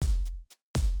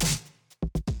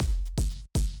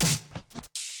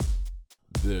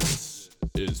This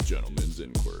is Gentleman's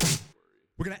Inquiry.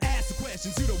 We're gonna ask the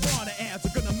questions you don't wanna answer.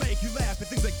 Gonna make you laugh at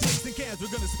things like dicks and cans.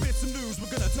 We're gonna spit some news, we're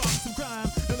gonna talk some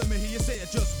crime. Now let me hear you say it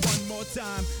just one more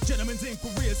time. Gentleman's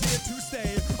Inquiry is here to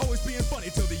stay. Always being funny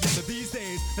till the end of these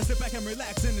days. Now sit back and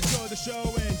relax and enjoy the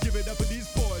show. And give it up for these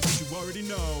boys that you already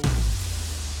know.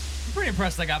 I'm pretty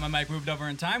impressed I got my mic moved over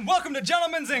in time. Welcome to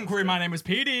Gentleman's Inquiry. My name is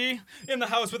PD. In the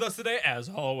house with us today, as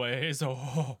always,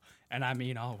 and I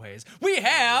mean always, we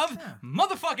have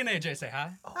motherfucking AJ. Say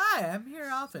hi. Hi, I'm here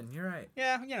often. You're right.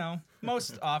 Yeah, you know,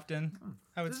 most often,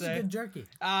 I would This say. is good jerky.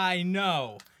 I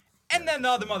know. And then the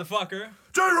other motherfucker,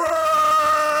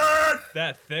 Jared!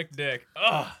 that thick dick.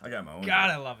 Ugh. I got my own. God,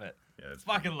 I love it. Yeah, it's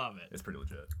Fucking love it. It's pretty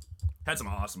legit. Had some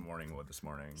awesome morning wood this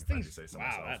morning. If I could say so Wow,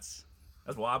 myself.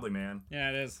 That's wobbly, man. yeah,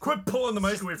 it is. Quit pulling the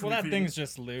mic away from Well, me. that PD. thing's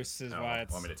just loose, is Oh, why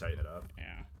it's. want me to tighten it up? Yeah.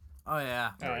 Oh,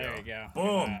 yeah. Oh, there you go. Boom.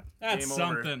 Look at that. That's Game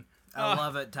over. something. I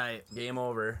love it tight. Game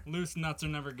over. Loose nuts are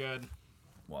never good.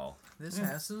 Well, This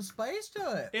has some spice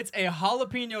to it. It's a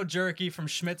jalapeno jerky from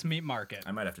Schmidt's Meat Market.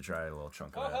 I might have to try a little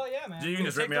chunk of Oh, that. hell yeah, man. You can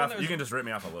just rip Take me the one off. that You was- can just rip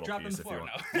me off a little Drop on piece the if you floor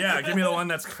want. now. Yeah, give me the one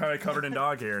that's covered in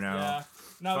dog hair now. Yeah.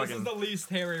 No, this is Fucking- the least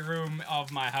hairy room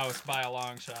of my house by a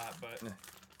long shot, but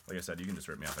Like I said, you can just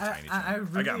rip me off a tiny chunk. I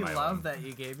really got my love own. that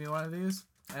you gave me one of these,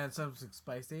 and it's something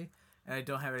spicy, and I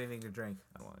don't have anything to drink.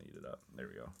 I don't want to eat it up. There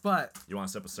we go. But, You want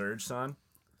a sip of Surge, son?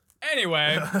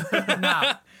 anyway,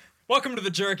 nah. welcome to the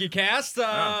Jerky Cast.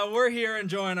 We're here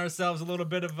enjoying ourselves a little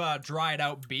bit of dried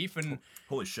out beef, and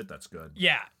Holy shit, that's good.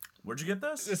 yeah, Where'd you get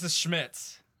this? this is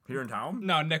Schmidt's. Here in town?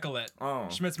 No, Nicollet. Oh.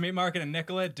 Schmidt's Meat Market and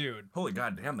Nicollet, dude. Holy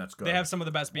goddamn, that's good. They have some of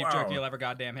the best beef Wow. jerky you'll ever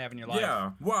goddamn have in your life.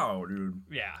 Yeah. Wow, dude.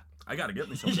 Yeah. I gotta get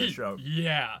me some of this show.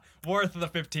 Yeah. Worth the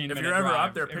 15 If minute you're ever drive.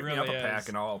 up there, It pick me really up a is. pack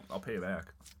and I'll pay you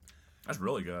back. That's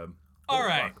really good. All Holy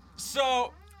right, fuck.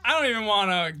 so I don't even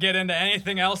want to get into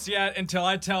anything else yet until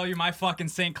I tell you my fucking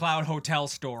St. Cloud hotel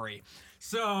story.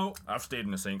 So I've stayed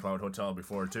in a St. Cloud hotel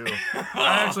before too.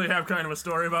 I actually have kind of a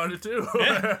story about it too.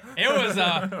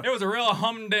 it was a real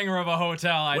humdinger of a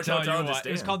hotel. I Which tell hotel you did you what, stay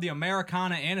it was in? called the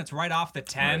Americana Inn. It's right off the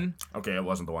 10. Okay, it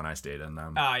wasn't the one I stayed in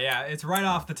then. Yeah, it's right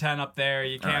off the 10 up there.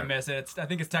 You can't Alright. miss it. I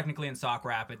think it's technically in Sauk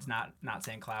Rapids, not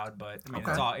St. Cloud, but I mean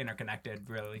Okay. it's all interconnected,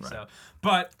 really. So,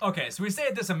 but okay, so we stay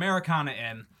at this Americana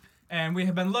Inn, and we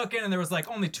had been looking, and there was like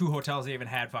only 2 hotels that even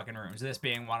had fucking rooms. This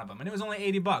being one of them, and it was only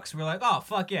 $80. We were like, oh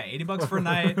fuck yeah, $80 for a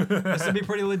night. This would be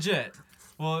pretty legit.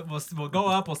 We'll go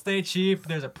up. We'll stay cheap.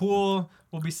 There's a pool.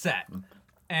 We'll be set.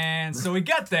 And so we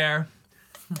get there.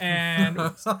 And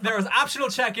there was optional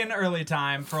check-in early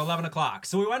time for 11 o'clock.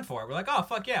 So we went for it. We're like, oh,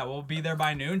 fuck yeah, we'll be there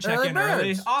by noon. Check in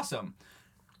early. birds. Awesome.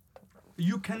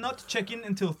 You cannot check in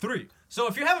until 3. So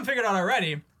if you haven't figured out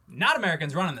already, not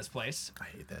Americans running this place. I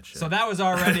hate that shit. So that was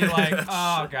already like,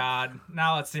 oh, God.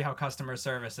 Now let's see how customer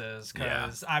service is.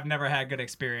 Because I've never had good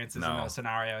experiences in No. those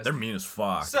scenarios. They're mean as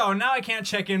fuck. So now I can't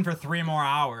check in for 3 more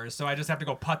hours, so I just have to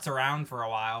go putz around for a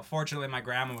while. Fortunately, my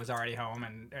grandma was already home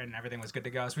and everything was good to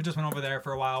go, so we just went over there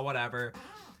for a while, whatever.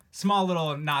 Small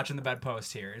little notch in the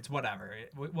bedpost here. It's whatever.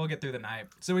 We'll get through the night.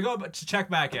 So we go to check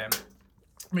back in.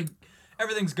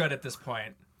 Everything's good at this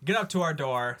point. Get up to our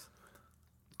door.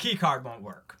 Key card won't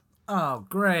work. Oh,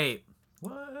 great.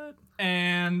 What?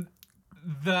 And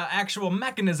the actual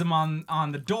mechanism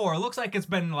on the door looks like it's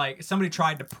been like somebody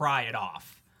tried to pry it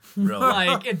off. Really?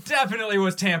 Like, it definitely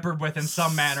was tampered with in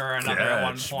some manner or another at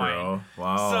one Sketch, point. bro.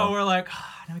 Wow. So we're like,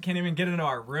 now we can't even get into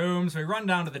our room. So we run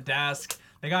down to the desk.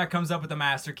 The guy comes up with the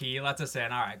master key, lets us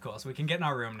in. All right, cool. So we can get in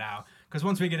our room now. Because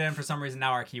once we get in, for some reason,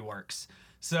 now our key works.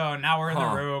 So now we're in the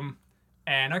room,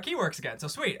 and our key works again. So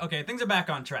sweet. Okay, things are back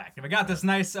on track. And we got this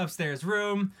nice upstairs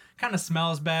room. Kind of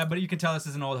smells bad, but you can tell this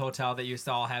is an old hotel that used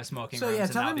to all have smoking So, rooms. yeah,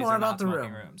 and tell now me these more are about not the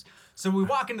smoking room. rooms. So we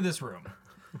walk into this room,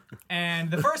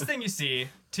 and the first thing you see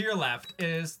to your left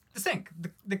is the sink,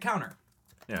 the counter.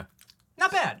 Yeah.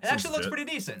 Not bad. It Seems actually looks legit.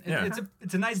 pretty decent. Yeah.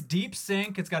 It's a nice deep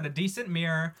sink. It's got a decent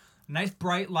mirror, nice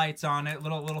bright lights on it,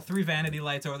 little 3 vanity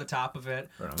lights over the top of it.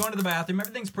 Right on. Going to the bathroom,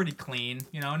 everything's pretty clean.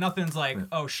 You know, nothing's like,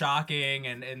 oh, shocking,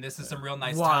 and this is some real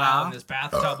nice Wow. tile, and this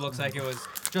bathtub looks like it was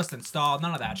just installed.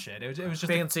 None of that shit. It was just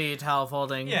Fancy towel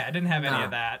folding. yeah, it didn't have any No.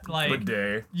 of that. Like, Good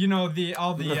day. you know, the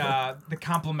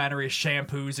complimentary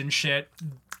shampoos and shit.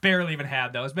 Barely even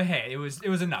had those, but hey, it was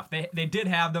enough. They did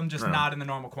have them, just Right. not in the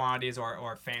normal quantities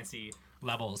or fancy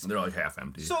levels. They're like half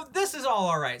empty. So this is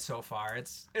all right so far.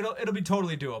 It'll be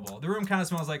totally doable. The room kind of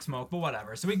smells like smoke, but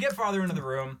whatever. So we get farther into the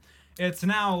room. It's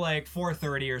now like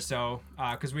 4:30 or so,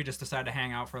 because we just decided to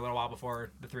hang out for a little while before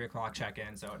the 3 o'clock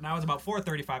check-in. So now it's about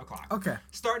 4:30, 5 o'clock. Okay.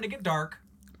 Starting to get dark.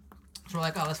 So we're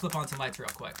like, oh, let's flip on some lights real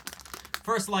quick.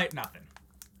 First light, nothing.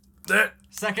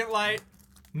 Second light,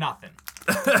 nothing.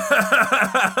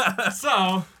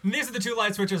 So these are the two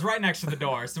light switches right next to the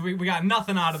door. So we got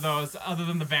nothing out of those other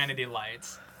than the vanity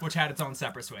lights, which had its own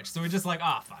separate switch. So we just like,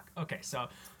 oh, fuck. Okay, so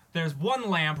there's one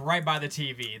lamp right by the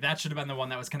TV. That should have been the one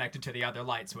that was connected to the other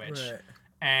light switch. Right.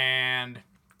 And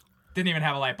didn't even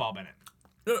have a light bulb in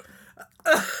it.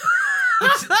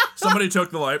 Somebody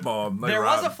took the light bulb. Like There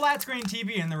was Rob. a flat screen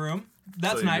TV in the room.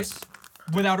 That's So you nice. just-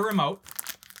 Without a remote.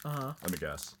 Let me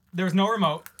guess. There was no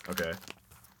remote. Okay.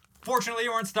 Fortunately,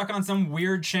 you weren't stuck on some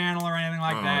weird channel or anything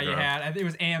like Oh, that. You okay. had, it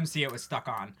was AMC it was stuck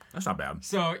on. That's not bad.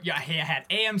 So, yeah, you had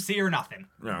AMC or nothing.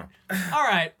 Yeah. All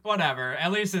right, whatever.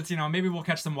 At least it's, maybe we'll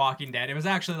catch some Walking Dead. It was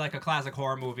actually like a classic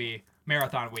horror movie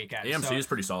marathon weekend. AMC so, is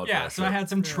pretty solid. Yeah, for that so I shit. had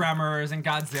some Tremors and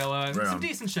Godzilla and Right some on.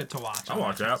 decent shit to watch. I'll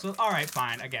watch that. So, all right,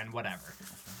 fine. Again, whatever.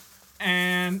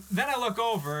 And then I look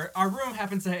over. Our room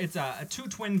happens to, it's a two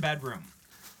twin bedroom.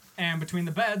 And between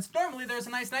the beds, normally there's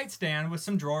a nice nightstand with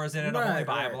some drawers in it, a Holy Right,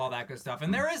 Bible, right. all that good stuff.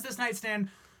 And there is this nightstand,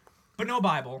 but no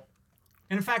Bible.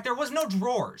 And in fact, there was no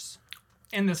drawers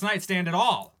in this nightstand at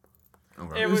all.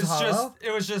 Okay. It was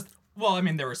was just. Well, I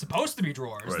mean, there were supposed to be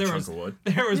drawers. Or a There chunk was of wood.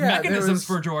 there was Yeah, there mechanisms was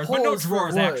for drawers, but no holes for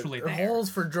drawers wood, actually or there. Holes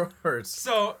for drawers.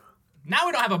 So now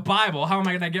we don't have a Bible. How am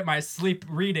I gonna get my sleep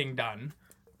reading done?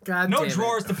 God No damn it.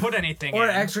 drawers to put anything Or in.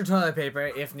 extra toilet paper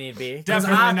if need be. 'Cause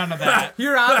Definitely none of that.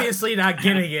 You're obviously not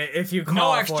getting it if you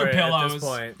call extra for it at pillows. this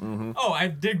point. Oh, I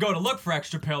did go to look for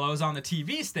extra pillows on the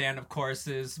TV stand. Of course,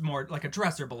 is more like a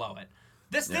dresser below it.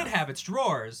 This did have its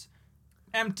drawers,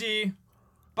 empty.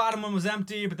 Bottom one was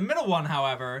empty, but the middle one,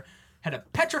 however, had a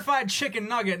petrified chicken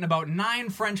nugget and about 9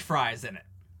 French fries in it.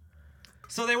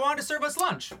 So they wanted to serve us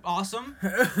lunch. Awesome.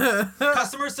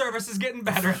 Customer service is getting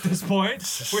better at this point.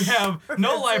 We have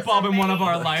no light bulb in one of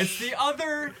our lights. The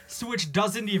other switch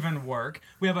doesn't even work.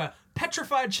 We have a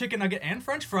petrified chicken nugget and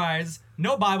French fries,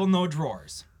 no Bible, no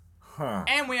drawers.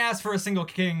 And we asked for a single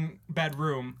king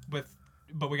bedroom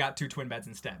but we got 2 twin beds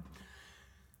instead.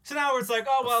 So now it's like,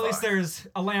 oh, well, at least there's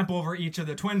a lamp over each of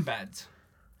the twin beds.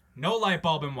 No light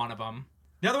bulb in one of them.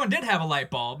 The other one did have a light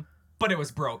bulb, but it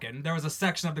was broken. There was a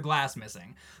section of the glass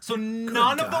missing. So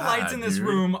none of the God, lights in this dude.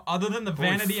 room, other than the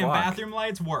vanity and fuck. bathroom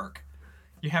lights, work.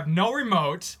 You have no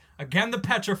remote. Again, the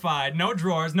petrified. No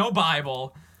drawers. No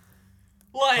Bible.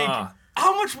 Like, Huh.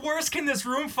 how much worse can this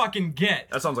room fucking get?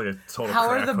 That sounds like a total How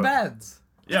are crack the hook. beds?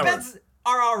 Yeah. Beds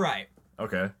are all right.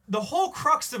 Okay. The whole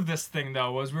crux of this thing,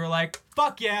 though, was we were like,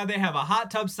 fuck yeah, they have a hot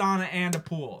tub, sauna, and a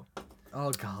pool. Oh,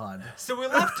 God. So we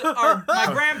left my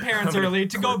grandparents How many early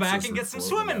to go back corpses and get some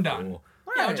floating in swimming that done. pool?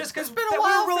 You know, Right. just because It's been we a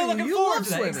while were really for you. looking You forward love to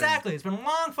that. swimming. Exactly. It's been a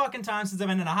long fucking time since I've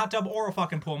been in a hot tub or a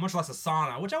fucking pool, much less a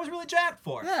sauna, which I was really jacked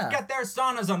for. Yeah. Get there,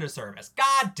 sauna's under service.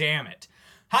 God damn it.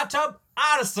 Hot tub,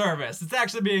 out of service. It's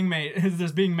actually being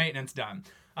there's being maintenance done.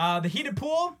 The heated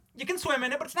pool, you can swim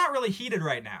in it, but it's not really heated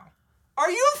right now. Are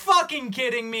you fucking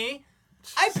kidding me?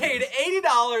 I paid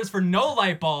 $80 for no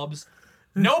light bulbs,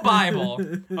 no Bible,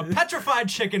 a petrified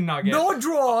chicken nugget. No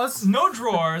drawers. No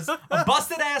drawers, a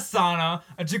busted ass sauna,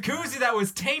 a jacuzzi that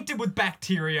was tainted with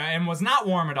bacteria and was not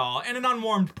warm at all, and an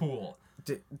unwarmed pool.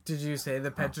 Did you say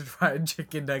the petrified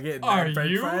chicken nugget and Are 9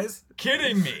 French you fries?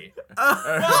 kidding me?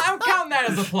 Well, I'm counting that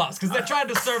as a plus because they tried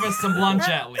to serve us some lunch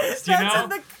at least, you That's know? in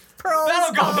the pros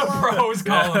That'll go the column. pros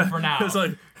column for now. It's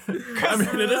like, I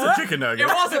mean, it is a chicken nugget.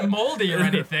 It wasn't moldy or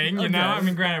anything, you know? Okay. I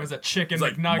mean, granted, it was a chicken It's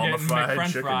like McNugget and mummified McFrench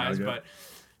chicken fries, nugget. but...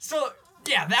 So,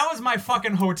 yeah, that was my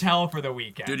fucking hotel for the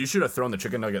weekend. Dude, you should have thrown the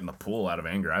chicken nugget in the pool out of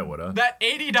anger. I would have. That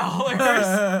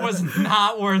 $80 was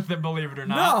not worth it, believe it or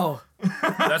not. No.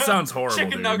 That sounds horrible.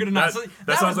 Chicken dude. nugget or not. So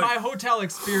that sounds was my like hotel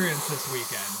experience this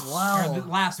weekend. Wow. Or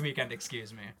last weekend,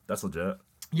 excuse me. that's legit.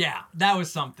 Yeah, that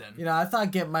was something. You know, I thought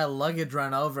getting my luggage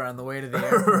run over on the way to the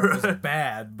airport was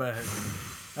bad, but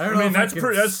I don't know. I mean, if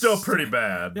that's still pretty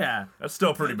bad. Yeah. That's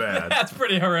still pretty bad. That's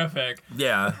pretty horrific.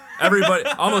 Yeah.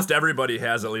 Almost everybody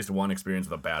has at least one experience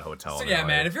with a bad hotel. So in their yeah,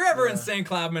 man, life. if you're ever in St.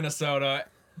 Cloud, Minnesota,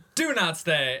 do not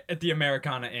stay at the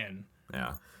Americana Inn.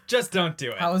 Yeah. Just don't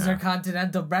do it. How was our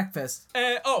continental breakfast?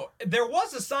 There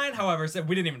was a sign, however, said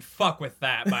we didn't even fuck with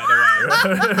that, by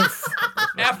the way.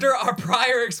 After our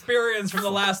prior experience from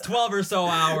the last 12 or so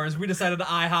hours, we decided the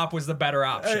IHOP was the better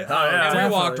option. Oh, yeah.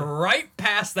 And we walked Definitely. right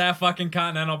past that fucking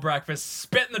continental breakfast,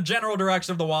 spit in the general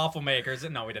direction of the waffle makers.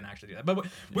 No, we didn't actually do that. But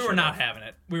we were not having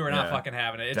it. We were not Yeah. fucking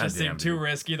having it. It God just damn, seemed too dude.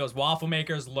 risky. Those waffle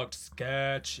makers looked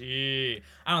sketchy.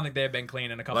 I don't think they had been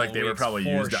clean in a couple Like of they weeks. were probably for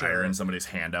used to sure. iron somebody's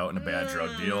hand out in a bad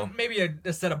drug deal. Maybe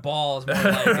a set of balls more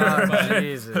like Oh, but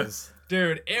Jesus.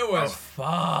 dude, it was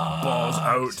fucked. Balls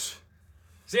out.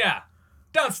 So yeah,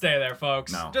 Don't stay there,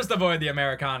 folks. No. Just avoid the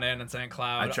Americana Inn in St.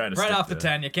 Cloud. I try to right stick off the to-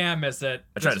 10, you can't miss it.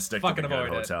 I try to Just stick to fucking the good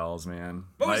avoid it. hotels, man.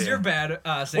 What was your bad St.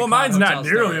 Well, Cloud mine's not hotel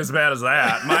nearly story? as bad as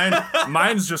that.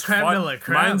 Mine's just Creme de la fun.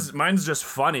 creme. Mine's just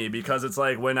funny because it's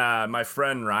like when my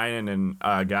friend Ryan and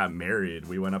got married,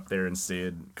 we went up there and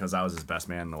stayed because I was his best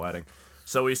man in the wedding.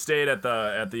 So we stayed at the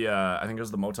I think it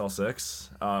was the Motel 6,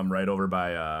 right over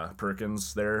by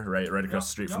Perkins there, right across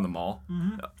the street from the mall.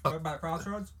 Right by the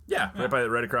Crossroads? Yeah,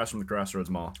 right across from the Crossroads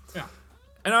Mall. Yeah.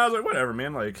 And I was like, whatever,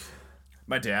 man. Like,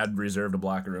 my dad reserved a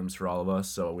block of rooms for all of us,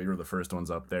 so we were the first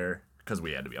ones up there because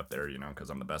we had to be up there, because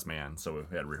I'm the best man. So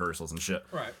we had rehearsals and shit.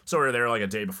 Right. So we were there like a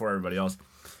day before everybody else.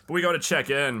 But we go to check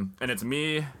in, and it's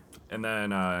me, and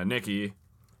then Nikki,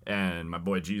 and my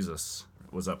boy Jesus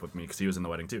was up with me because he was in the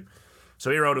wedding too. So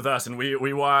he rode with us, and we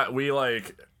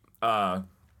like or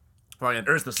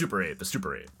it's the Super 8,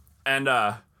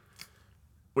 and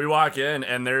we walk in,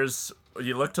 and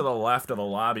you look to the left of the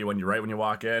lobby when you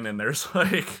walk in, and there's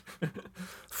like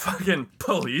fucking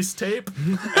police tape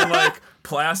and like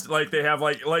plastic, like they have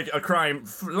like a crime,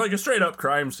 like a straight up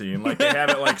crime scene, like they have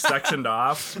it like sectioned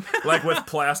off, like with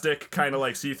plastic kind of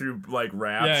like see through like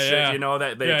wrap shit,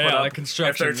 that they put up like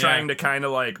construction, if they're trying to kind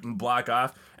of like block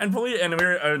off, and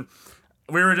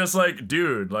we were just like,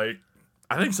 dude, like,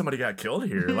 I think somebody got killed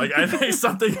here. Like, I think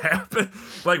something happened.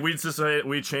 Like, we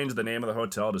changed the name of the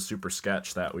hotel to Super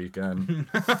Sketch that weekend.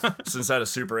 So instead of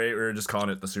Super 8, we were just calling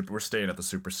it the Super. We're staying at the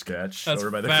Super Sketch That's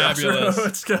over by the fabulous.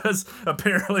 Crossroads because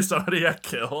apparently somebody got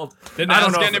killed. Didn't I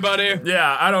don't ask know if- anybody.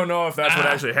 Yeah, I don't know if that's what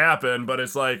actually happened, but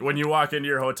it's like when you walk into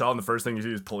your hotel and the first thing you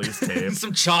see is police tape.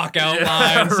 Some chalk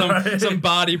outline, right. some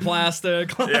body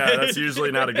plastic. Yeah, that's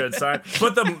usually not a good sign.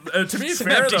 But to be some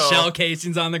fair, empty though, shell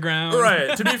casings on the ground.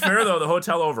 right. To be fair, though, the hotel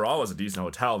overall was a decent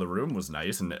hotel. The room was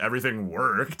nice and everything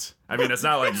worked. I mean, it's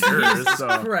not like yours,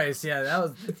 so Christ, yeah, that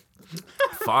was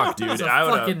fuck, dude. a I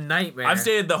would've- fucking nightmare. I've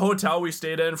stayed the hotel we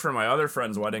stayed in for my other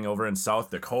friend's wedding over in South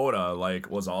Dakota,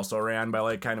 like was also ran by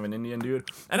like kind of an Indian dude.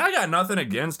 And I got nothing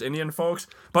against Indian folks,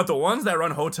 but the ones that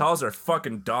run hotels are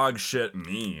fucking dog shit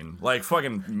mean. Like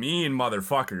fucking mean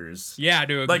motherfuckers. Yeah,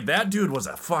 dude. Like that dude was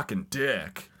a fucking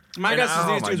dick. my And- guess is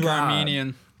oh these my dudes were God.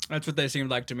 Armenian. That's what they seemed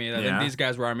like to me. I think Yeah. these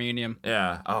guys were Armenian.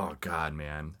 Yeah. Oh god,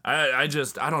 man. I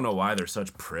don't know why they're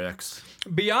such pricks.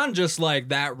 Beyond just like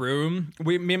that room,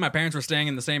 me and my parents were staying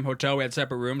in the same hotel. We had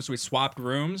separate rooms, so we swapped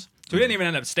rooms. So we didn't even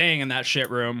end up staying in that shit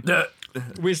room.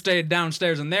 We stayed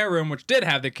downstairs in their room, which did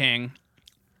have the king,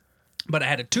 but it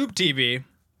had a tube TV.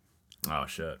 Oh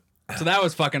shit. So that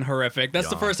was fucking horrific. That's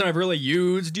the Yeah. first time I've really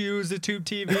used a tube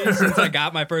TV since I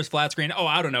got my first flat screen. Oh,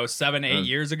 I don't know, 7-8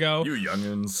 years ago. You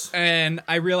youngins. And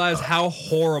I realized how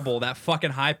horrible that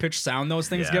fucking high-pitched sound those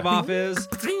things Yeah. give off is.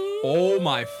 Oh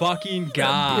my fucking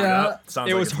god. Yeah. Yep. Sounds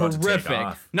It like was it's about to take horrific.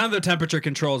 off. None of the temperature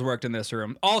controls worked in this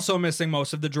room. Also missing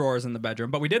most of the drawers in the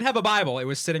bedroom. But we did have a Bible. It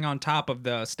was sitting on top of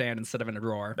the stand instead of in a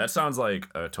drawer. That sounds like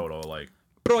a total like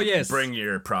Bro, yes. bring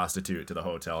your prostitute to the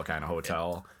hotel kind of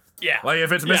hotel. yeah. Like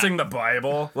if it's missing the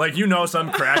Bible, like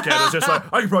some crackhead is just like,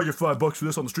 I can probably get $5 for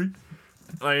this on the street.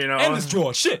 Like, and this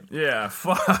drawer. Shit. yeah,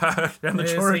 fuck. And the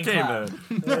Missing drawer came cloud.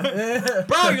 in.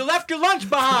 Bro, you left your lunch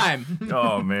behind.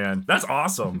 Oh man, that's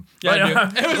awesome. Yeah,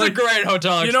 Like, dude. It was like, a great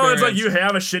hotel experience. You know, it's like you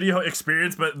have a shitty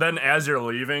experience, but then as you're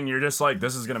leaving, you're just like,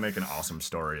 this is gonna make an awesome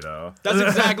story, though. That's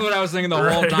exactly what I was thinking the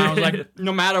whole time. I was Right. like,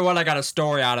 no matter what, I got a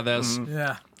story out of this.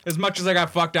 Yeah, As much as I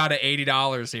got fucked out at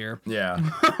 $80 here. Yeah.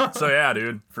 So yeah,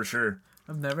 dude, for sure.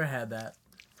 I've never had that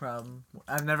problem.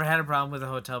 I've never had a problem with a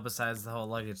hotel besides the whole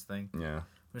luggage thing, Yeah.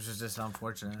 which is just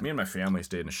unfortunate. Me and my family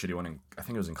stayed in a shitty one I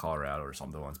think it was in Colorado or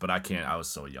something once, but I was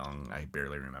so young, I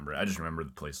barely remember it. I just remember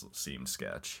the place seemed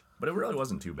sketch. But it really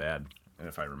wasn't too bad,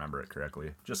 if I remember it correctly.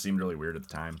 It just seemed really weird at the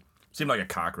time. Seemed like a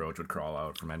cockroach would crawl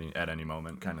out from at any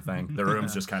moment kind of thing. The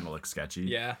rooms just kind of looked sketchy.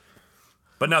 Yeah.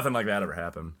 But nothing like that ever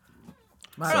happened.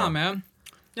 Right on, man.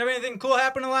 You have anything cool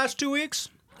happen in the last 2 weeks?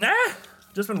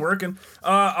 Just been working.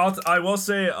 I will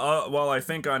say, while I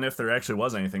think on if there actually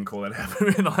was anything cool that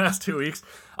happened in the last 2 weeks,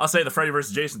 I'll say the Freddy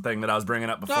vs. Jason thing that I was bringing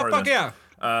up before Oh, fuck this.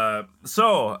 yeah.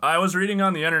 So I was reading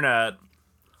on the internet,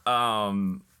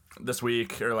 this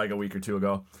week or like a week or two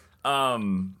ago,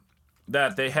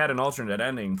 that they had an alternate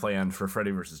ending planned for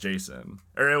Freddy vs. Jason,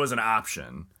 or it was an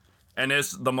option. And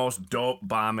it's the most dope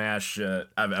bomb ass shit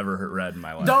I've ever read in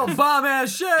my life. Don't bomb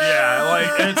ass shit. Yeah,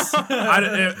 like it's.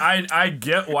 I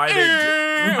get why they.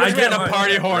 I get a why-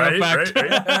 party horn effect.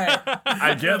 Right.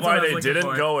 I get what why I was they looking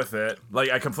didn't for. go with it.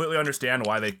 Like I completely understand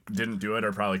why they didn't do it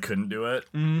or probably couldn't do it.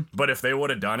 But if they would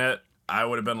have done it, I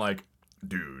would have been like,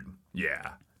 dude,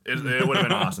 yeah, it would have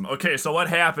been awesome. Okay, so what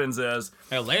happens is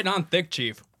Hey, lay it on thick,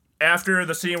 Chief. after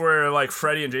the scene where like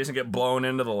Freddy and Jason get blown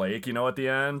into the lake, you know, at the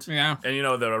end. Yeah. And you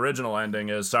know the original ending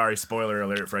is, sorry, spoiler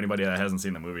alert for anybody that hasn't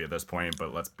seen the movie at this point,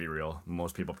 but let's be real,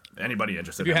 most people, anybody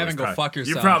interested. If you in it haven't, was go probably- fuck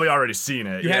yourself. You've probably already seen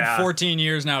it. You had 14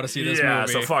 years now to see this yeah,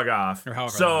 movie. so fuck off. Or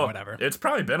however so long, whatever. It's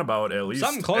probably been about at least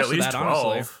Something close at least to that, 12.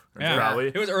 honestly. Yeah. Probably.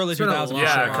 It was early been a 2000s. long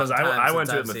Yeah, time because I went since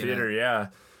to it I've in the seen theater. Yeah.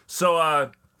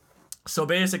 So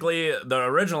basically, the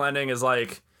original ending is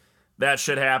like that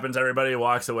shit happens. Everybody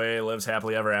walks away, lives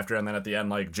happily ever after, and then at the end,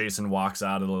 like Jason walks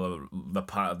out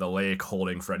of the lake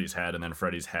holding Freddy's head, and then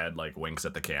Freddy's head like winks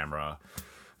at the camera.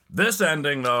 This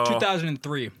ending though,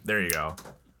 2003. there you go.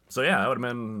 So yeah, that would have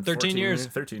been 13 years.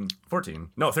 14.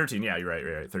 No, 13. Yeah, you're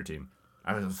right. 13.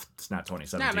 It's not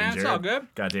 2017. Nah, man, it's Jared. all good.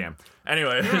 Goddamn.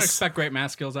 Anyways, I don't expect great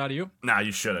math skills out of you. nah,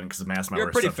 you shouldn't, because math's my You're a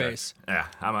worst pretty subject. face. Yeah,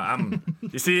 I'm.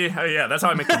 You see, oh, yeah, that's how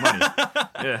I make the money.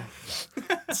 Yeah.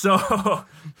 So,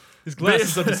 His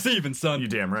glasses are deceiving, son. you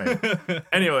damn right.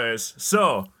 Anyways,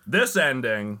 so this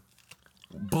ending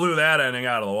blew that ending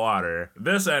out of the water.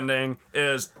 This ending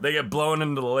is they get blown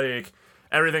into the lake.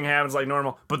 Everything happens like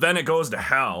normal, but then it goes to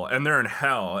hell, and they're in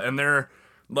hell, and they're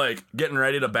like getting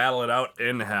ready to battle it out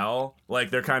in hell. Like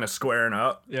they're kind of squaring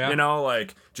up. Yeah. You know,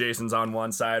 like Jason's on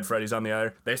one side, Freddy's on the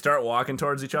other. They start walking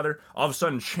towards each other. All of a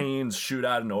sudden, chains shoot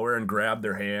out of nowhere and grab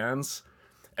their hands.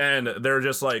 And they're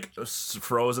just like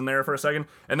frozen there for a second.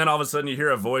 And then all of a sudden, you hear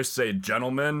a voice say,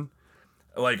 "Gentlemen,"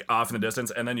 like off in the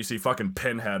distance. And then you see fucking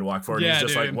Pinhead walk forward. Yeah, and he's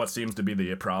just dude. like, what seems to be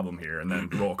the problem here? And then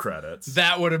roll credits.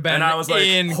 That would have been And I was like,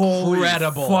 holy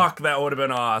incredible. fuck, that would have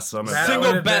been awesome. That Single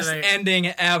would've been best a- ending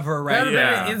ever, right? That would there.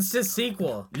 have Yeah. been an instant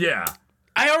sequel. Yeah.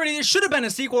 It should have been a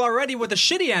sequel already with the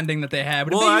shitty ending that they had.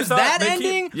 But Well, if they I used thought that they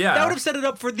ending, yeah. that would have set it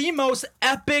up for the most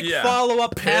epic Yeah.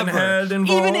 follow-up ever. Pinhead Even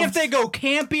involved. if they go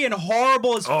campy and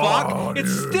horrible as fuck, it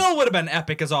dude. still would have been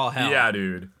epic as all hell. Yeah,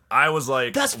 dude. I was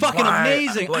like, That's fucking why-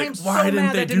 amazing. Like, I'm so why didn't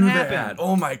mad they that do didn't that? happen.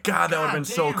 Oh my god, that would have God been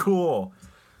so damn. cool.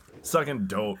 Sucking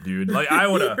dope, dude. Like I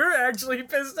would have, You're actually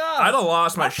pissed off. I'd have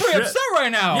lost my Pretty shit. upset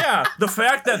right now. Yeah, the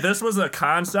fact that this was a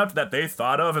concept that they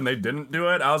thought of and they didn't do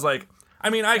it, I was like, I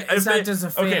mean, It's not just a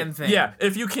fan thing. Yeah,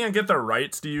 if you can't get the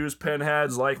rights to use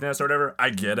Pinhead's likeness or whatever, I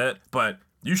get it, but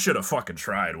you should have fucking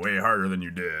tried way harder than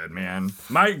you did, man.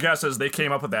 My guess is they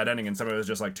came up with that ending and some of it was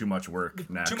just like too much work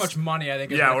next. Too much money, I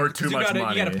think. Is Yeah, what it or is, 'cause too much You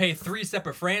money. got to pay 3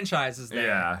 separate franchises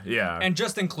there. Yeah. And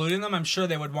just including them, I'm sure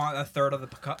they would want a third of the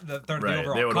third Right, of the they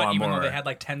overall would cut, want even though more. they had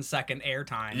like 10-second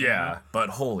airtime. you yeah, know? but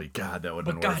holy god, that would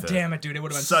have But been worth god it. damn it, dude, it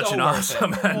would have been Such so an worth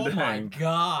awesome it. Oh my ending.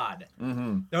 god.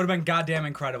 Mm-hmm. That would have been goddamn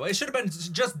incredible. It should have been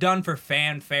just done for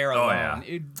fanfare alone.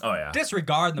 yeah. Oh, yeah.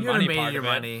 Disregard the You'd money have made part your of it.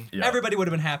 money. Yeah. Everybody would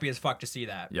have been happy as fuck to see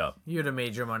that. Yep. You'd have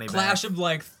made your money Clash back. of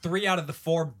like 3 out of the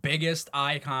 4 biggest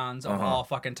icons of all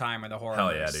fucking time are the horror.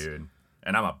 Hell yeah, dude.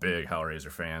 And I'm a big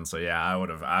Hellraiser fan, so yeah, I would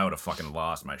have fucking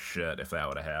lost my shit if that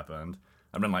would have happened.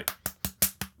 I've been like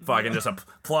fucking just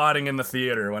applauding in the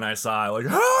theater when I saw it, like,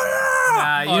 oh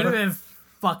yeah! You'd have been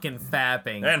fucking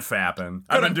fapping. And fapping.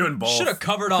 I've been doing both. Should have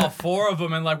covered all 4 of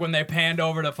them, and like when they panned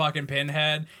over to fucking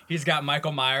Pinhead, he's got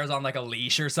Michael Myers on like a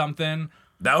leash or something.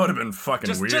 That would have been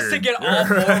fucking weird. Just to get all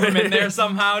 4 of them in there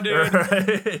somehow, dude.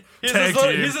 Right? Tag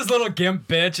team. He's this little gimp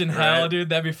bitch in hell, Right. dude.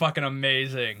 That'd be fucking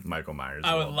amazing. Michael Myers.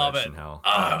 I would little love bitch it. in hell. Oh,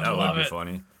 I would that love would be it.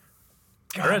 funny.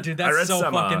 God, dude, I that's read so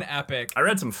some, fucking epic. I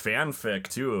read some fanfic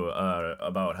too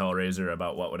about Hellraiser,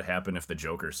 about what would happen if the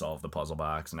Joker solved the puzzle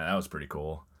box, and that was pretty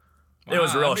cool. It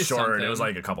was Wow, real that'd be short. something. It was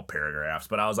like a couple paragraphs,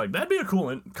 but I was like, that'd be a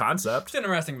cool concept. It's an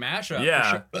interesting mashup.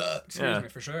 Yeah. For sure. Excuse me,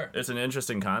 for sure. It's an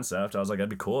interesting concept. I was like, that'd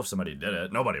be cool if somebody did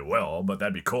it. Nobody will, but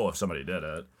that'd be cool if somebody did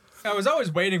it. I was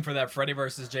always waiting for that Freddy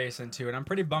versus Jason too, and I'm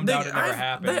pretty bummed out it never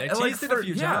happened. They teased it a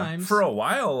few times. For a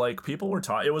while, like people were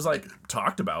it was like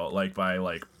talked about like by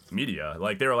like media.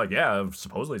 Like they were like, yeah,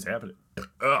 supposedly it's happening.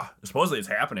 Supposedly it's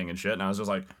happening and shit. And I was just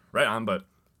like, right on, but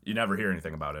you never hear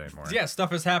anything about it anymore. Yeah, stuff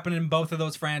has happened in both of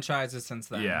those franchises since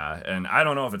then. Yeah, and I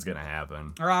don't know if it's gonna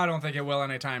happen. Or I don't think it will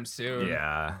anytime soon.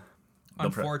 Yeah.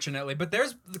 Unfortunately, but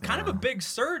there's kind of a big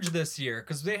surge this year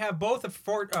because they have both a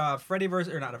Freddy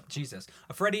versus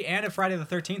a Freddy and a Friday the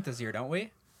 13th this year, don't we?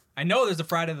 I know there's a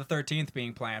Friday the 13th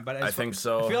being planned, but I think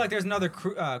so. I feel like there's another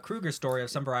Krueger story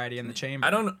of some variety in the chamber. I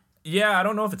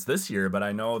don't know if it's this year, but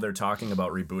I know they're talking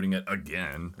about rebooting it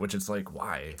again, which it's like,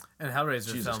 why? And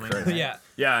Hellraiser's Jesus filming. Christ. Yeah,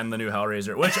 Yeah, and the new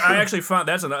Hellraiser, which I actually found.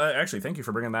 Actually, thank you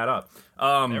for bringing that up.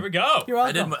 there we go. You're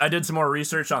welcome. I did some more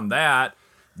research on that.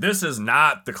 This is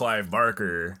not the Clive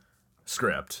Barker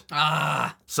script.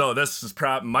 So this is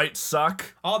might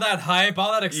suck. All that hype,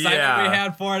 all that excitement we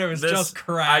had for it, it was just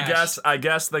crashed. I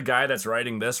guess the guy that's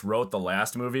writing this wrote the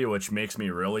last movie, which makes me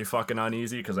really fucking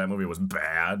uneasy because that movie was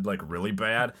bad, like really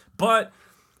bad. But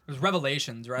It was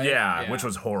Revelations, right? Yeah, which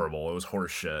was horrible. It was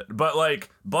horse shit. But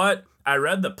I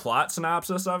read the plot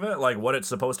synopsis of it, like what it's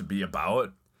supposed to be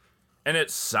about. And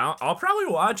I'll probably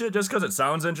watch it just because it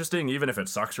sounds interesting, even if it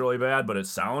sucks really bad, but it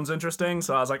sounds interesting.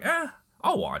 So I was like,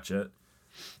 I'll watch it.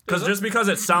 Just because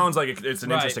it sounds like it's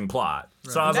an interesting plot.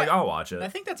 So I was like, I'll watch it. I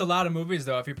think that's a lot of movies,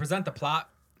 though. If you present the plot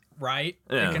right,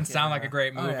 it can sound like a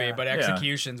great movie, but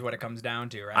execution's what it comes down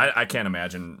to, right? I can't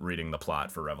imagine reading the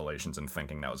plot for Revelations and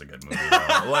thinking that was a good movie.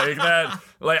 Though. Like that,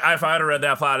 like if I had read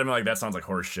that plot, I'd be like, that sounds like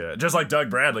horse shit. Just like Doug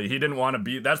Bradley, he didn't want to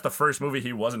be. That's the first movie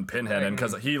he wasn't Pinhead in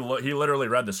because he literally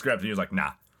read the script and he was like,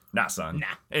 nah, son,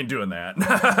 ain't doing that. Well,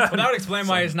 that would explain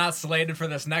why he's not slated for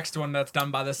this next one that's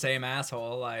done by the same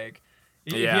asshole. Like.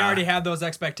 If he already had those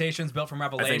expectations built from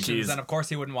Revelations, then of course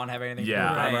he wouldn't want to have anything to do with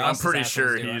whatever I'm else pretty this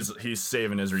sure asshole's he's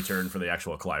saving his return for the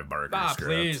actual Clive Barker script.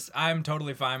 Please. I'm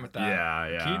totally fine with that.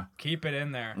 Yeah. Keep it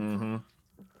in there.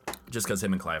 Just because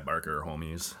him and Clive Barker are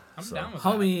homies. I'm down with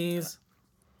Homies.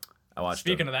 I watched.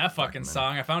 Speaking of that fucking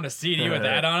song, I found a CD with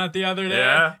that on it the other day.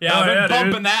 Yeah? I've been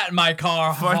bumping dude. that in my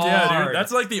car Fuck hard. yeah, dude.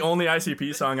 That's like the only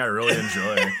ICP song I really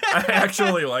enjoy. I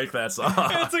actually like that song.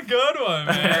 It's a good one,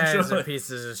 man. Guys are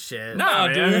pieces of shit. Nah,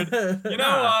 man. Dude. You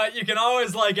know what? You can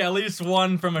always like at least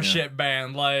one from a shit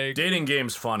band. Like Dating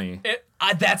Game's funny.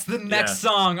 that's the next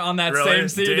song on that Really? same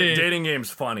CD. Dating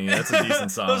Game's funny. That's a decent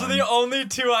song. Those are the only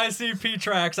 2 ICP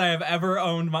tracks I have ever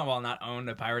owned. Well, not owned,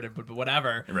 I pirated, but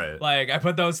whatever. Right. Like, I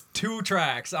put those 2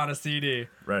 tracks on a CD.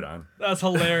 Right on. That's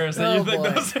hilarious. that you think boy.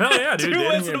 those Hell yeah, are dude. 2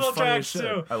 Dating Game's listenable funny as tracks, shit.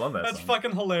 too. I love that That's song.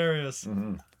 fucking hilarious.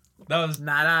 That was,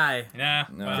 Not I. yeah.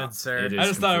 well, Good sir. It is I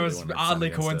just thought it completely was 100% oddly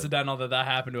against it. coincidental that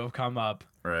happened to have come up.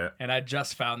 Right. And I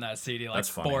just found that CD like That's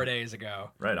funny. 4 days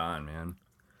ago. Right on, man.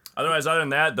 Other than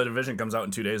that, The Division comes out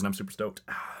in 2 days, and I'm super stoked.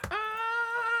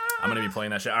 I'm gonna be playing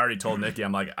that shit. I already told Nikki,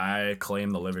 I'm like, I claim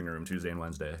the living room Tuesday and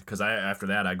Wednesday, because after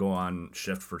that I go on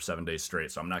shift for 7 days straight,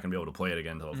 so I'm not gonna be able to play it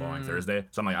again until the following Thursday.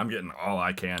 So I'm like, I'm getting all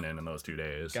I can in those 2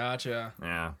 days. Gotcha.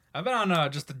 Yeah. I've been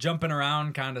on just a jumping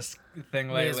around kind of thing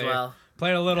Me lately. as well.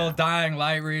 Played a little Dying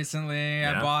Light recently.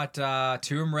 Yeah. I bought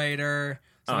Tomb Raider.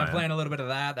 So I've been yeah. playing a little bit of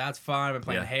that. That's fun. I've been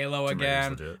playing Yeah. Halo Tomb Raider's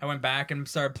again. legit. I went back and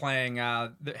started playing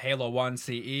the Halo 1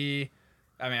 CE.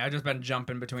 I mean, I've just been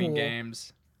jumping between Pool.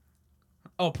 games.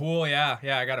 Oh, pool, yeah.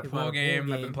 Yeah, I got a You pool bought a pool game. I've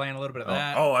been game. playing a little bit of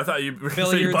that. Oh, I thought you said you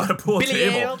Billiards. bought a pool table.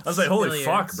 Billiards. I was like, holy Billiards,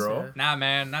 fuck, bro. yeah. Nah,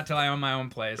 man, not till I own my own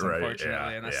place, Right, unfortunately. yeah,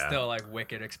 And that's yeah. still, like,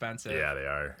 wicked expensive. Yeah, they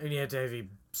are. And you have to have a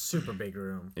super big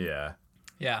room. Yeah.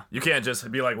 Yeah. You can't just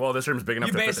be like, well, this room's big enough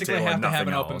You to fit the basically table have and to have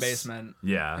nothing an open else. basement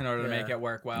Yeah. in order to Yeah. make it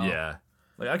work well. Yeah.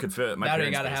 Like, I could fit my That or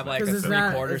you parents' gotta have, basement. like, a Because it's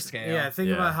not 3/4 it's- scale. Yeah, think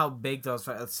Yeah. about how big those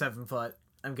 7 foot.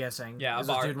 I'm guessing. Yeah, a is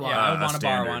what bar. you'd Yeah, want. I would want a bar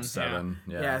standard one. 7.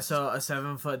 Yeah. Yeah, so a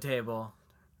 7 foot table.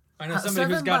 I know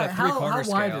somebody who's got a how 3/4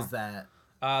 scale. wide is that?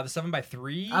 The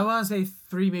 7x3. I want to say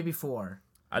 3, maybe 4.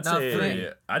 I'd No, say 3.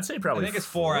 I'd say I probably think it's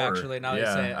 4 actually. Now yeah, they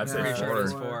say it. I'd I'm say pretty sure it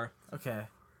is 4. 4. Okay.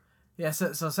 Yeah,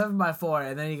 so 7x4,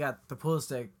 and then you got the pool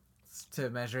stick to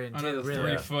measure in Another too.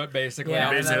 Really. 3 foot basically. Yeah,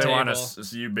 on the Basically,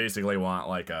 table. you basically want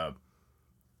like a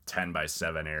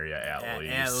 10x7 area at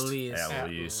least. At least. At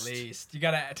least. You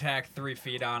gotta attack 3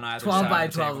 feet on either 12 side by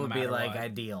of the table, 12 no would be matter like what.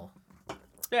 ideal.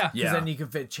 Yeah. Because Yeah. then you can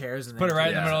fit chairs in there. Put it right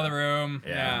in the Yeah. middle of the room.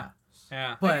 Yeah. Yeah.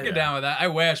 Yeah. I But- can get down with that. I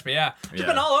wish, but yeah. Just Yeah.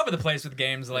 been all over the place with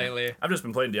games lately. I've just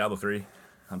been playing Diablo 3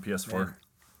 on PS4. Yeah.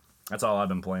 That's all I've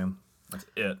been playing. That's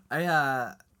it.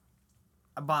 I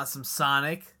bought some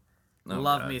Sonic. Oh,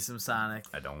 Love God. me some Sonic.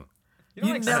 I don't. You don't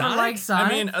You like never Sonic? liked Sonic?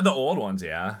 I mean, the old ones,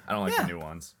 yeah. I don't like Yeah. the new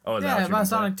ones. Oh, is that Yeah, what I you've bought been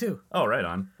Sonic playing? 2. Oh, right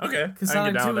on. Okay. Because I can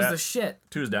Sonic get down 2 with was that. the shit.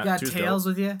 Two's down. You got two's Tails dope.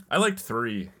 with you? Oh, I liked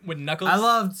 3. With Knuckles? I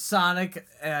loved Sonic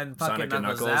and fucking Sonic and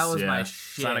Knuckles. Knuckles. That was yeah. my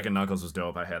shit. Sonic and Knuckles was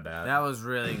dope. I had that. That was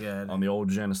really good. On the old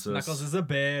Genesis. Knuckles is a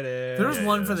badass. There was Yeah,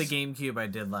 one it for the is. GameCube I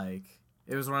did like.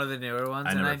 It was one of the newer ones,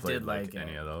 I and never I played did like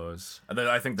any it. of those.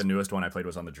 I think the newest one I played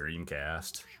was on the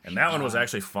Dreamcast, and that one was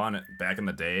actually fun back in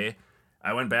the day.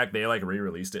 I went back; they like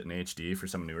re-released it in HD for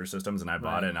some newer systems, and I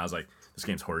bought it, and I was like, "This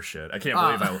game's horseshit. I can't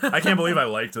believe I can't believe I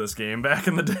liked this game back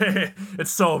in the day.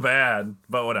 It's so bad,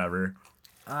 but whatever."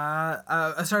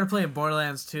 I started playing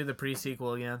Borderlands 2, the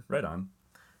pre-sequel again, Right on.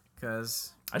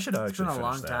 because I should actually been a finish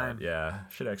long that. time. Yeah,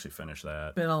 should actually finish that.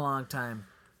 it's been a long time.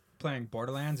 Playing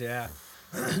Borderlands, yeah.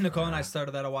 Nicole and I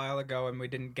started that a while ago, and we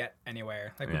didn't get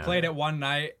anywhere. Like, we Yeah. played it one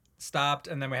night, stopped,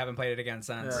 and then we haven't played it again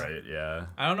since. Yeah. Right? Yeah.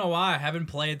 I don't know why. I haven't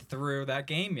played through that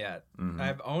game yet.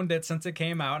 I've owned it since it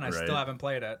came out, and I Right. still haven't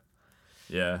played it.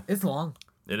 Yeah. It's long.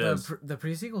 It is. The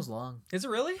pre-sequel's long. Is it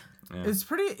really? Yeah. It's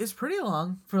pretty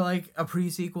long for like a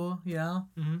pre-sequel, you know.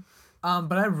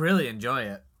 But I really enjoy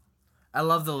it. I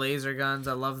love the laser guns.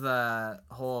 I love the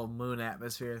whole moon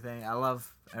atmosphere thing. I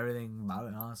love everything about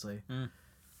it, honestly.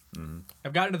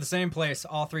 I've gotten to the same place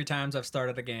all 3 times I've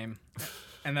started a game,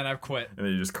 and then I've quit. And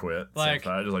then you just quit. Like,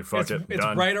 Just like, fuck it. It's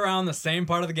Done. right around the same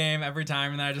part of the game every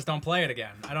time, and then I just don't play it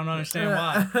again. I don't understand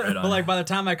why. Right But on. like by the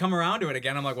time I come around to it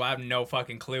again, I'm like, well, I have no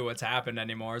fucking clue what's happened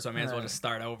anymore, so I may as well just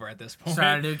start over at this point.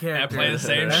 Start a new character. And play the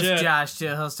same That's shit. Josh too.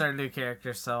 He'll start a new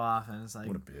character so often. It's like,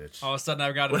 What a bitch. All of a sudden,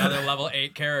 I've got another level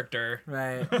 8 character.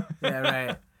 right. Yeah,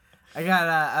 right.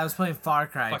 I was playing Far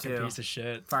Cry Fucking too. piece of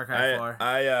shit. Far Cry 4.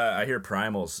 I hear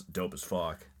Primal's dope as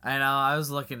fuck. I know. I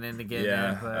was looking into getting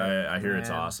Yeah, it, but I hear it's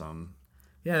man. awesome.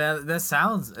 Yeah, that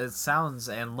sounds. It sounds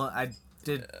and look. I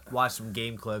did watch some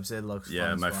game clips. It looks. Yeah,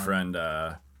 fun as my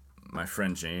fuck.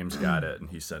 friend James got it, and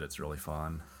he said it's really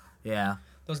fun. Yeah.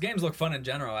 Those games look fun in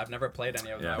general. I've never played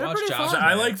any of them. Yeah. I They're watched pretty Josh. fun. play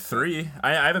I it. like 3.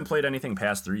 I haven't played anything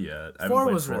past 3 yet. I haven't 4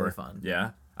 played was really fun.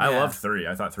 Yeah, I Yeah. loved 3.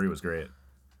 I thought 3 was great.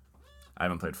 I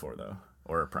haven't played 4 though,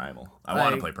 or Primal. I want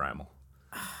to Like- play Primal.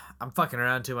 I'm fucking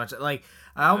around too much. Like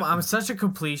I'm such a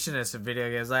completionist in video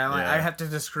games. Like, Yeah. I have to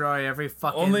destroy every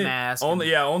fucking mask.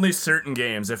 Only certain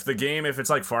games. If it's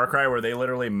like Far Cry where they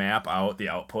literally map out the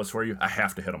outposts for you, I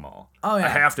have to hit them all. Oh, yeah. I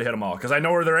have to hit them all because I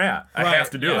know where they're at. I Right,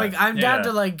 have to do yeah. it. Like I'm Yeah. down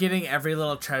to like getting every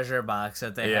little treasure box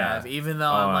that they Yeah. have, even though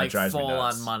Oh, I'm it like drives me full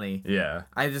nuts. on money. Yeah.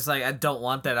 I just like I don't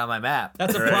want that on my map.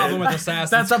 That's a Right. problem with Assassin's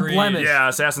That's a Creed. blemish. Yeah,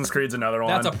 Assassin's Creed's another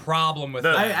one. That's a problem with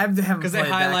The- that. I haven't Because they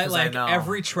played that highlight 'cause I like know.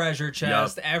 every treasure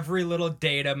chest, every little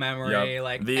data memory, Yup.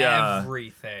 like The,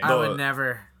 everything. I would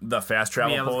never. the fast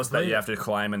travel be able to post that complete you it. have to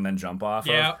climb and then jump off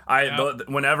Yeah, of.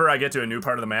 Whenever I get to a new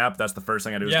part of the map, that's the first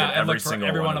thing I do is Yeah, get and every look for single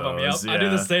every one of them. Yep, those. I do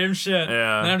the same shit.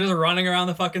 Yeah. And I'm just running around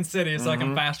the fucking city so I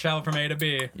can fast travel from A to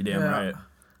B. You damn Yeah. right.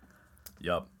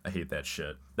 Yup, I hate that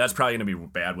shit. That's probably gonna be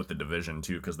bad with the Division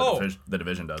too, because Oh. the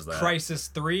Division does that. Crisis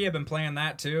 3, I've been playing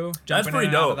that too. That's Jumping pretty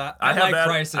in and out of dope. that. I have like that.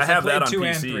 Crisis. I have played that on 2 PC.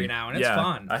 and 3 now, and it's yeah,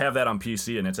 fun. I have that on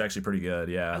PC, and it's actually pretty good.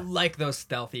 I Yeah. like those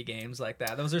stealthy games like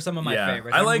that. Those are some of my Yeah.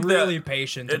 favorites. I like I'm that- really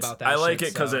patient It's, about that. I like shit,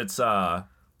 it because so. it's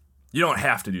you don't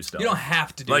have to do stuff. You don't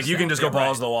have to do like you can stuff, just go yeah,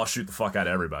 balls to right. the wall, shoot the fuck out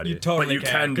of everybody. You totally but you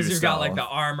can do because you've stuff. got like the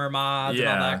armor mods and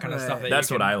all Yeah. that kind of stuff. Right. That That's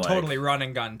you what can I like. Totally run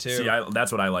and gun too. See,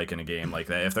 that's what I like in a game like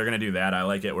that. If they're gonna do that, I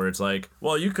like it where it's like,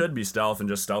 well, you could be stealth and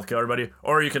just stealth kill everybody,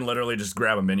 or you can literally just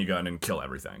grab a minigun and kill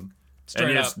everything.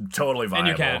 Straight and up. it's totally viable.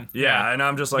 And you can. Yeah, Yeah. and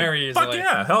I'm just like, Very fuck easily.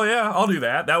 yeah, hell yeah, I'll do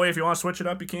that. That way, if you want to switch it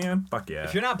up, you can. Fuck yeah.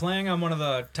 If you're not playing on one of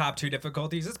the top 2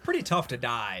 difficulties, it's pretty tough to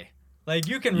die. Like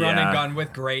you can run and Yeah. gun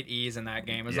with great ease in that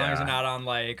game as long as Yeah. you're not on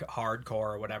like hardcore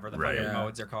or whatever the Right. fucking Yeah.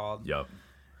 modes are called. Yup.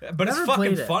 But it's Never fucking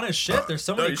played it. fun as shit. There's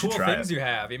so many you should cool try things it. you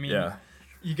have. I mean, Yeah.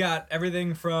 you got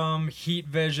everything from heat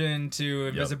vision to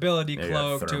invisibility Yeah, you got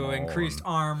cloak to thermal increased and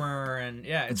armor and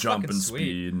yeah, it's Jump fucking and sweet.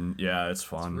 speed. And, yeah, it's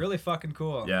fun. Really fucking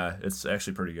cool. Yeah, it's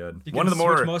actually pretty good. You One can of the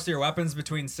switch more most of your weapons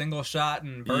between single shot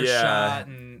and burst Yeah. shot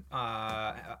and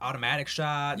automatic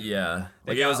shot. yeah,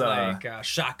 They like it got was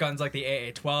shotguns like the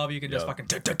AA-12. You can just Yup. fucking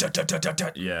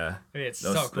tut. yeah. It's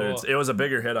Those- so cool. It was a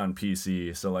bigger hit on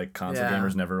PC, so like console Yeah.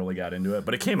 gamers never really got into it,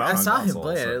 but it came out. I on saw him console,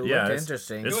 play it. so- It yeah, looked it's-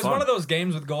 interesting. It's It was fun. one of those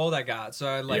games with gold I got, so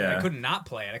I Yeah. I couldn't not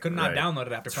play it. I could not Right. download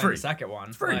it after It's playing free. the second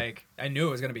one. free. Like I knew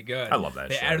it was gonna be good. I love that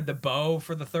They shit. added the bow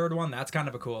for the third one. That's kind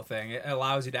of a cool thing. It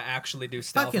allows you to actually do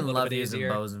stealth a Fucking little love bit using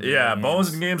easier. bows. In video Yeah, games.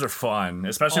 bows and games are fun,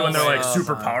 especially when they're like Always.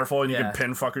 super powerful and you Yeah. can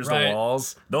pin fuckers Right. to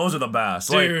walls. Those are the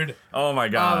best, Dude. Like, oh my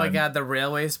god. Oh my god, the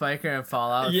railway spiker and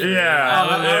Fallout. Yeah. Yeah,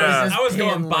 Oh, yeah. I was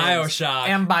going Pin limbs. Bioshock.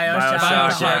 And Bioshock,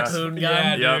 Bioshock, the yeah. harpoon gun.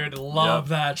 Yeah, Yep. dude, love Yep.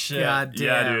 that shit. God damn.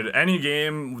 Yeah, dude. Any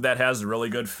game that has really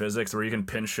good physics where you can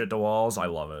pin shit to walls, I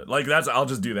love it. Like I'll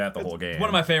just do that the whole game. One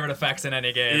of my favorite effects in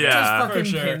any game. Yeah. Just For fucking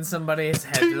sure. pin somebody's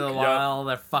head to the wall,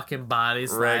 their fucking body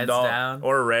slides down.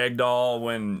 or ragdoll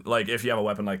when like if you have a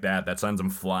weapon like that sends them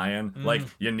flying. Mm. Like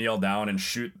you kneel down and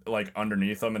shoot like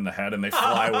underneath them in the head and they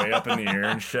fly way up in the air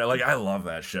and shit. Like I love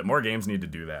that shit. More games need to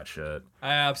do that shit.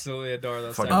 I absolutely adore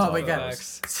those Fucking types Oh of my God.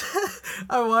 effects.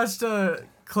 I watched a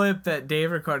clip that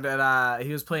Dave recorded.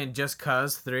 He was playing Just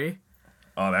Cause 3.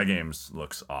 Oh, that game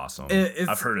looks awesome.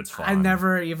 I've heard it's fun. I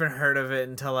never even heard of it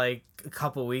until like a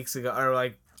couple weeks ago, or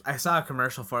like I saw a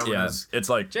commercial for it. When it Yeah, was, it's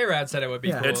like J-Rad said it would be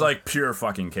Yeah. cool. it's like pure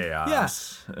fucking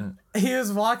chaos. he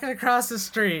was walking across the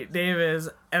street, Dave is,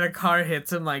 and a car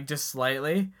hits him like just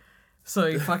slightly, so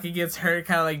he fucking gets hurt,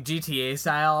 kind of like GTA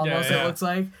style almost. Yeah. It looks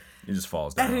like, He just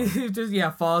falls and down. he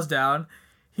just falls down.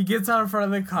 He gets out in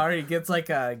front of the car. He gets like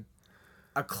a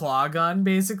claw gun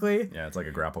basically. Yeah, it's like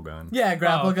a grapple gun. Yeah,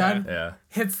 grapple Oh, okay. gun. Yeah.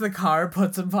 Hits the car,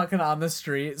 puts him fucking on the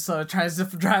street, so it tries to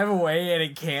drive away and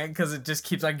it can't because it just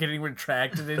keeps on getting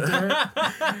retracted into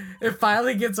it. It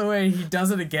finally gets away, he does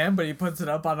it again, but he puts it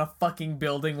up on a fucking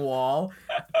building wall.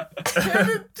 And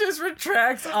it just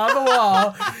retracts on the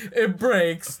wall. It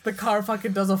breaks. The car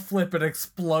fucking does a flip and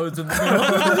explodes in the middle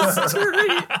of the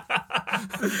street.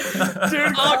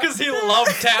 Dude, All because he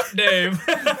loved Tap Dave.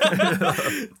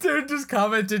 dude just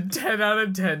commented 10 out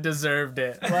of 10 deserved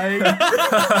it. Like,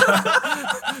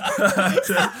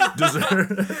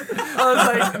 I was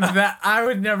like, that I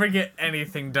would never get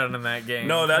anything done in that game.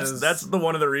 No, 'cause- that's the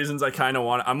one of the reasons I kind of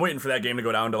want. I'm waiting for that game to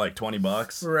go down to like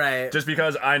 $20, right. just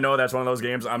because I know that's one of those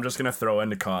games I'm just gonna throw in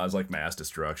to cause like mass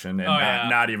destruction and Oh, yeah.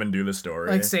 not even do the story.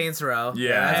 Like Saints Row.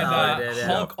 Yeah. that's And all I did. Yeah.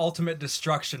 Hulk Ultimate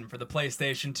Destruction for the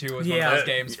PlayStation 2 was one Yeah. of those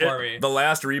games for me. The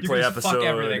last can replay just fuck episode,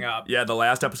 everything up. Yeah, the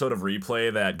last episode of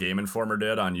replay that Game Informer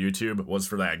did on YouTube was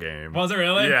for that game. Was it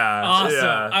really? Yeah, Awesome.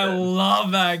 yeah. I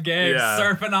love that game. Yeah.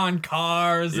 Surfing on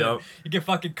cars. And Yep. you get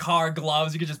fucking car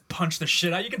gloves. You can just punch the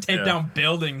shit out. You can take Yeah. down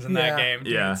buildings in Yeah. that game.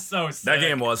 Dude. Yeah. It's so sick. That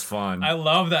game was fun. I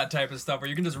love that type of stuff where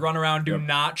you can just run around, do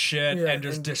not shit, Yeah, and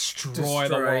just and destroy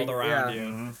the world around yeah.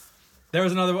 you. There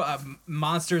was another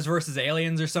Monsters versus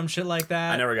Aliens or some shit like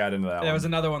that. I never got into that There one. was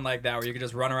another one like that where you could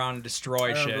just run around and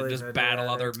destroy don't shit, and believe just I did battle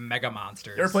either. other mega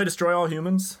monsters. You ever play Destroy All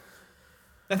Humans?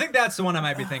 I think that's the one I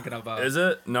might be thinking of. Is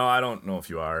it? No, I don't know if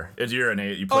you are. You're an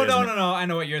alien. You play Oh as no an- no no! I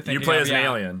know what you're thinking. You play of, as an yeah.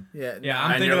 alien. Yeah, Yeah,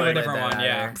 I'm And thinking you're of a like- different one.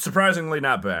 Yeah. Surprisingly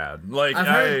not bad. Like I've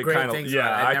heard I great kind of things yeah,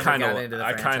 about it. I've I never kind got of into the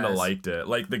I kind of franchise. liked it.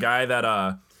 Like the guy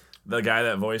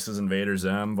that voices Invader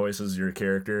Zim voices your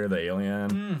character, the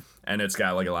alien. And it's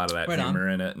got like a lot of that Right on. humor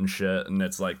in it and shit, and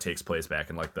it's like takes place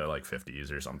back in like the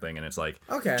 50s or something, and it's like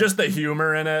Okay. just the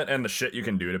humor in it and the shit you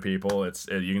can do to people.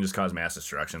 You can just cause mass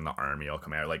destruction. The army will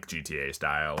come out like GTA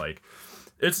style. Like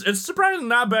it's surprisingly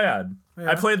not bad.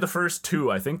 I played the first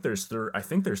two. I think there's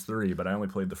three, but I only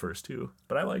played the first two.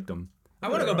 But I liked them. I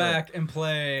want to go back and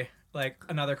play like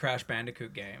another Crash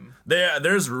Bandicoot game.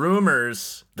 There's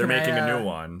rumors they're Can I, making a new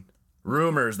one.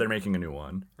 Rumors they're making a new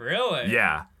one. Really?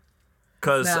 Yeah.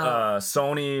 Because Now-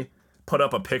 Sony put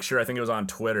up a picture, I think it was on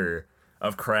Twitter,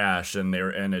 of Crash, and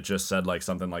it just said like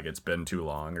something like it's been too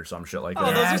long or some shit like Oh,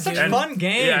 that. those Yeah, are such dude. fun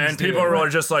games. Yeah, and dude. people were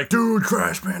just like, dude,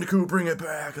 Crash Bandicoot, bring it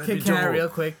back. That'd be Can I dope." real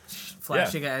quick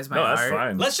flash Yeah. you guys my No, that's art?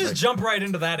 fine. Let's just jump right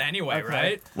into that anyway,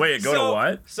 right? Wait, go to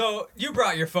what? So you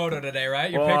brought your photo today, right?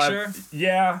 Your Well, picture.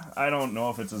 yeah, I don't know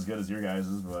if it's as good as your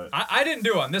guys's, but I didn't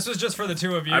do one. This was just for the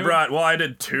two of you. I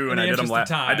did two, and the I did them.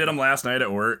 interest of time. I did them last night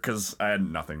at work because I had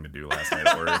nothing to do last night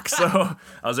at work. So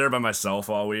I was there by myself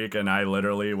all week, and I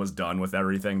literally was done with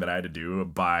everything that I had to do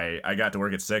by. I got to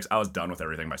work at 6. I was done with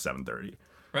everything by 7:30.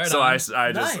 Right So on.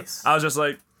 Nice. I was just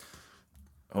like.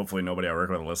 Hopefully nobody I work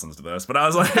with listens to this, but I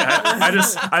was like, I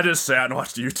just sat and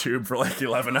watched YouTube for like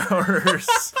 11 hours.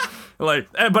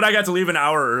 But I got to leave an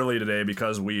hour early today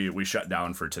because we shut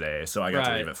down for today. So I got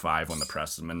to Right. leave at 5 when the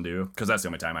pressmen do, because that's the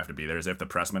only time I have to be there is if the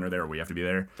pressmen are there, we have to be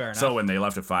there. Fair So enough. when they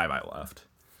left at 5, I left.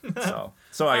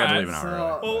 So I got to Alright, leave an hour so-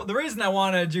 early. Well, the reason I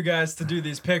wanted you guys to do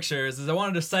these pictures is I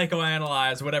wanted to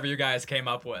psychoanalyze whatever you guys came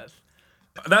up with.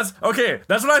 That's okay.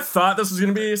 That's what I thought this was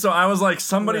gonna be. So I was like,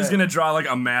 somebody's Right. gonna draw like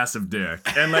a massive dick,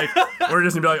 and like we're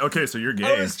just gonna be like, okay, so you're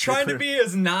gay. I was trying to be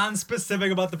as non-specific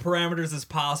about the parameters as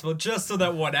possible, just so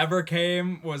that whatever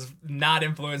came was not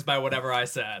influenced by whatever I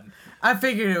said. I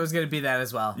figured it was gonna be that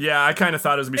as well. Yeah, I kind of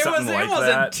thought it was gonna be something It like wasn't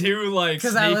that. too like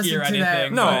 'Cause I sneaky or listened to that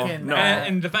anything. No, but- fucking, no.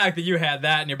 And the fact that you had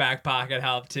that in your back pocket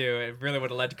helped too. It really would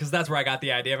have led to, because that's where I got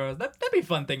the idea of it. That'd be a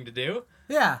fun thing to do.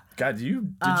 Yeah. God, did you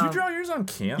draw yours on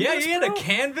canvas? Yeah, you had a bro?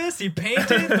 canvas, he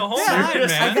painted the whole Yeah, nine,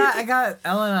 man. I got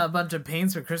Ellen a bunch of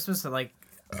paints for Christmas like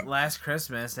last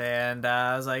Christmas, and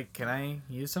I was like, "Can I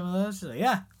use some of those?" She's like,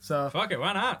 "Yeah." So, Fuck it,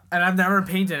 why not? and I've never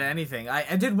painted anything.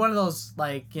 I did one of those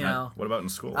like What about in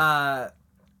school? not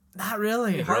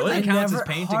really. It hardly I counts as never-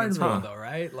 painting in hardly. school, though,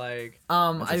 right? Like,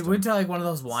 I went to like one of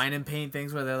those wine and paint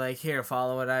things where they're like, "Here,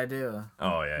 follow what I do."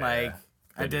 oh yeah. Like yeah.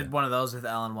 I did one of those with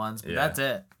Ellen once, but Yeah. that's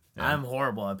it. I'm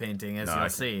horrible at painting, as No, you'll I,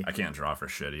 see. I can't draw for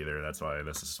shit either. That's why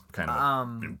this is kind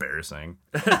of embarrassing.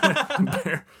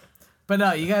 But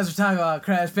no, you guys are talking about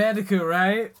Crash Bandicoot,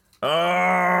 right?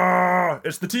 Oh,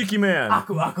 it's the Tiki Man.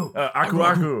 Aku Aku. Aku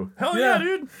Aku. Hell yeah, Yeah.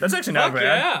 dude. That's actually not Fuck bad.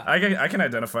 yeah. I can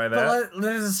identify that. But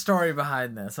there's a story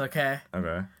behind this, okay?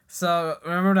 Okay. So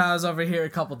remember when I was over here a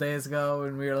couple days ago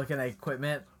when we were looking at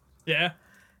equipment, yeah.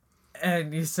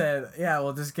 and you said, "Yeah,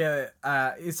 we'll just get it."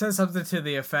 You said something to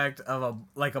the effect of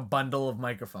a bundle of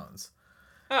microphones,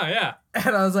 Oh, yeah.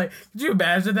 and I was like, "Could you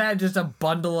imagine that? Just a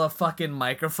bundle of fucking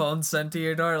microphones sent to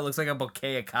your door. It looks like a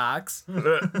bouquet of cocks."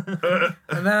 And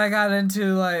then I got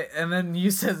into and then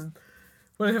you said,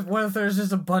 "What if there's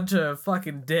just a bunch of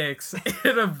fucking dicks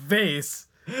in a vase,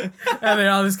 and they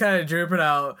all just kind of dripping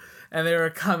out?" And they were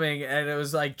coming, and it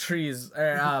was like trees,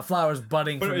 or flowers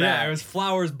budding But from yeah, that. it was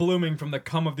flowers blooming from the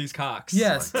cum of these cocks.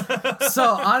 Yes. So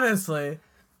honestly,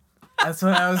 That's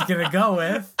what I was gonna go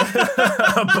with.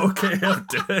 A bouquet of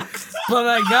dicks. But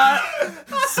I got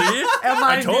See? Am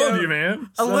I told new? you, man.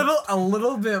 a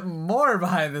little bit more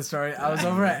behind the story. I was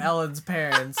over at Ellen's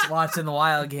parents watching the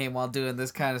Wild game while doing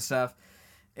this kind of stuff.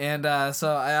 And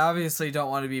so I obviously don't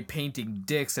want to be painting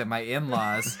dicks at my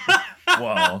in-laws.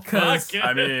 Well,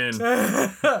 I mean,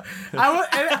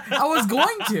 I was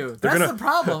going to. That's gonna- the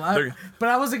problem. they're- But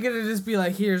I wasn't gonna just be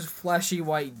like, "Here's fleshy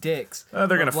white dicks." they're or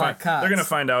gonna black cocks. they're gonna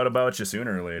find out about you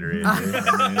sooner or later. AJ.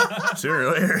 I mean, sooner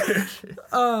or later.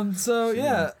 So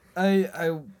yeah,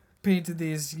 I painted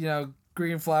these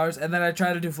green flowers, and then I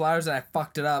tried to do flowers, and I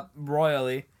fucked it up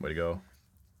royally. Way to go.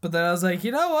 But then I was like,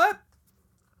 you know what?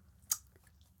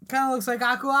 Kind of looks like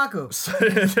Aku Aku.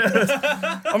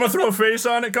 I'm gonna throw a face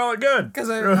on it, call it good. Because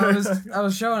I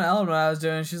was showing Ellen what I was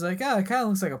doing. She's like, "Oh, it kind of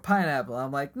looks like a pineapple."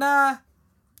 I'm like, "Nah,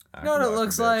 you know what it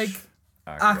looks like?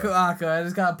 Aku Aku. I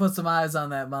just gotta put some eyes on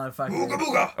that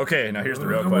motherfucker." Okay, now here's the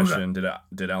real question: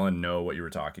 Did Ellen know what you were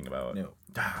talking about? No.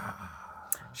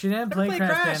 She didn't play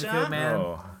Crash Bandicoot, man.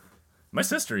 Oh, my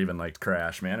sister even liked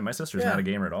Crash, man, and my sister's not a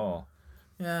gamer at all.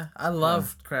 Yeah, I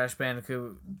loved Crash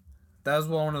Bandicoot. That was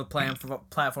one of the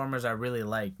platformers I really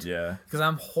liked. Yeah. Because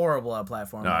I'm horrible at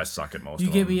platformers. No, I suck at most. You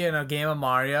of get them. me in a game of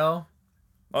Mario,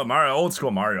 Oh, Mario, old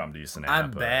school Mario, I'm decent at. I'm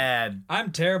but- bad.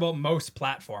 I'm terrible at most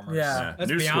platformers. Yeah.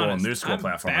 Let's new be school, honest. new school I'm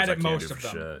platformers. bad I at can't most do of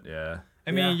for them. shit. Yeah.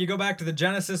 I mean, Yeah. you go back to the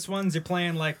Genesis ones, you're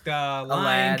playing like Lion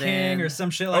Aladdin. King or some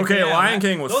shit like Okay, that. Lion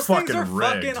King was Those fucking things are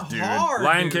rigged, fucking dude. hard,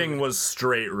 Lion dude. King was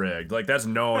straight rigged. Like that's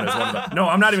known as one of the. No,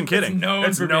 I'm not even kidding. known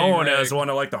It's for being known as rigged. one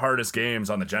of like the hardest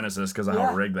games on the Genesis because of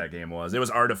how rigged that game was. It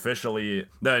was artificially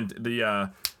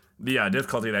the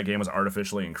difficulty of that game was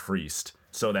artificially increased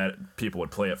so that people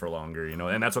would play it for longer,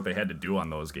 and that's what they had to do on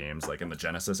those games, like in the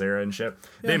Genesis era and shit.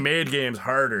 They made games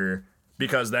harder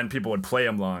because then people would play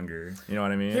them longer. You know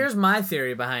what I mean? Here's my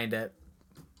theory behind it.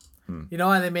 You know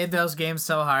why they made those games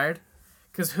so hard?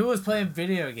 Because who was playing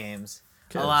video games?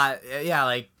 Kids. A lot. Yeah,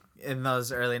 like in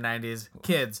those early 90s.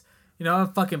 Kids. You know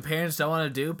what fucking parents don't want to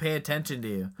do? Pay attention to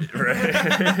you.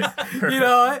 Right. You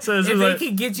know what? So it's if just they like,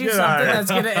 can get you get something out of here.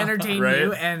 that's going to entertain Right.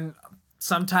 you and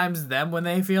sometimes them when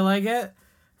they feel like it,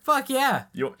 fuck yeah.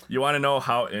 You want to know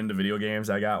how into video games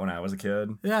I got when I was a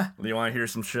kid? Yeah. You want to hear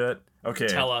some shit? Okay.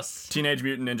 Tell us. Teenage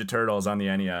Mutant Ninja Turtles on the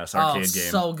NES arcade game.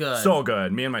 so good. So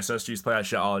good. Me and my sister used to play that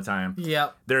shit all the time.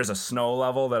 Yep. There's a snow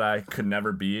level that I could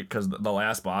never beat because the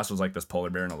last boss was like this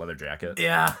polar bear in a leather jacket.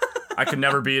 Yeah. I could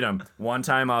never beat him. One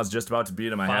time I was just about to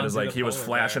beat him. I had his Fonzie the he was polar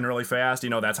flashing bear. really fast.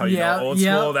 That's how you Yeah, know old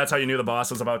yeah. school. That's how you knew the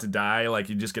boss was about to die. Like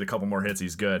you just get a couple more hits,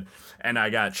 he's good. And I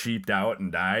got cheaped out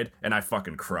and died, and I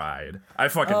fucking cried. I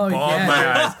fucking Oh, bawled yeah.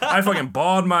 my eyes. I fucking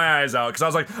bawled my eyes out because I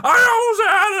was like, I almost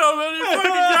had him, and he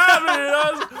fucking got me. And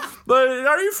I was like,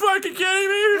 are you fucking kidding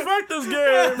me? Fuck this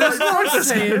game. There's Like, no fuck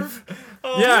this game. save.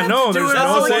 Yeah, no, do there's it no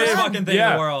all save. again. Fucking thing in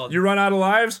Yeah, the world. you run out of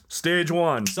lives. Stage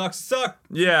 1. Suck.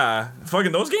 Yeah,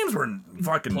 fucking those games were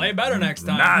fucking Play better next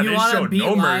time. Nah, You they want to showed beat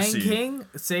no Lion mercy. King?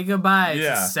 Say goodbye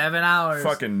Yeah. to 7 hours.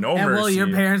 Fucking no and will mercy. your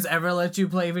parents ever let you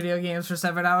play video games for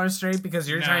 7 hours straight because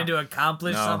you're No. trying to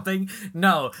accomplish No. something?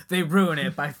 No, they ruin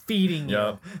it by feeding you.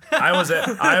 Yep. I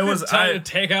was Time to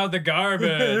take out the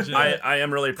garbage. I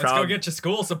am really Let's proud. go get your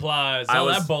school supplies. I All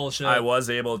was, that bullshit. I was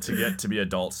able to get to be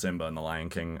adult Simba in the Lion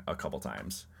King a couple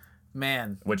times,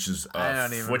 Man, which is I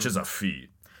don't even- a feet.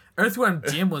 Earthworm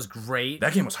Jim was great.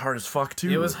 That game was hard as fuck too.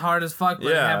 It was hard as fuck, but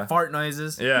it Yeah. had fart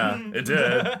noises. Yeah, it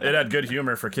did. It had good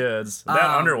humor for kids. That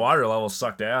underwater level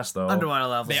sucked ass though. Underwater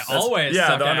levels. They always Yeah,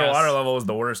 suck the ass. underwater level was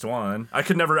the worst one. I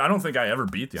don't think I ever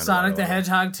beat the underwater Sonic the level.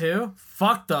 Hedgehog 2?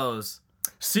 Fuck those.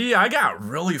 See, I got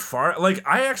really far. Like,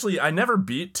 I never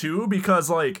beat 2 because,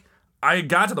 like, I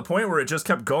got to the point where it just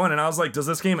kept going, and I was like, does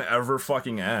this game ever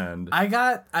fucking end?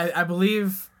 I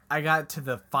believe I got to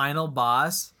the final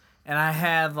boss and I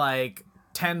had like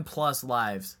 10 plus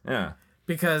lives Yeah.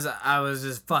 because I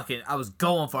was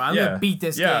going for it. I'm Yeah. gonna beat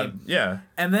this yeah. game. Yeah.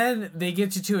 And then they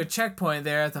get you to a checkpoint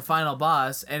there at the final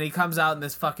boss, and he comes out in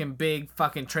this fucking big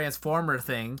fucking transformer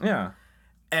thing, Yeah.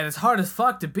 and it's hard as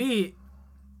fuck to beat.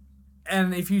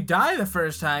 And if you die the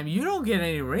first time, you don't get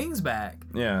any rings back.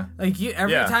 Yeah. Like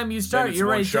every Yeah. time you Then start, it's you're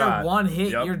one right shot. there, one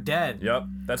hit, Yep. you're dead. Yep.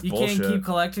 That's You bullshit. can't keep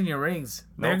collecting your rings.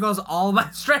 There Nope. goes all my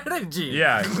strategy.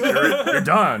 Yeah. You're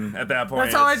done at that point.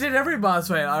 That's how I It's- did every boss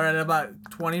fight. All right, about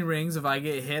 20 rings if I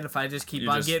get hit. If I just keep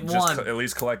on getting one. at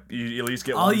least collect. You at least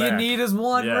get All one you back. need is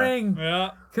one Yeah. ring. Yeah.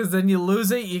 Because then you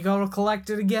lose it, you go to collect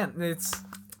it again. It's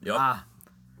Yep.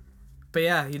 But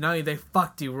yeah, they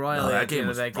fucked you royally. that at the game end of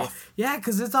was that game. rough. Yeah,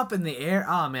 because it's up in the air.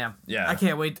 Oh man. Yeah. I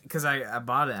can't wait because I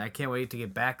bought it. I can't wait to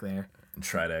get back there.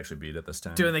 Try to actually beat it this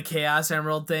time. Doing the Chaos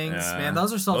Emerald things, Yeah. man.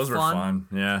 Those are so Those fun. were fun.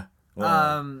 Yeah.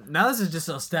 Now this is just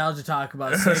nostalgia talk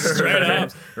about Sega Straight up,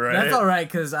 games. right? That's all right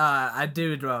because I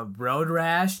did Road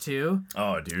Rash too.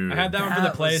 Oh, dude. I had that one for the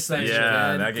That was PlayStation. such a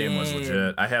Yeah, good that game was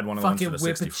legit. I had one of those Fucking for the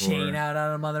whip 64. a chain out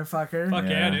on a motherfucker. Fuck yeah,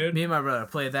 Yeah. dude. Me and my brother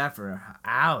played that for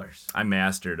hours. I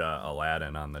mastered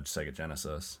Aladdin on the Sega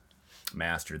Genesis.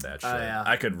 Mastered that shit. yeah.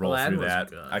 I could roll Aladdin through was that.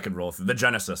 good. I could roll through the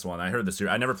Genesis one. I heard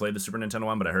I never played the Super Nintendo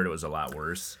one, but I heard it was a lot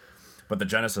worse. But the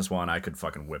Genesis one, I could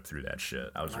fucking whip through that shit.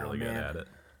 I was really good man. at it.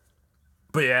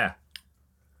 But yeah,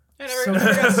 I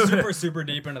never got super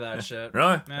deep into that shit.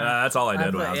 really, Yeah. that's all I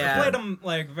did when played- I was yeah. a Played kid. them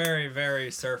like very,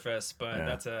 very surface, but Yeah,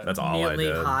 that's it. That's all I Mute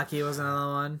League did. Hockey was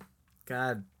another one.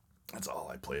 God, That's all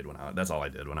I played That's all I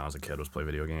did when I was a kid was play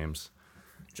video games.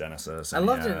 Genesis. I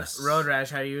loved in NES. Road Rash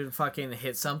how you would fucking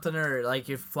hit something or like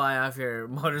you fly off your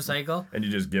motorcycle. And you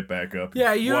just get back up.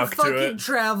 Yeah, you walk to fucking it.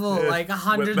 travel like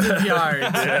hundreds of yards.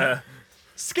 Yeah.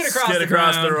 Skid across Skid the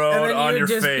across the ground. road And then on you your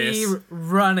would just face. be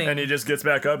running. And he just gets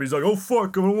back up. He's like, "Oh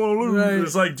fuck, I don't want to lose." Right.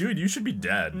 It's like, dude, you should be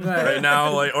dead Right. right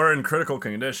now, like, or in critical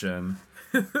condition.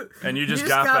 And you you just just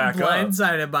got back up.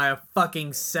 blindsided by a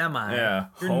fucking semi. Yeah,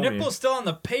 Your homie. nipple's still on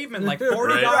the pavement, like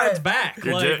 40 Right. yards back.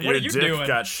 Your, Like, di- what your are you dick doing?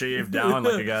 got shaved down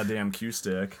like a goddamn cue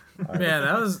stick. Man,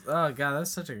 that was oh god, that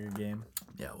was such a good game.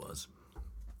 Yeah, it was.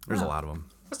 There's a lot of them.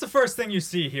 What's the first thing you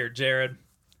see here, Jared?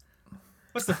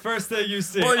 What's the first thing you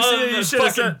see? Well, you see, Other you than should've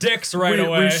fucking said- dicks right we,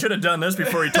 away. We should have done this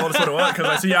before he told us what it was, because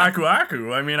I see Aku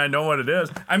Aku. I mean, I know what it is.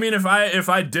 I mean, if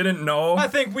I didn't know, I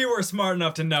think we were smart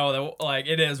enough to know that like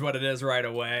it is what it is right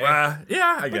away.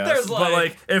 yeah, I guess. there's, But like-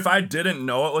 like, if I didn't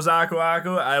know it was Aku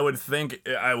Aku, I would think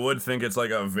it's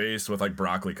like a vase with like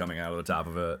broccoli coming out of the top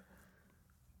of it.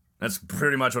 That's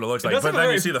pretty much what it looks It like. does But have a then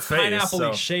very you see the face.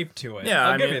 pineapple-y So. shape to it. Yeah,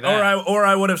 I'll I give mean, you that. or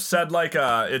I would have said like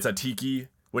it's a tiki,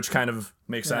 which kind of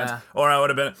makes sense. Yeah. Or I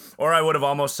would have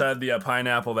almost said the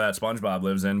pineapple that SpongeBob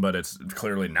lives in, but it's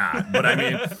clearly not. But I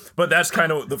mean, but that's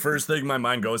kind of the first thing my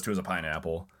mind goes to is a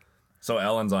pineapple. So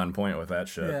Ellen's on point with that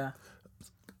shit. Yeah.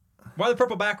 Why the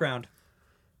purple background?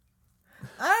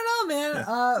 I don't know, man.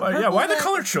 Why the purple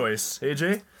color choice,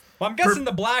 AJ? Well, I'm guessing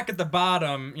the black at the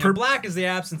bottom. You know, black is the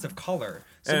absence of color.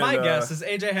 So And, my guess is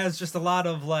AJ has just a lot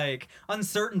of like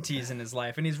uncertainties in his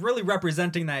life, and he's really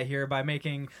representing that here by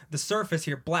making the surface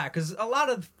here black. Because a lot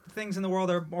of things in the world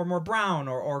are more brown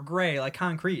or gray, like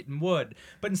concrete and wood.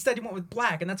 But instead, he went with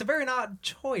black, and that's a very odd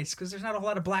choice because there's not a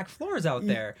lot of black floors out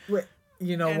there. Wait,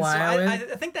 you know And why so I I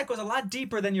went? think that goes a lot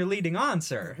deeper than you're leading on,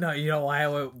 sir. No, you know why I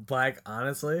went black,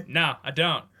 honestly? No, I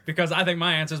don't, because I think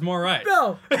my answer's more right.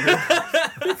 No.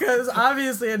 Because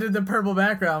obviously I did the purple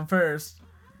background first.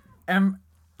 And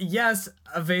yes,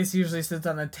 a vase usually sits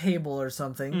on a table or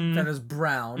something that is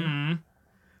brown.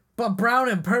 But brown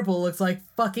and purple looks like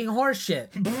fucking horseshit.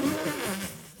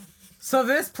 So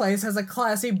this place has a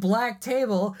classy black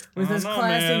table with this no,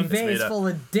 classy man. It's made vase up. full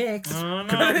of dicks. Oh, no,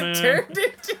 But it man. turned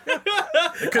into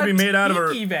It could be made out of a.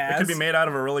 tiki It vase. could be made out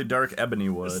of a really dark ebony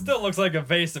wood. Still looks like a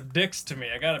vase of dicks to me.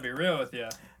 I gotta be real with you.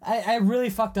 I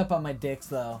really fucked up on my dicks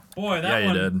though. Boy, that Yeah, you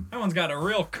one. did. That one's got a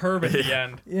real curve at the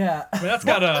end. Yeah. I mean, that's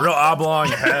got a. Real oblong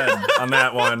head on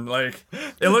that one. Like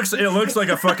it looks like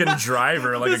a fucking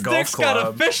driver, like This a golf dick's got a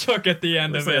club. fish hook at the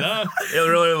end of it, huh? It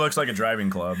really looks like a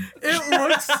driving club.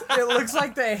 It looks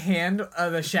like the hand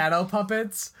of the shadow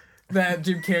puppets that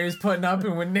Jim Carrey's putting up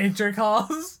in When Nature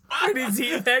Calls. When he's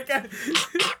eating that guy.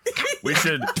 We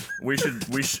should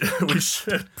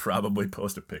probably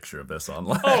post a picture of this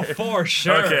online. Oh, for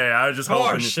sure. Okay, I was just For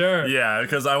hoping. sure. Yeah,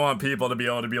 because I want people to be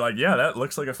able to be like, yeah, that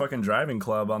looks like a fucking driving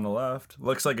club on the left.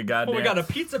 Looks like a goddamn. Well, we got a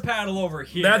pizza paddle over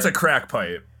here. That's a crack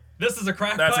pipe. This is a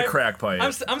crack That's pipe. a crack pipe.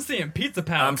 I'm seeing pizza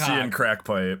paddle. I'm seeing crack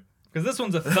pipe. Because this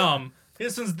one's a thumb.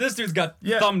 This dude's got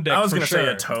Yeah, thumb dick. I was for gonna say sure.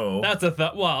 a toe. That's a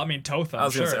thumb. Well, I mean toe thumb. I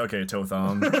was sure. gonna say, okay, toe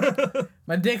thumb.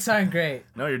 My dicks aren't great.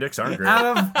 No, your dicks aren't great.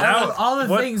 Out of all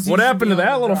the things you What should happened be to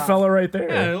able that little draw. fella right there?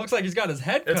 Yeah, it looks like he's got his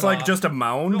head. It's cut like off. just a little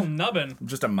mound. nubbin.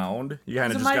 Just a mound. You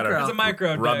kind of It's just a gotta micro. It's a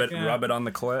micro rub dick, it, yeah. rub it on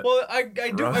the clit. Well, I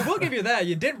will give you that.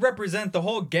 You did represent the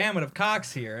whole gamut of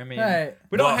cocks here. I mean, Right.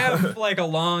 we don't Well, have like a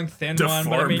long, thin one,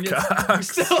 but I mean,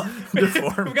 Deformed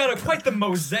Deformed. we've got quite the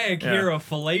mosaic here of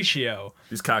fellatio.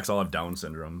 These cocks all have Down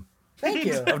syndrome. Thank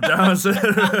you. Down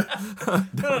syndrome.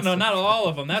 No, not all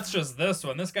of them. That's just this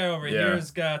one. This guy over Yeah.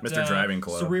 here's got Mr. Driving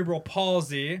Club. cerebral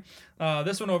palsy.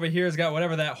 This one over here's got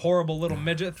whatever that horrible little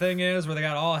midget thing is, where they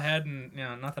got all head and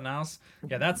nothing else.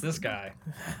 Yeah, that's this guy.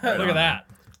 Look at that.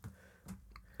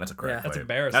 That's a crack pipe. That's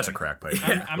embarrassing. That's a crack pipe.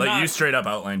 I'm like not- you straight up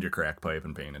outlined your crack pipe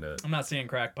and painted it. I'm not seeing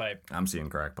crack pipe. I'm seeing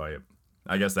crack pipe.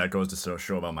 I guess that goes to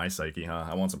show about my psyche, huh?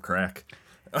 I want some crack.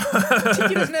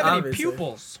 Tiki doesn't have any Obviously.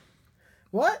 pupils.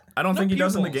 What? I don't No think he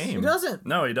does in the pupils. game. He doesn't.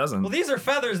 No, he doesn't. Well, these are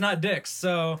feathers, not dicks.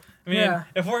 So I mean, Yeah.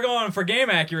 if we're going for game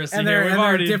accuracy And here, they're- we've and they're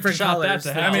already different shot colors. that to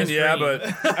They're hell. I mean, just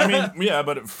yeah, green.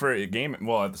 but for a game,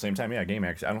 well, at the same time, yeah, game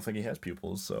action. I don't think he has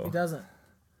pupils, so He doesn't.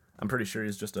 I'm pretty sure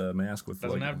he's just a mask with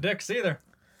Doesn't like. have dicks either.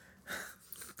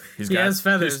 He has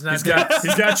feathers, not he's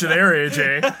got you there,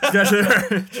 AJ. He's got you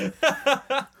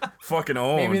there. Fucking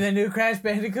own. Maybe the new Crash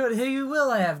Bandicoot, he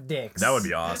will have dicks. That would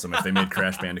be awesome if they made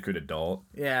Crash Bandicoot adult.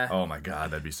 Yeah. Oh my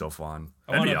god, that'd be so fun.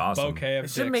 I That'd want be a awesome. bouquet of They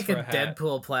should dicks make for a hat.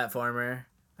 Deadpool platformer.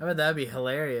 I bet that'd be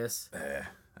hilarious.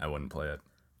 I wouldn't play it.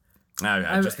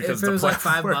 I Just because if it was like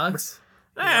platform. $5,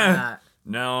 Eh, why not?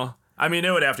 no. I mean,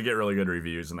 it would have to get really good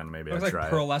reviews, and then maybe Looks I'd like try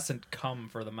it. pearlescent cum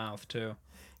for the mouth too.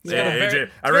 Yeah, got a very- AJ, I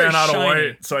it's very ran out of shiny.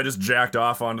 white, so I just jacked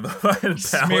off onto the fucking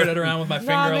Smeared it palette. around with my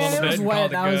finger Nah, a man, little it bit was and wet.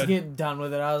 called And I it was good. getting done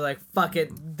with it. I was like, "Fuck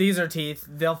it. These are teeth.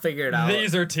 They'll figure it out."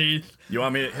 These are teeth. You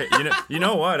want me? Hey, you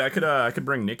know what? I could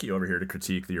bring Nikki over here to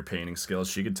critique your painting skills.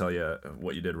 She could tell you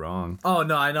what you did wrong Oh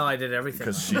no, I know I did everything.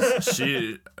 because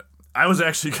she. I was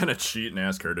actually gonna cheat and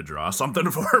ask her to draw something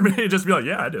for me. Just be like,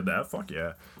 yeah, I did that. Fuck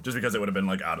yeah. Just because it would have been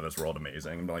like out of this world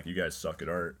amazing. And be like, you guys suck at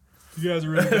art. You guys are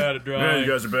really bad at drawing. Yeah, you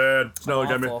guys are bad. It's not like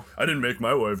Awful. I didn't make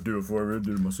my wife do it for me. I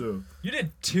did it myself. You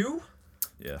did 2?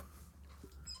 Yeah.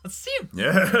 Let's see him.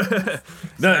 Yeah.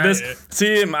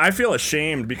 I feel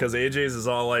ashamed because AJ's is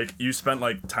all like, you spent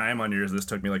like time on yours. This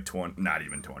took me like 20, not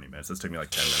even 20 minutes. This took me like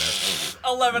 10 minutes.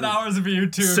 11 hours of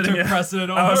YouTube Sitting to in- precedent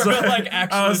over I was like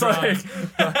actually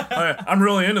drawing. I'm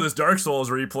really into this Dark Souls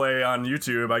replay on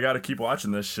YouTube. I got to keep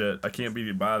watching this shit. I can't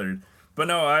be bothered. But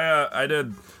no, I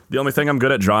did. The only thing I'm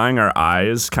good at drawing are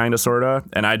eyes, kind of, sort of.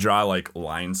 And I draw like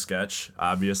line sketch,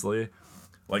 obviously.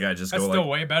 Like I just That's go still like.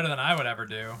 way better than I would ever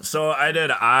do. So I did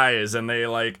eyes, and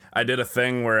I did a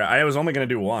thing where I was only gonna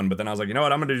do one, but then I was like, you know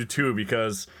what, I'm gonna do 2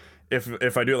 because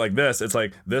if I do it like this, it's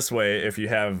like this way. If you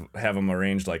have them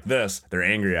arranged like this, they're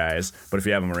angry eyes. But if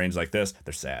you have them arranged like this,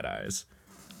 they're sad eyes.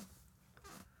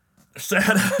 Sad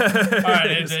eyes. All right,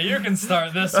 AJ, you can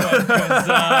start this one because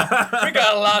we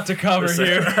got a lot to cover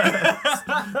here.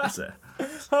 Sad.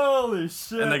 Holy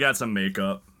shit. And they got some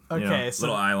makeup. Okay, so-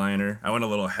 little eyeliner. I went a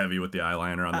little heavy with the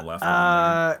eyeliner on the left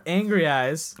one Angry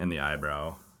eyes, there, and the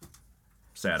eyebrow.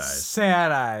 Sad eyes.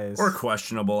 sad eyes. Or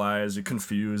questionable eyes, or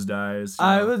confused eyes. you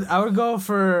I know. would go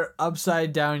for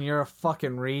upside down. You're a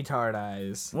fucking retard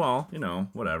eyes. Well,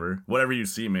 whatever. Whatever you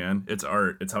see, man. It's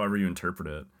art. It's however you interpret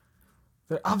it.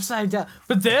 They're upside down.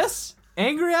 But this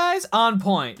angry eyes on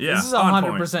point. Yeah, this is on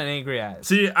 100% angry eyes.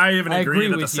 See, I even I agree agree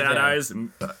that the with you sad there. eyes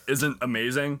isn't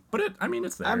amazing, but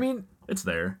it's there. I mean, it's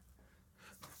there.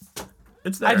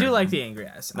 It's there. I do like the angry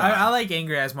eyes. I like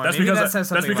angry eyes more. That's Maybe because that says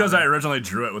something I about me. originally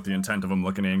drew it with the intent of them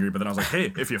looking angry, but then I was like,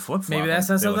 hey, if you flip flop, Maybe that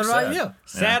says something about you.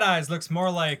 Sad eyes looks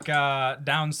more like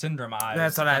Down syndrome eyes.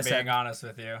 That's what if I I'm said. being honest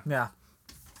with you. Yeah.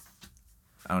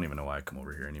 I don't even know why I come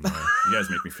over here anymore. You guys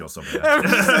make me feel so bad.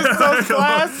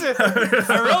 Classic.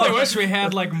 I really wish we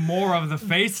had like more of the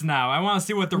face now. I want to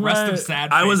see what the rest of Right.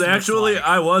 sad. I face was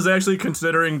looks like. actually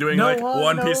considering doing No like one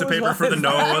one piece of knows paper what for the is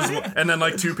nose and then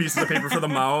like 2 pieces of paper for the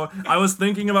mouth. I was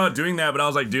thinking about doing that, but I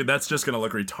was like, dude, that's just gonna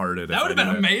look retarded. That would have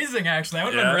been amazing, actually. I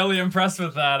would have Yeah. been really impressed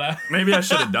with that. Maybe I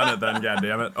should have done it then. God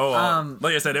damn it. Oh, well,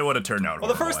 like I said, it would have turned out. Well,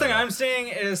 the first thing horrible. I'm seeing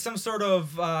is some sort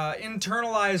of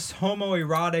internalized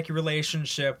homoerotic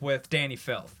relationship with Danny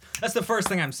Filth. That's the first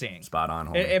thing I'm seeing. Spot on.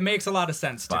 Homie. It makes a lot of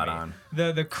sense Spot to me. on.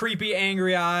 The creepy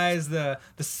angry eyes, the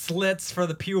slits for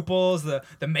the pupils, the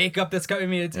makeup that's got. I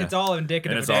mean, it's all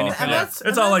indicative and it's of Danny all Filth. that's-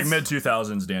 it's all like mid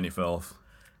 2000s Danny Filth.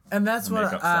 And that's what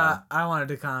makeup style. I wanted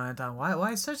to comment on.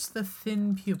 Why such the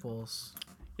thin pupils?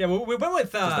 Yeah, we went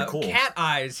with they're cool. cat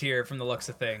eyes here from the looks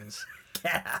of things.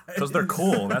 Because they're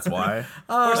cool. That's why.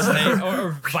 Or snake,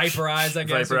 or viper eyes, I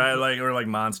guess. Viper eye, like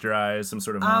monster eyes, some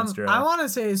sort of monster eye. I want to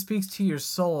say it speaks to your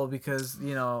soul because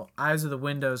eyes are the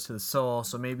windows to the soul.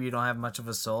 So maybe you don't have much of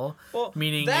a soul, Well,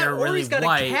 meaning that, you're or really he's got a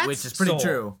white, cat's which is pretty soul.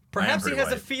 true. Perhaps he pretty has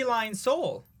a white. feline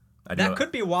soul. I do That it.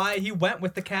 could be why he went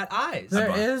with the cat eyes. There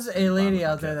bought- is a lady bought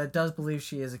out there a that does believe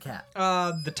she is a cat.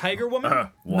 The tiger woman.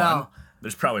 One. No.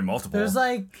 There's probably multiple.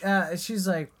 There's she's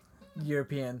like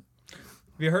European.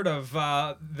 Have you heard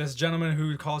of this gentleman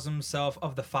who calls himself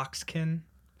of the foxkin?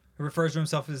 Who refers to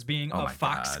himself as being Oh of my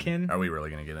foxkin? God. Are we really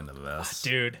gonna get into this,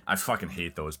 Dude, I fucking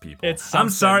hate those people. It's I'm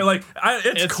something. sorry. Like,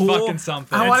 it's it's cool. fucking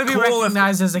something. I want to It's be cool if-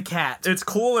 recognized as a cat. It's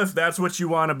cool if that's what you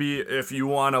want to be. If you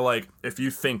want to if you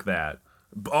think that,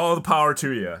 all the power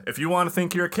to you. If you want to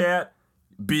think you're a cat,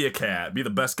 be a cat. Be the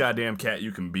best goddamn cat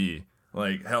you can be.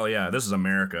 Like, hell yeah, this is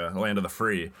America, the land of the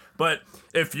free. But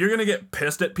if you're gonna get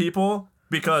pissed at people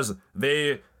because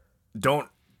they don't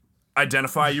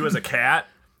identify you as a cat,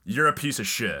 you're a piece of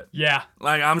shit. Yeah.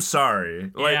 Like, I'm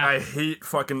sorry. Like, Yeah. I hate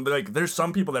fucking, like, there's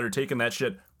some people that are taking that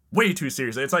shit way too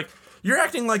seriously. It's like, you're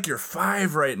acting like you're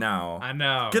 5 right now. I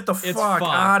know. Get the It's fuck fucked.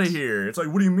 out of here. It's like,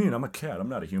 what do you mean? I'm a cat. I'm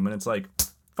not a human. It's like,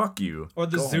 fuck you. Or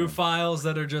the Go home. zoophiles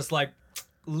that are just like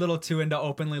a little too into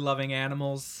openly loving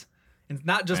animals. And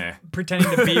not just Eh. pretending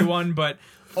to be one, but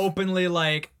openly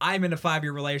like, I'm in a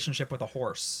 5-year relationship with a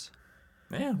horse.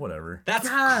 Whatever. That's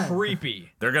God.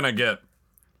 creepy. They're gonna get,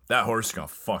 that horse is gonna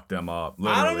fuck them up.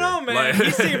 I don't literally. know, man. Like-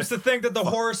 He seems to think that the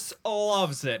horse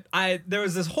loves it. There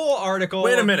was this whole article.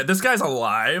 Wait a minute. This guy's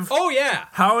alive? Oh yeah.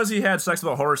 How has he had sex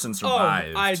with a horse and Oh,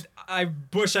 survived? I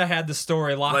wish I had the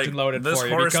story locked like, and loaded this for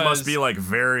you. horse because must be like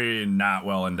very not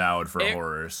well endowed for a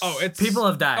horse. Oh, it's People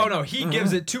have died. Oh no, he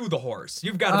gives it to the horse.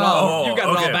 You've got it all. You've got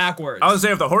it all okay. backwards. I was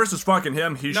saying if the horse is fucking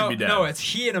him, he should be dead. No, it's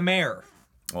he and a mare.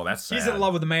 well, that's sad. He's in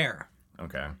love with the mare.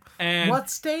 Okay. And What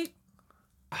state?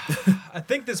 I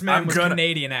think this man I'm was gonna-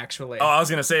 Canadian, actually. Oh, I was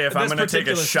gonna say if I'm This gonna take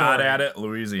a particular shot story. at it,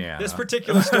 Louisiana. This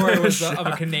particular story was of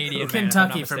a Canadian man, if I'm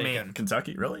Kentucky not for me. mistaken.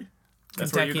 Kentucky, really?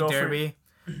 That's Kentucky where you go Derby.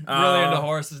 Really into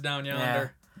horses down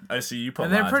yonder. I see you put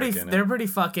And they're logic in they're it. pretty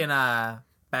fucking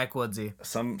backwoodsy.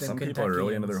 Some people are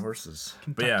really into their horses.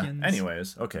 But yeah. Kentuckians.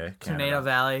 Anyways, okay. Tornado Canada.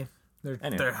 Valley.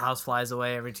 Anyway. Their house flies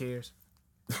away every 2 years.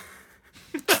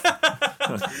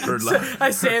 Bird la-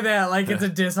 I say that like it's a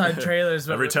diss on trailers,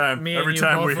 but Every time- me and every you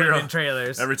time both we live hear in a-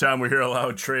 trailers. Every time we hear a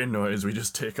loud train noise, we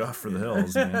just take off for the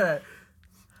hills, man.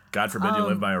 God forbid you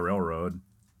live by a railroad.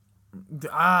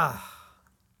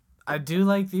 I do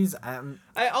like these.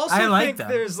 I also I like think them.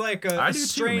 there's like I a do too,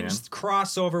 strange man.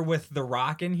 crossover with The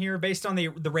Rock in here based on the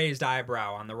raised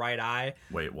eyebrow on the right eye.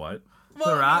 Wait, what?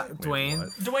 The Rock, Wait, Dwayne. what?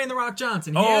 Dwayne The Rock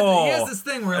Johnson. Oh. He has this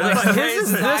thing where like His he is raises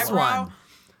his this eyebrow. one.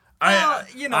 Well,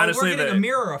 you know, honestly, we're getting a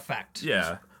mirror effect.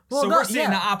 Yeah. Well, so no, we're seeing yeah.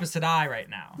 the opposite eye right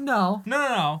now. No,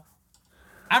 No.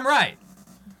 I'm right.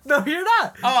 no, you're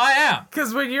not. Oh, I am.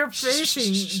 Because when you're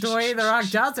facing Dwayne the Rock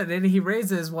Johnson and he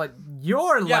raises what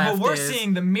your Yeah, left but we're is,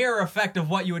 seeing the mirror effect of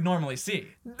what you would normally see.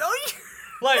 No, you.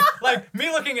 Like me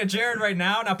looking at Jared right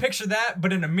now. Now picture that,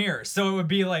 but in a mirror. So it would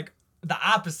be like the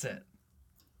opposite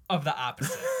of the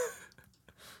opposite.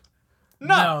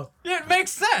 No, it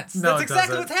makes sense. No, That's it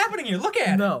exactly doesn't. what's happening here. Look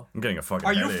at it. No. I'm getting a fucking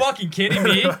Are you headache. fucking kidding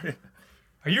me?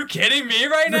 Are you kidding me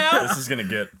right now? This is gonna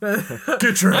get your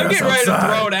I'm ass getting ready to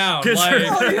outside. throw down. Get Like, your-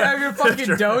 Oh, you have your fucking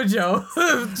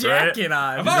dojo jacket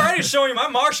on. I've already shown you my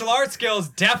martial arts skills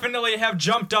definitely have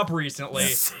jumped up recently.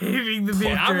 Saving the beef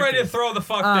And I'm ready to throw the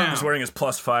fuck down. He's wearing his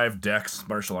 +5 Dex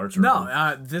martial arts. No,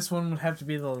 robe. this one would have to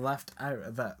be the left eye,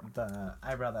 the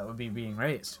eyebrow that would be being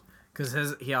raised,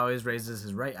 because he always raises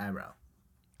his right eyebrow.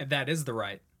 And that is the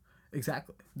right.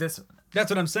 Exactly. This one.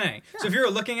 That's what I'm saying. So if you were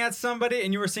looking at somebody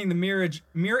and you were seeing the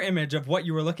mirror image of what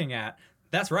you were looking at,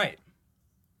 that's right.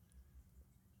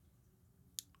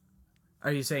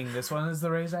 Are you saying this one is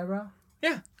the raised eyebrow?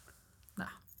 Yeah. Nah,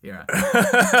 you're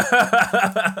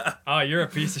right. Oh, you're a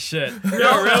piece of shit. You're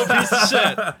a real piece of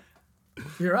shit.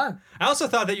 You're right. I also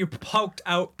thought that you poked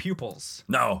out pupils,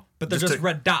 No. but they're just took-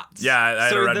 red dots. Yeah, I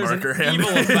had a red there's marker an hand. evil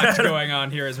effect going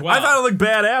on here as well. I thought it looked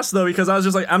badass though because I was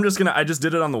just like, I just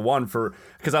did it on the one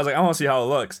because I was like, I want to see how it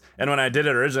looks. And when I did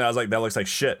it originally, I was like, that looks like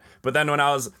shit. But then when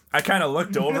I kind of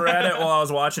looked over at it while I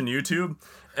was watching YouTube,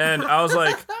 and I was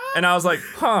like,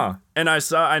 huh. And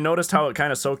I noticed how it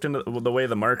kind of soaked into the way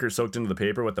the marker soaked into the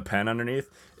paper with the pen underneath.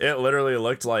 It literally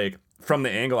looked like, from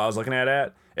the angle I was looking at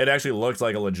it actually looked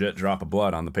like a legit drop of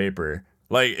blood on the paper.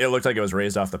 Like, it looked like it was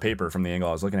raised off the paper from the angle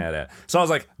I was looking at it. So I was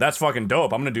like, that's fucking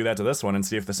dope. I'm going to do that to this one and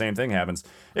see if the same thing happens.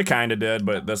 It kind of did,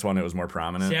 but this one, it was more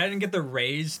prominent. See, I didn't get the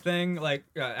raised thing, like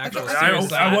actual I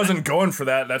serious eye. wasn't going for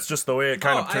that. That's just the way it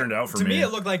kind of turned out for to me. me, it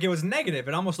looked like it was negative.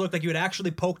 It almost looked like you had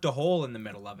actually poked a hole in the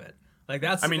middle of it. Like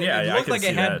that's. I mean, it, yeah, it I looked can like see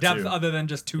it had that, depth too. other than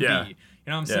just 2D. Yeah. You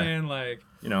know what I'm Yeah. saying? Like,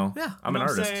 I'm an you know what I'm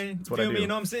artist. saying? That's what Feel I do. me? You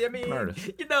know what I'm saying? I mean, I'm an artist.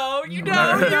 you know, an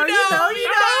artist.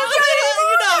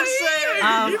 what I'm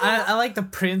saying. I like the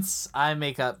Prince eye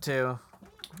makeup too.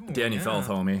 Danny Filth,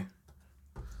 homie.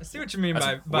 I see what you mean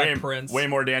That's by Prince. Way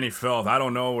more Danny Filth. I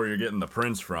don't know where you're getting the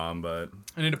Prince from, but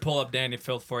I need to pull up Danny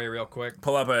Filth for you real quick.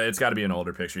 pull up it's got to be an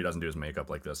older picture. He doesn't do his makeup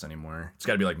like this anymore. It's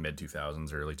got to be like mid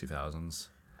 2000s, early 2000s.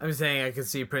 I'm saying I could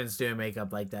see Prince doing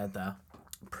makeup like that though.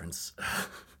 Prince.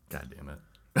 God damn it.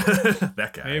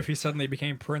 That guy. Maybe if he suddenly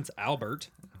became Prince Albert.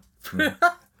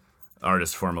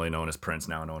 Artist formerly known as Prince,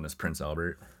 now known as Prince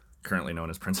Albert. Currently known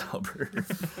as Prince Albert.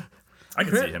 I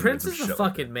can see him. Prince doing is some a shit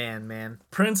like fucking man. that.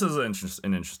 Prince is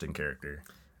an interesting character.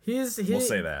 We'll We'll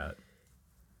say that.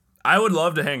 I would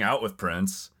love to hang out with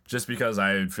Prince just because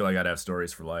I feel like I'd have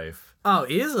stories for life. Oh,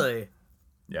 easily.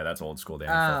 Yeah, that's old school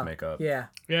Danny Filth makeup. Yeah,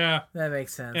 Yeah. that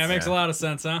makes sense. Yeah, it makes a lot of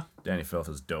sense, huh? Danny Filth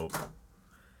is dope.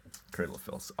 Cradle of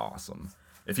Filth's awesome.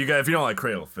 If you don't like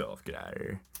Cradle of Filth, get out of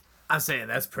here. I'm saying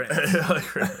that's Prince.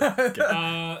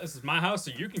 This is my house,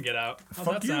 so you can get out. How's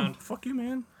that sound? Fuck you,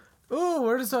 man. Ooh,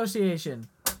 word association.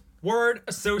 Word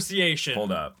association.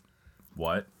 Hold up.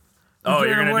 What? Oh,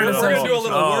 you're doing gonna a do word the We're gonna whole- do a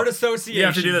little oh. word association. You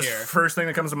have to do this here. first thing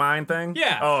that comes to mind thing?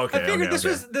 Yeah. Oh, okay. I figured okay, this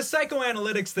was the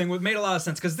psychoanalytics thing. What made a lot of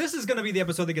sense because this is going to be the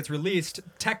episode that gets released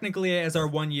technically as our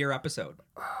 1 year episode.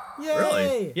 Yay!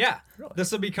 Really? Yeah.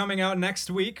 This will be coming out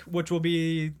next week, which will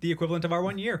be the equivalent of our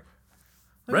 1 year.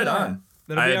 right Yeah. on.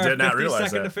 That'll be I our did not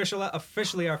realize 52nd that.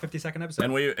 officially our 52nd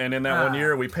episode. And in that 1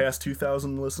 year, we passed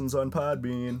 2,000 listens on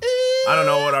Podbean. I don't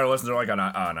know what our listens are like on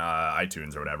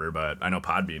iTunes or whatever, but I know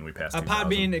Podbean we passed 2,000.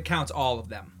 Podbean, it counts all of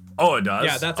them. Oh, it does?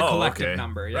 Yeah, that's a collective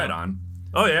number, yeah. Right on.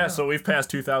 Oh, yeah, so we've passed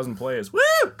 2,000 plays. Woo!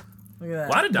 Look at that.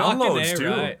 A lot of Fucking downloads, A, too.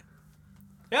 right.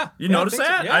 Yeah. You yeah, I notice think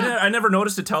so. that? Yeah. I never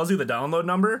noticed it tells you the download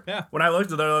number. Yeah. When I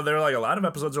looked, they're like a lot of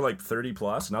episodes are like 30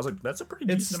 plus, and I was like, that's a pretty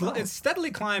decent amount. It's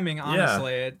steadily climbing,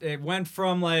 honestly. It went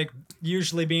from like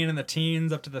usually being in the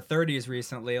teens up to the 30s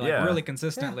recently, like Yeah. really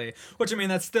consistently. Which I mean,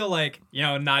 that's still like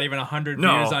not even 100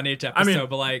 No. views on each I episode, mean,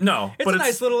 but like no, it's but a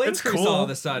nice little it's increase cool. all of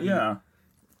a sudden. Yeah.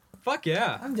 Fuck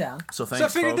yeah. I'm down. So thanks, So I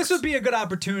figured folks. this would be a good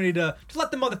opportunity to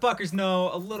let the motherfuckers know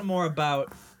a little more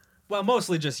about, well,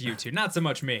 mostly just you two, not so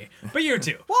much me, but you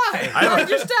two. Why? I Why don't-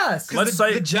 just us? Let's The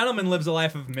say gentleman lives a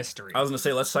life of mystery. I was gonna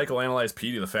say let's psychoanalyze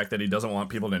Petey, the fact that he doesn't want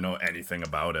people to know anything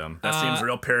about him. That seems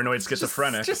real paranoid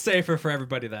schizophrenic. Just safer for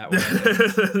everybody that way.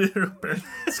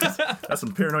 That's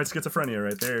some paranoid schizophrenia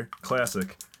right there.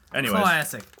 Classic. Anyways,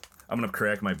 Classic. I'm gonna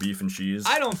crack my beef and cheese.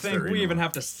 I don't think Start we reading even them.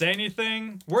 have to say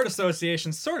anything. Word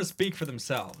associations sort of speak for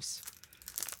themselves.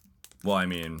 Well, I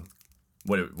mean,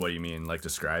 what do you mean? Like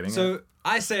describing it? So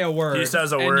I say a word. He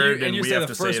says a and word, you, and you we say have the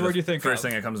to first say word the you think first of.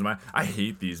 thing that comes to mind. I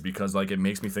hate these because like it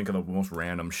makes me think of the most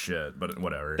random shit. But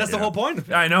whatever. That's you the know? whole point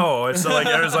of it. I know. It's like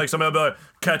there's like somebody will be like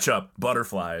ketchup,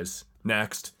 butterflies,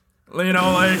 next. You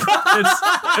know, like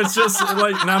it's just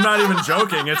like and I'm not even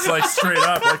joking. It's like straight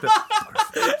up like the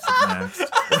butterflies, next.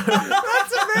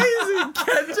 That's amazing.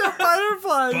 Ketchup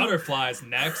butterflies. Butterflies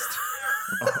next.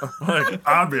 Like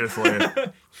obviously.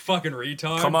 Fucking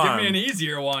retard. Come Give on. me an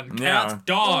easier one. Yeah. Cats,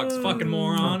 dogs, fucking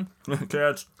moron.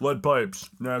 Cats, lead pipes,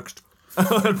 next.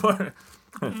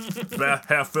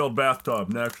 Half-filled bathtub,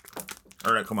 next.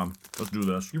 All right, come on, let's do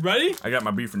this. You ready? I got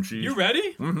my beef and cheese. You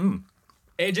ready? Mm-hmm.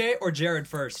 AJ or Jared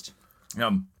first?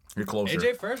 You're closer.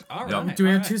 AJ first? All Yep. right. Do we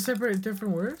all have right. two separate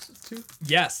different words? Two.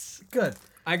 Yes. Good.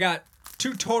 I got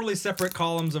two totally separate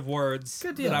columns of words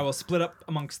Good deal. that I will split up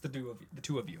amongst the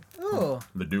two of you. Oh,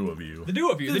 The duo of you. The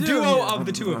duo of you. The The duo duo, of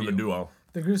the two of The you. duo.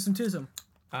 the gruesome twosome.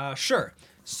 Sure.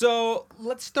 So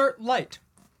let's start light.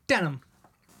 Denim.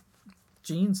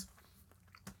 Jeans.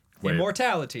 Wait.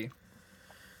 Immortality.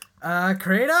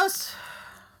 Kratos.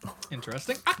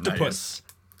 Interesting. Octopus.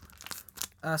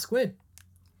 Squid.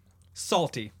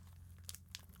 Salty.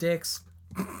 Dicks.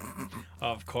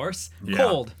 Of course. Yeah.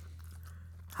 Cold.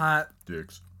 Hot.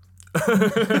 Dicks.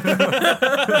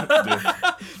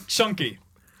 Chunky.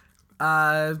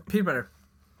 Peanut butter.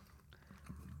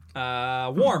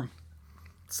 Warm.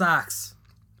 Socks.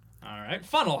 All right.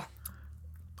 Funnel.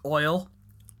 Oil.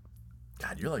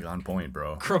 God, you're like on point,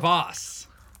 bro. Crevasse.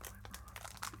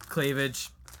 Cleavage.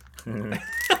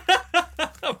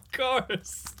 Of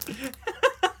course.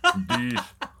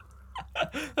 Beef.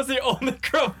 That's the only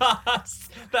crevasse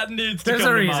that needs to There's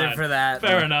come a to reason mind. for that.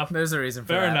 Fair enough. There's a reason for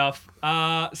Fair that. enough.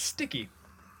 Sticky.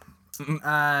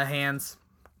 Hands.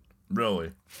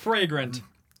 Really? Fragrant.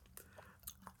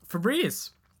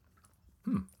 Febreze.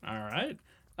 All right.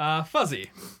 Fuzzy.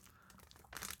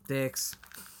 Dicks.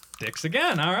 Dicks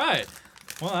again. All right.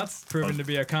 Well, that's proven to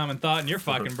be a common thought in your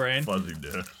fucking brain. Fuzzy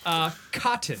dick.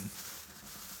 Cotton.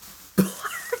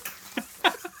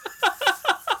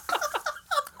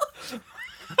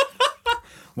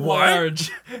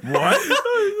 Large. What?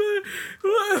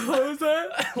 What was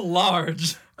that?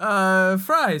 Large.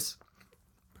 Fries.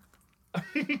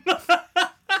 I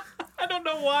don't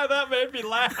know why that made me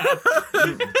laugh.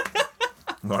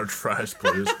 Large fries,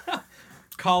 please.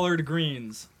 Collard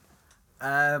greens.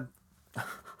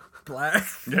 Black.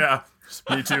 Yeah,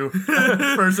 me too.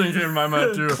 First thing came to my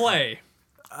mind too. Clay.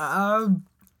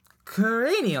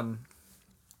 Cranium.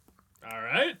 All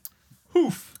right.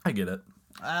 Hoof. I get it.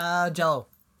 Jello.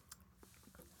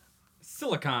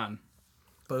 Silicon.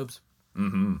 Boobs.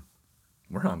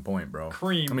 We're on point, bro.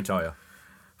 Cream. Let me tell you.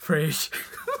 Frage.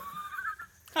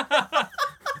 God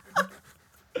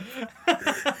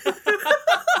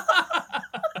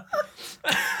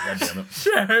damn it.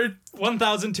 Shared.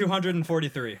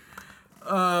 1,243.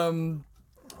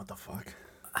 What the fuck?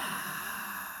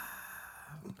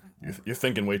 You're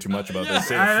thinking way too much about this.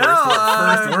 Say the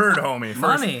I first word, homie.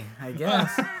 Money, I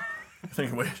guess.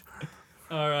 Thinking way.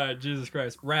 All right, Jesus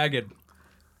Christ. Ragged.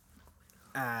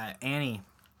 Annie.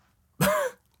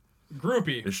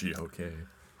 Groupie. Is she okay?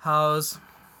 Hose.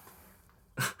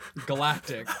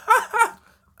 Galactic.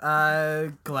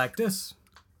 Galactus.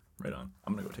 Right on.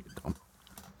 I'm gonna go take a dump.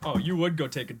 Oh, you would go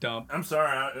take a dump. I'm sorry.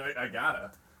 I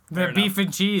gotta. The beef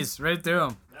and cheese right through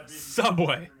him.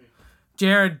 Subway.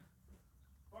 Jared.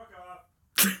 Fuck off.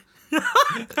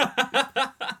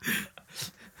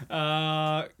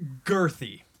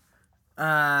 Girthy.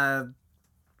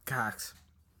 Cox.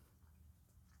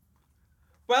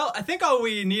 Well, I think all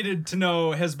we needed to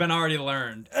know has been already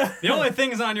learned. The only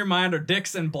things on your mind are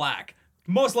dicks and black.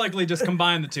 Most likely just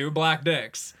combine the two, black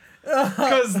dicks.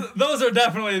 Because those are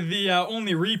definitely the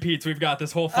only repeats we've got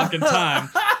this whole fucking time.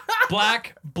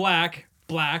 Black, black,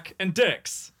 black, and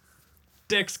dicks.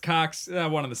 Dicks, cocks,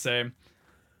 one and the same.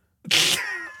 Oh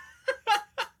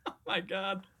my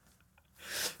god.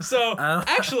 So,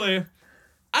 actually,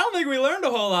 I don't think we learned a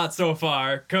whole lot so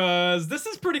far, because this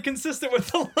is pretty consistent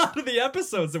with a lot of the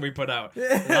episodes that we put out.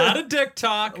 A lot of dick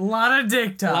talk, A lot of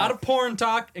dick talk. a lot of porn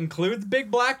talk, includes big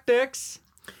black dicks.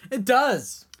 It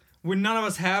does. None of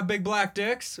us have big black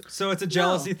dicks, so it's a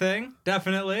jealousy thing,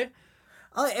 definitely.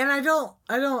 And I don't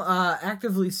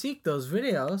actively seek those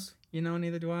videos. You know,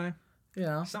 neither do I. You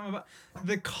know. Something about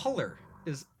the color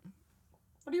is.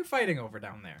 What are you fighting over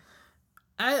down there?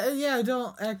 I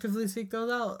don't actively seek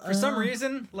those out. For some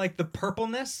reason, like the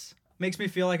purpleness makes me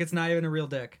feel like it's not even a real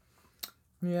dick.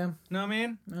 Yeah. Know what I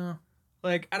mean? No.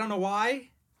 Like, I don't know why,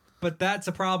 but that's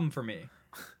a problem for me.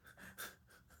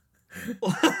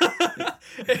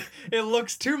 it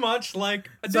looks too much like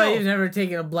a So you've dilf. never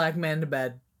taken a black man to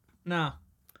bed? No.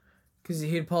 Because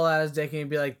he'd pull out his dick and he'd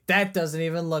be like, that doesn't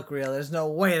even look real. There's no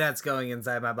way that's going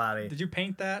inside my body. Did you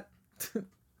paint that?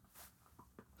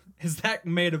 Is that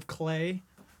made of clay?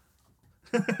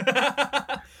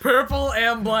 Purple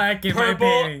and black in my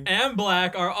Purple painting. and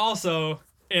black are also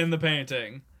in the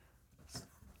painting.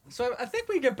 So I think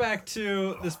we get back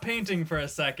to this painting for a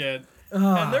second.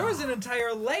 And there was an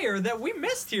entire layer that we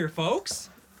missed here, folks.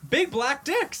 Big black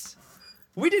dicks.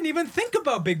 We didn't even think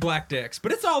about big black dicks,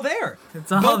 but it's all there.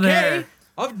 It's all Bouquet there.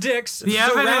 of dicks The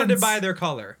surrounded evidence. by their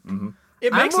color.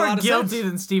 It I'm makes a more lot of guilty sense.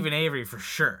 than Stephen Avery for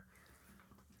sure.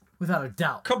 Without a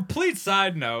doubt. Complete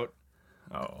side note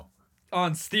Oh,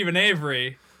 on Stephen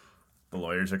Avery. the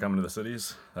lawyers are coming to the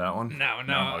cities. That one?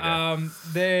 No. Okay.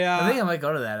 They. I think I might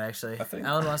go to that actually. think-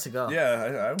 Alan wants to go.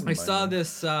 Yeah, I saw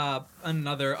this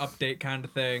another update kind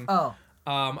of thing. Oh.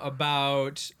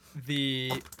 About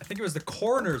I think it was the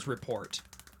coroner's report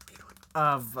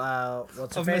Of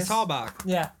what's her of Miss face? Halbach,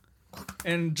 Yeah.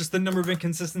 and just the number of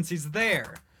inconsistencies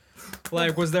there.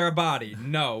 Like, was there a body?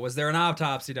 No. Was there an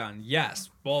autopsy done? Yes.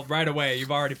 Well, right away,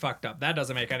 you've already fucked up. That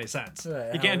doesn't make any sense.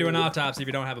 Right, You can't do an autopsy if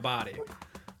you don't have a body.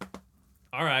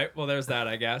 All right. Well, there's that,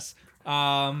 I guess.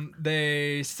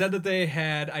 They said that they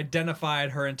had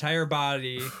identified her entire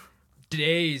body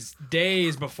days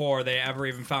before they ever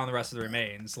even found the rest of the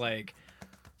remains. Like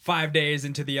 5 days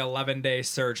into the 11-day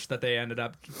search that they ended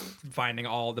up finding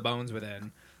all the bones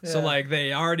within. So Yeah. like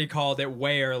they already called it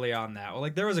way early on that. Well,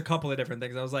 like there was a couple of different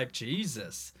things. I was like,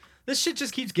 Jesus. This shit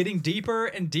just keeps getting deeper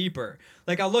and deeper.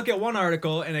 Like I'll look at one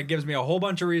article and it gives me a whole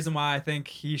bunch of reason why I think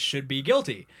he should be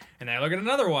guilty. And then I look at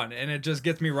another one and it just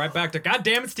gets me right back to, God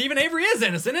damn it, Stephen Avery is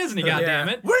innocent, isn't he? God damn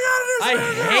it. We got it.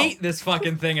 I hate this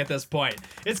fucking thing at this point.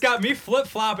 It's got me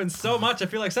flip-flopping so much. I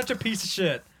feel like such a piece of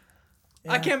shit.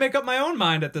 I can't make up my own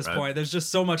mind at this Right. point. There's just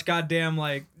so much goddamn,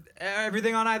 like,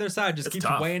 everything on either side just It's keeps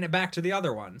tough. weighing it back to the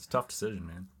other ones. Tough decision,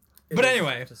 man. But is a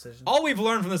anyway, tough decision. all we've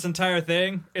learned from this entire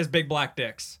thing is big black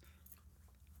dicks.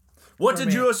 What For did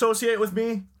me. you associate with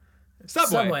me?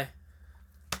 Subway.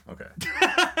 Okay,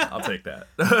 I'll take that.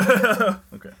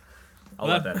 Okay, I'll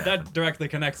Well, let that happen. that directly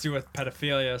connects you with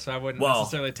pedophilia, so I wouldn't Well,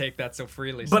 necessarily take that so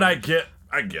freely. But so.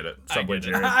 I get it. Subway get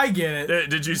it. Jared. I get it.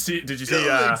 Did you see? Did you see?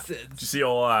 makes Did sense. you see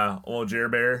old Jer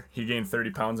Bear? He gained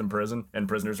 30 pounds in prison, and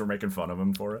prisoners were making fun of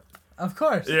him for it. Of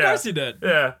course. Yeah, Of course he did.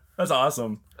 Yeah, that's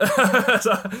awesome. I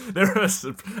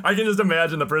can just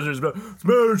imagine the prisoners. What's the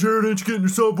matter, Jared? Ain't you getting your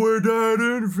Subway diet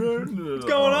in? What's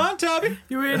Going on, Tabby?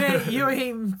 You ain't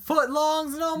eating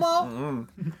footlongs no more?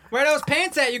 Where those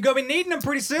pants at? You gonna be needing them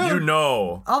pretty soon. You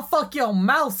know, I'll fuck your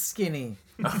mouth skinny.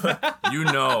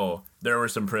 there were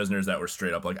some prisoners that were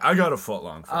straight up like, I got a foot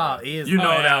long. Oh, easy. You know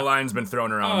Oh, yeah. that line's been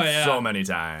thrown around Oh, yeah. so many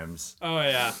times. Oh,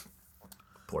 yeah.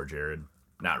 Poor Jared.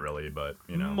 Not really, but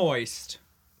you know, Moist.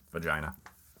 vagina.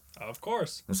 Of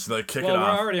course. It's like kick Well, it we're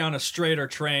off. already on a straighter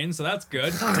train, so that's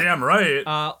good. Damn right.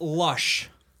 Lush.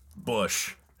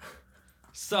 Bush.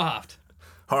 Soft.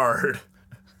 Hard.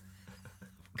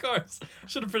 Of course.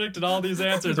 Should have predicted all these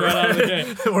answers right out of the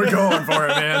gate. We're going for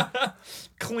it, man.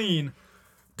 Clean.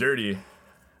 Dirty.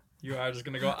 You are just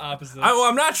going to go opposite. Well,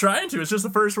 I'm not trying to. It's just the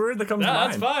first word that comes to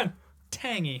That's mind. fine.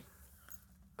 Tangy.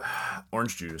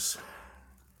 Orange juice.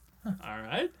 All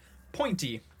right.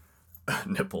 Pointy.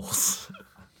 Nipples.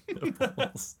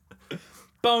 Nipples.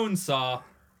 Bone saw.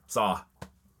 Saw.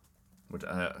 Which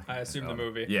I assume the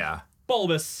movie. Yeah.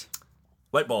 Bulbous.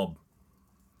 Light bulb.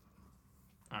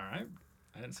 All right.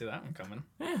 I didn't see that one coming.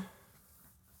 I'm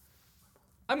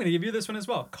going to give you this one as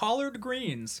well. Collard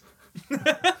greens.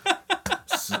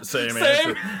 Same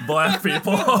answer. Black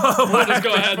people. We'll just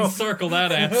go ahead and circle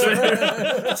that answer.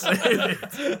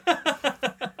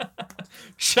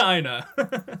 China.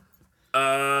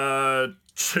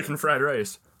 Chicken fried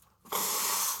rice.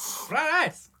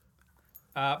 Fried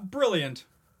rice. Brilliant.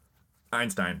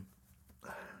 Einstein.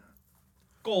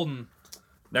 Golden.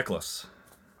 Necklace.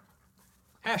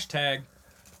 Hashtag.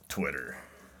 Twitter.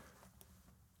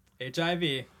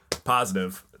 HIV.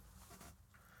 Positive.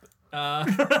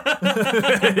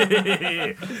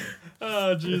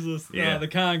 Oh, Jesus. Yeah. The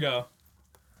Congo.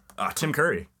 Tim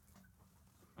Curry.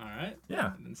 All right.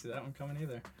 Yeah. Didn't see that one coming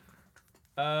either.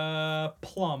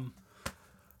 Plum.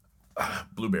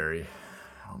 Blueberry.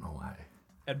 I don't know why.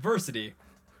 Adversity.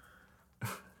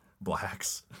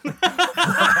 Blacks. Not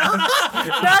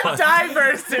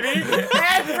diversity.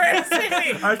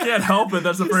 Adversity. I can't help it.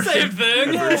 That's the first Same thing.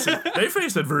 Adversity. They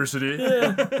face adversity.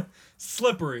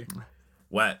 Slippery.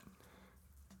 Wet.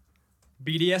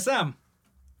 BDSM.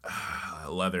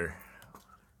 Leather.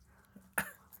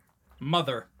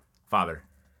 Mother. Father.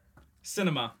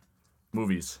 Cinema.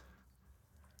 Movies.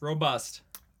 Robust.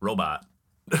 Robot.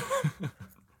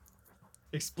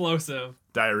 Explosive.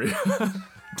 Diarrhea.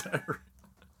 Diarrhea.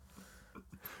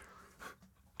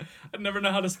 I never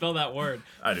know how to spell that word.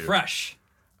 I do. Fresh.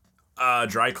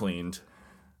 Dry cleaned.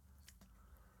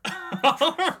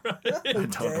 I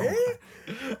don't know.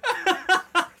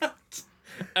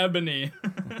 Ebony.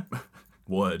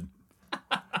 Wood.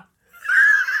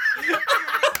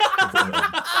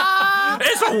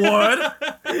 It's a wood.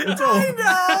 It's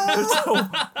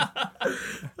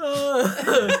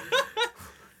a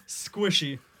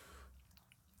Squishy.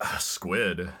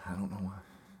 squid. I don't know why.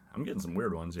 I'm getting some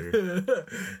weird ones here.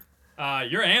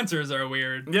 Your answers are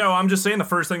weird. Yeah, well, I'm just saying the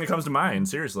first thing that comes to mind.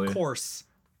 Seriously. Coarse.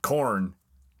 Corn.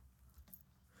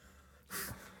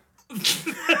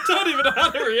 I don't even know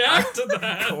how to react to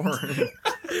that. Corn.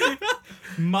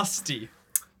 Musty.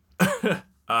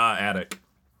 Attic.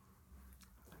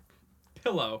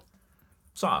 Pillow.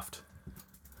 Soft.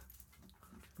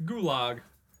 Gulag.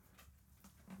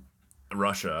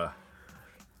 Russia.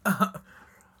 All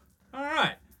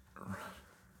right.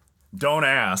 Don't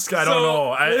ask. I don't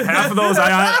know. Half of those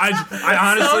I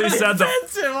honestly said the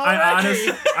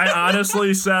I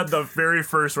honestly said the very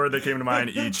first word that came to mind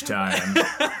each time.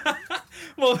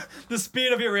 Well, the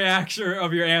speed of your reaction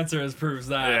of your answers proves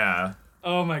that. Yeah.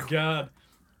 Oh my god.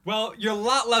 Well, you're a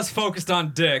lot less focused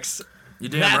on dicks. You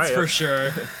damn That's right. for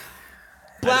sure.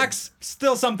 Black's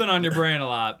still something on your brain a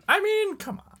lot. I mean,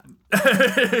 come on.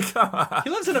 Come on. He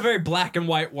lives in a very black and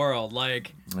white world.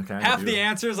 Like, Okay, I half do. the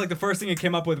answers, like the first thing he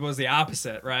came up with was the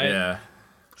opposite, right? Yeah.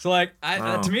 So, like,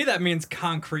 Oh. to me, that means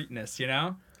concreteness, you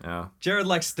know? Yeah. Jared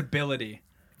likes stability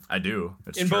I do.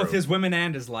 It's in true. both his women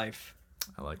and his life.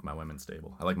 I like my women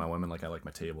stable. I like my women like I like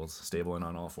my tables. Stabling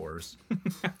on all fours.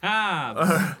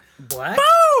 Ah, Black?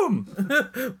 Boom!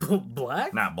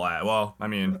 Black? Not black. Well, I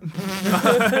mean,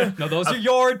 no, those are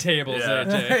your tables, yeah.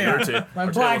 AJ. Your My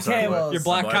our black tables are tables. Your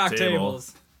black Black cock table.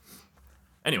 tables.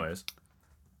 Anyways.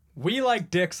 We like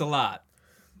dicks a lot.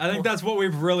 I think that's what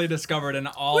we've really discovered in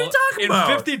all What are you talking in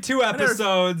about? 52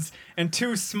 episodes and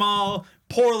 2 small,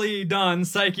 poorly done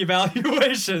psych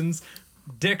evaluations.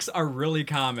 Dicks are really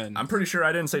common. I'm pretty sure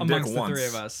I didn't say Amongst dick the once. three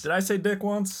of us. Did I say dick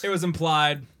once? It was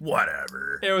implied.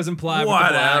 Whatever. It was implied. With the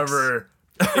blacks. Whatever.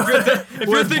 If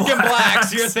you're With thinking blacks,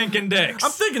 blacks. you're thinking dicks.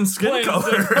 I'm thinking skin Plain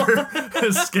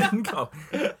color. Skin color.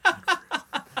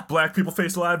 Black people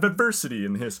face a lot of adversity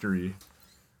in history.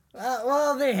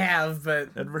 Well, they have, but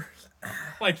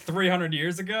Like 300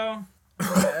 years ago.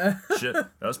 Shit, that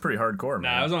was pretty hardcore,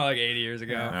 man. Nah, it was only like 80 years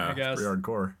ago. yeah, I guess. pretty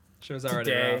hardcore. She was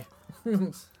already day.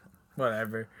 rough.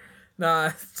 Whatever. Nah,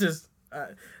 it's just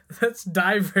that's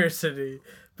diversity.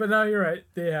 But no, you're right.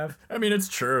 They have. I mean, it's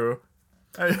true.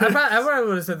 I probably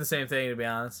would have said the same thing, to be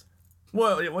honest.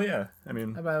 well, yeah. I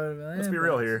mean, I probably would've been like, let's be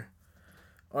real here.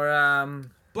 Or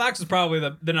Blacks was probably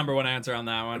the number one answer on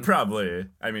that one. Probably.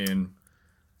 I mean,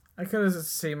 I could have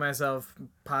seen myself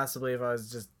possibly if I was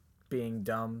just being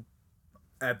dumb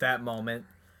at that moment,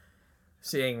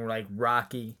 seeing like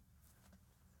Rocky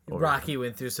Rocky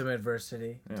went through some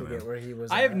adversity to get where he was.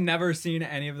 I have at. never seen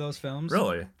any of those films.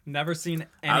 Really? Never seen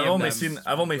any I've of only them. seen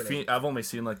I've only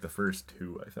seen like the first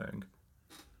two, I think.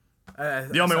 I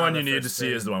The only saw one the you need to first see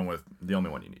three. is the one with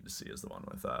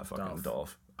fucking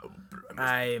Dolph.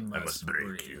 I I must must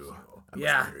break you. I must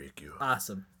Yeah. break you.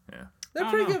 Awesome. Yeah. They're I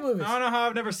pretty don't good know. movies. I don't know how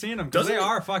I've never seen them because Doesn't they he-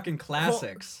 are fucking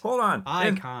classics. Hold on.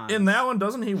 Icons. In that one,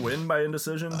 doesn't he win by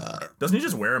indecision? Doesn't he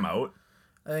just wear him out?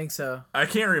 I think so. I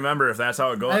can't remember if that's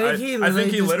how it goes. I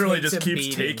think he literally takes just a keeps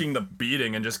beating. taking the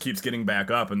beating and just keeps getting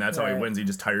back up, and that's how he Right. wins. He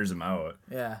just tires him out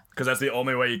Yeah. because that's the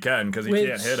only way he can because he Which-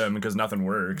 can't hit him because nothing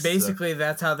works. Basically,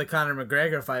 that's how the Conor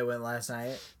McGregor fight went last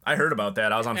night. I heard about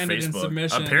that. I was on Ended in Facebook.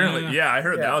 submission, Apparently, yeah. yeah, I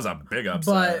heard Yeah. that was a big But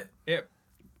upset.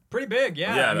 Pretty big,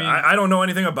 yeah. yeah, I mean, I don't know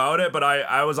anything about it, but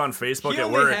I was on Facebook he at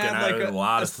only work had and I heard a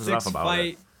lot of stuff about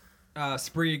fight, it.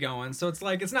 spree going, so it's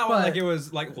like it's not But- like it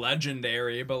was like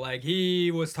legendary, but like he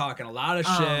was talking a lot of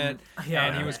shit, yeah,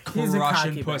 and he was he's a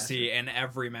crushing cocky pussy in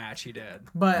every match he did.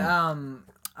 But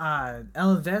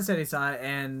Ellen Dan said he saw it,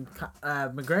 and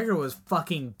McGregor was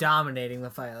fucking dominating the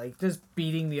fight, like just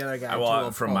beating the other guy. to Well,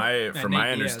 a from pulp. my Nate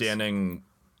Diaz. understanding,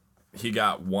 he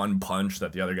got one punch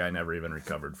that the other guy never even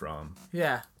recovered from.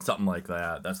 Yeah, Something like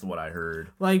that. That's what I heard.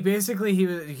 like basically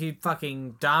he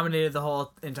fucking dominated the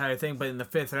whole entire thing, but in the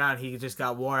 5th round he just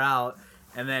got wore out,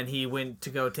 and then he went to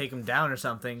go take him down or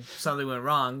something. Something went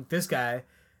wrong. This guy,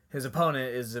 his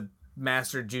opponent, is a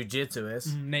master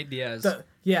jujitsuist. Nate Diaz.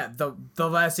 The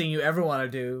last thing you ever want to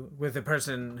do with a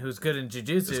person who's good in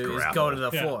jujitsu is grapple. go to the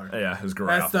Yeah. floor. Yeah, his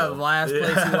grapple. That's the last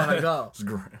place you want to go. His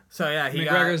gra- So yeah, he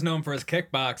McGregor's got known for his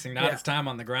kickboxing, not Yeah. his time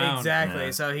on the ground. exactly.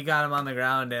 Yeah. So he got him on the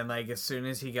ground, and like as soon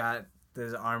as he got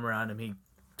his arm around him, he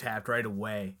tapped right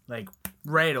away, like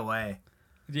right away.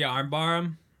 Did you armbar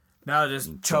him? No,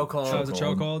 just chokehold. That was a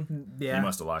Chokehold. chokehold. Yeah, He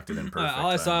must have locked it in perfect.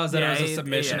 All I then. saw is that Yeah, it was a he-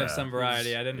 submission yeah. of some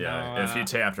variety. I didn't Yeah, know. if he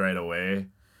tapped right away,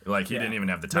 like he Yeah. didn't even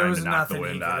have the There time was to knock the nothing he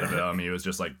wind out of could- him. He was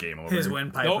just like game over. his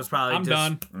windpipe Nope, was probably I'm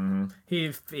just, done.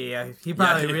 He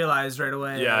probably he- realized right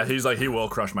away. Yeah, like, he's like he will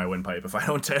crush my windpipe if I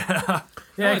don't tap.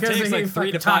 yeah, it 'cause takes he like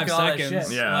 3 to fucking 5 talked all that seconds.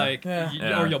 shit. Yeah. Like, Yeah.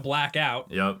 Yeah. or you'll black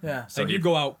out. Yep. Yeah. So Like he- you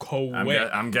go out quick.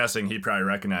 I'm guessing he probably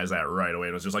recognized that right away.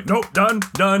 It was just like, nope, done,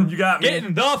 you got me.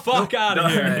 Getting the fuck out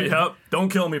of Done. here. Yep, don't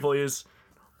kill me, please.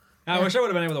 I wish I would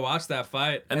have been able to watch that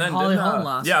fight. And And then Holly didn't, Holm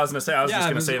lost. Yeah, I was gonna say. I was just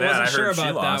gonna say that. I wasn't sure heard she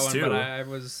about lost that one, too. but I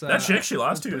was. That chick she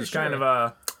lost to pretty is kind sure.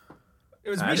 of It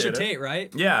was I Misha did it. Tate,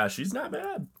 right? yeah. She's not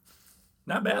bad.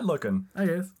 Not bad looking. I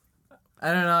guess.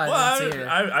 I don't know. I Well, didn't see her.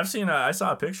 I've seen. I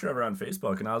saw a picture of her on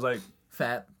Facebook, and I was like,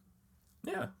 Fat.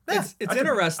 yeah. It's I could- I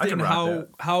interesting could rock how that.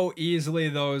 how easily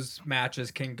those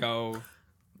matches can go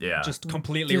Yeah. just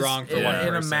completely Just wrong for in, one in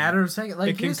a person. matter of seconds. Like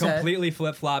It can you said, completely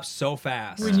flip flop so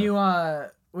fast. when you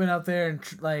went out there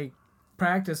and like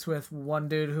practiced with one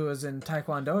dude who was in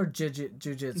Taekwondo or jujitsu.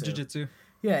 Jiu-jitsu.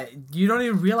 Yeah, you don't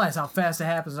even realize how fast it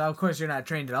happens. Now, of course, you're not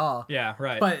trained at all. Yeah,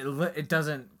 right. But it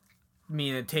doesn't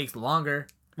mean it takes longer.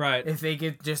 right. If they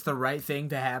get just the right thing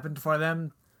to happen for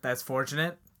them, that's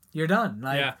fortunate. You're done.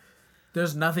 Like, yeah.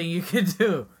 there's nothing you can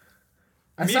do.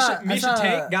 I Misha saw-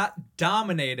 Tate got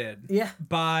dominated Yeah.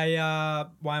 by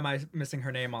why am I missing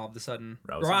her name all of a sudden?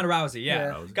 Rousey. Ronda Rousey, yeah.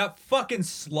 Yeah. Rousey. Got fucking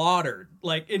slaughtered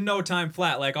like in no time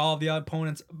flat, like all of the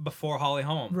opponents before Holly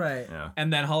Holm. Right. Yeah.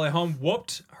 And then Holly Holm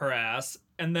whooped her ass,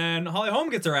 and then Holly Holm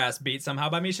gets her ass beat somehow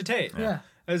by Misha Tate. Yeah.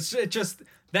 It just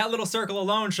that little circle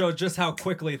alone shows just how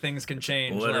quickly things can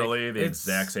change. Literally Like, the it's-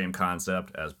 exact same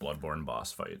concept as Bloodborne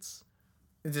boss fights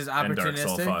It's just and Dark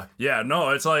Soul opportunistic. fight. Yeah, no,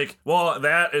 it's like, well,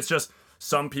 that it's just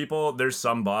some people. There's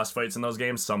some boss fights in those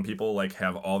games. Some people like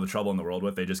have all the trouble in the world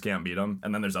with. They just can't beat them.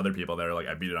 And then there's other people that are like,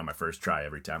 I beat it on my first try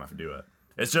every time I do it.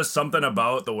 It's just something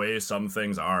about the way some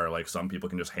things are. Like some people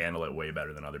can just handle it way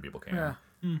better than other people can. Yeah.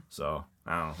 So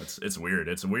I don't know. It's weird.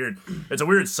 It's a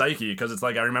weird psyche because it's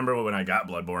like I remember when I got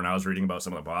Bloodborne, I was reading about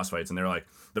some of the boss fights, and they're like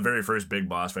the very first big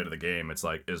boss fight of the game. It's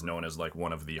like is known as like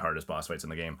one of the hardest boss fights in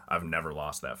the game. I've never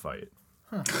lost that fight,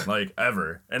 like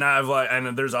ever. And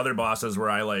and there's other bosses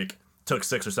where I like took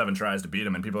 6 or 7 tries to beat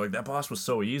him, and people are like that boss was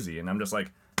so easy, and I'm just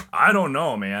like I don't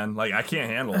know, man. Like I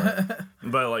can't handle it.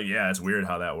 But like yeah, it's weird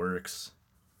how that works.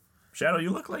 Shadow, you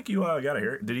look like you got a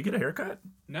hair. Did you get a haircut?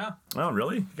 no, Oh,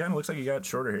 really? You kind of looks like you got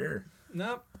shorter hair.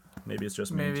 no. Maybe it's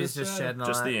just me. Maybe it's Just, just shedding all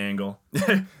Just that. the angle.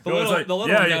 The little one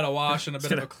got a wash and a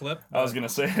bit of a clip. I was gonna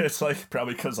say it's like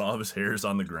probably because all of his hair is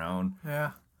on the ground.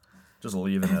 Yeah. Just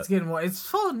leaving It's it. getting more. It's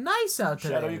so nice out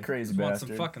today. Shadow, you crazy Want bastard.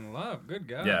 some fucking love? Good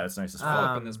God. Yeah, it's nice as fuck.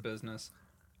 Up in this business.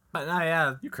 But no,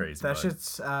 yeah. You crazy. That bud.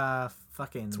 shit's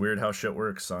fucking. It's weird how shit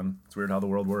works, son. It's weird how the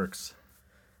world works.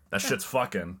 That shit's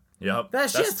fucking. Yep. That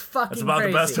shit's fucking That's about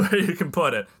crazy. the best way you can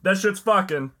put it. That shit's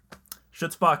fucking.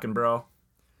 Shit's fucking, bro.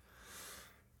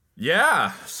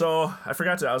 Yeah, so I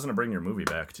forgot to. I was gonna bring your movie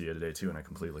back to you today too, and I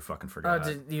completely fucking Oh, forgot.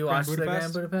 did you watch the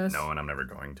Grand Budapest? No, and I'm never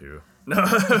going to. No,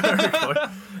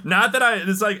 not that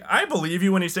it's like I believe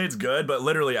you when you say it's good, but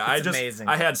literally amazing.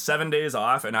 I had 7 days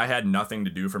off and I had nothing to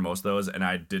do for most of those, and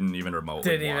I didn't even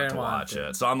remotely want to watch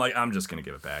it. So I'm like, I'm just gonna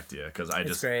give it back to you because I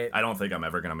don't think I'm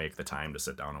ever gonna make the time to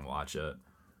sit down and watch it.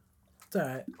 It's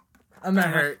alright. I'm not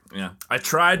hurt. Yeah, I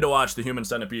tried to watch The Human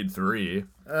Centipede 3.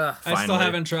 I still Finally.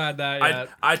 haven't tried that yet.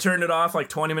 I turned it off like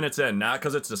 20 minutes in, not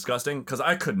because it's disgusting, because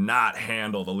I could not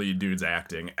handle the lead dude's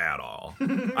acting at all.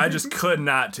 I just could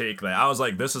not take that. I was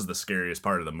like, this is the scariest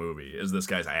part of the movie, is this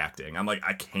guy's acting. I'm like,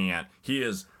 I can't. He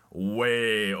is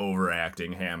way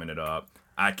overacting, hamming it up.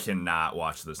 I cannot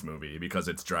watch this movie because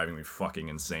it's driving me fucking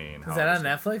insane. Is that on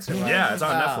Netflix or what? Yeah, it's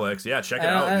on Netflix. Yeah, check it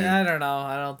out, dude. I don't know.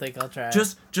 I don't think I'll try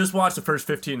it. Just watch the first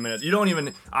 15 minutes. You don't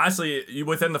even honestly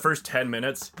within the first 10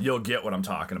 minutes you'll get what I'm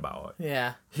talking about.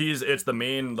 Yeah. It's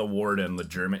the warden, the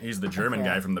German. He's the German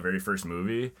guy from the very first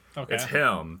movie. Okay. It's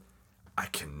him. I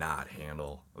cannot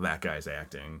handle that guy's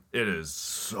acting. It is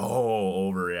so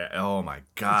over. Oh my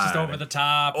god. Just over the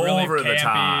top, really over campy, the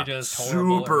top, just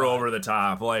horrible. super over the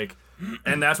top, like.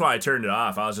 And that's why I turned it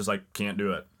off. I was just like, can't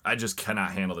do it. I just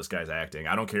cannot handle this guy's acting.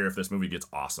 I don't care if this movie gets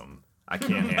awesome. I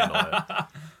can't handle it.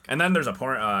 And then there's a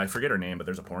porn. I forget her name, but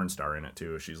there's a porn star in it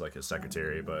too. She's like his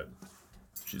secretary, but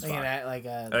she's fine.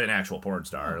 An actual porn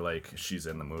star. Like she's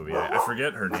in the movie. I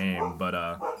forget her name,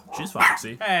 but she's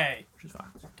foxy. Hey, She's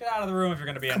foxy. get out of the room if you're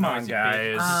gonna be a Come on, noisy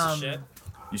guys. piece of shit.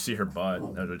 You see her butt,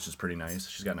 which is pretty nice.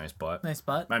 She's got a nice butt. Nice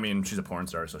butt. I mean, she's a porn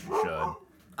star, so she should.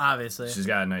 Obviously. She's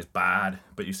got a nice bod,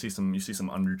 but you see some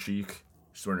under cheek.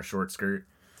 She's wearing a short skirt.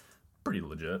 Pretty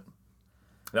legit.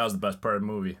 That was the best part of the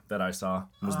movie that I saw.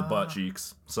 Was the butt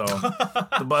cheeks. So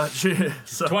the butt cheeks.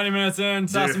 So, 20 minutes in,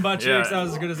 saw some butt cheeks. yeah, That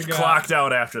was as good as it got. Clocked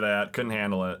out after that. Couldn't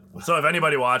handle it. So if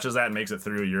anybody watches that and makes it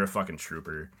through, you're a fucking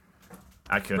trooper.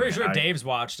 I couldn't. Pretty sure Dave's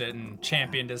watched it and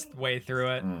championed his way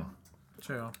through it.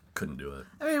 True. Couldn't do it.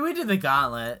 I mean, we did the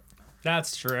gauntlet.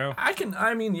 That's true.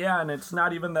 And it's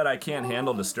not even that I can't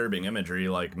handle disturbing imagery.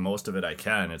 Like, most of it I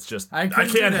can. It's just, I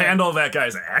couldn't do can't that. handle that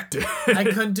guy's acting. I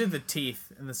couldn't do the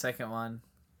teeth in the second one.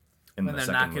 In when the they're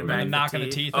second knocking movie. back And knocking the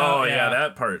teeth. teeth Oh, out. yeah,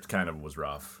 that part kind of was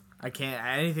rough. I can't.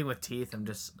 Anything with teeth, I'm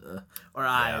just. Or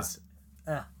eyes.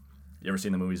 You ever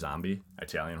seen the movie Zombie?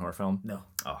 Italian horror film? No.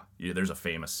 Oh, yeah, there's a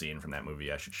famous scene from that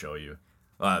movie I should show you.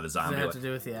 The zombie. Does it have to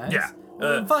do with the eyes? Yeah.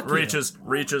 Well, then fuck you.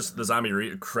 reaches the zombie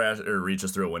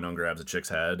reaches through a window and grabs a chick's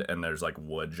head, and there's like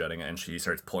wood jutting, and she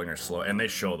starts pulling her slow, and they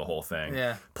show the whole thing.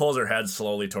 Yeah. Pulls her head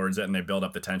slowly towards it, and they build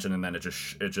up the tension, and then it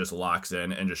just locks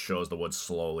in and just shows the wood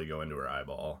slowly go into her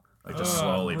eyeball. Like just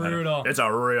slowly. brutal. It's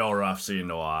a real rough scene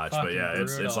to watch, but Fucking yeah,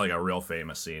 it's brutal. like a real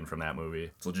famous scene from that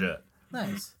movie. It's legit.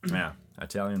 Nice. Yeah,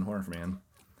 Italian horror, man.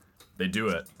 They do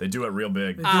it. They do it real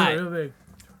big. They do Aight. it real big.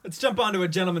 Let's jump onto a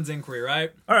gentleman's inquiry,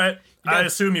 right? All right. got- I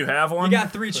assume you have one. You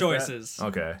got 3 choices.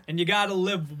 Okay. And you gotta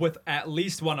live with at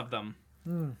least one of them.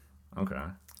 Okay.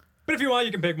 But if you want,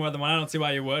 you can pick more than one. I don't see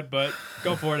why you would, but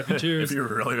go for it if you choose. If you're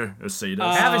really a sadist.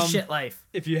 Have a shit life.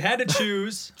 If you had to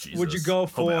choose, Jesus. would you go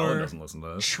Hope Alan for doesn't listen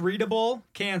to this. treatable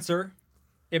cancer?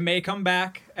 It may come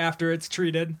back after it's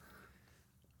treated.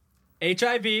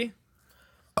 HIV.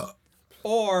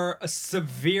 Or a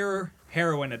severe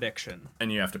heroin addiction.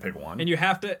 And you have to pick one. And you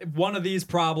have to, one of these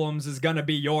problems is gonna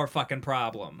be your fucking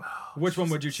problem. Which one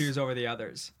would you choose over the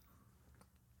others?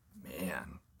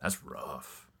 Man, that's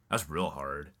rough. That's real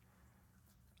hard.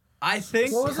 I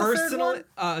think What was the third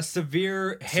personally,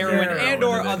 severe heroin heroin and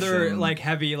or other addiction. like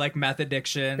heavy like meth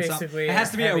addiction. Basically, it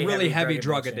has to be a really heavy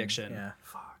drug addiction. addiction. Yeah.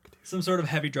 Fuck, dude. Some sort of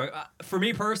heavy drug. For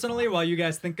me personally, while you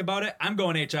guys think about it, I'm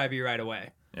going HIV right away.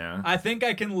 Yeah. I think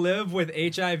I can live with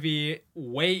HIV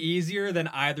way easier than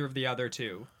either of the other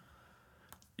two.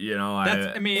 You know,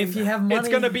 I mean, If you have money- it's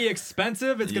gonna be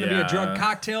expensive. It's gonna be a drug Yeah.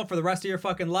 cocktail for the rest of your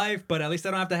fucking life. But at least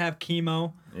I don't have to have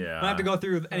chemo. Yeah. I don't have to go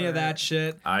through any of that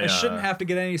shit. I I, shouldn't have to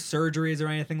get any surgeries or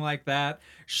anything like that.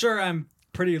 Sure, I'm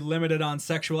pretty limited on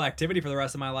sexual activity for the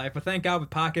rest of my life, but thank God with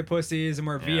pocket pussies and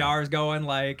where VR's going,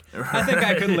 like I think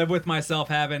I could live with myself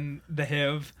having the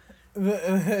HIV.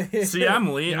 See,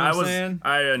 I'm leaning. You know what I'm saying?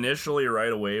 I initially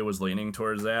right away was leaning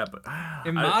towards that, but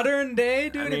In modern day,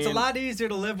 dude, it's a mean, lot easier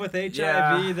to live with HIV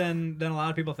yeah. than a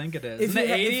lot of people think it is. If In the you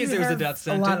ha- if 80s, you it was a have death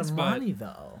sentence, a lot of but money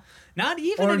though, not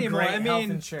even or anymore. great I health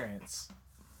mean, insurance.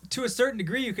 to a certain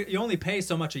degree, you only pay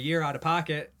so much a year out of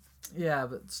pocket. Yeah,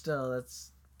 but still,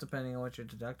 that's depending on what your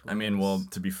deductible. I mean, is. well,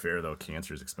 to be fair though,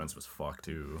 cancer is expensive as fuck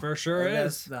too. For sure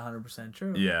That's is. 100%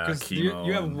 true. Yeah, Because chemo.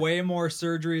 you have and- way more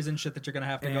surgeries and shit that you're gonna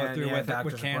have to go And, through yeah, with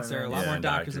doctor's cancer. A lot appointments. more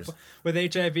Yeah, doctors. doctors. With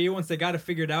HIV, once they got it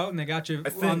figured out and they got you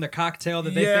think- on the cocktail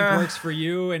that they Yeah. think works for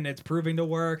you and it's proving to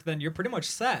work, then you're pretty much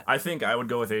set. I think I would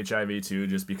go with HIV too,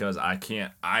 just because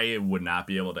I would not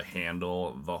be able to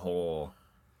handle the whole.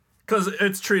 Because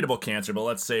it's treatable cancer, but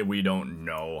let's say we don't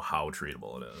know how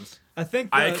treatable it is. I think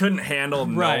I couldn't handle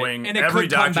Right, knowing and it every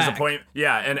could come doctor's back. appointment.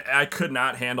 Yeah, and I could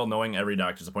not handle knowing every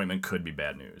doctor's appointment could be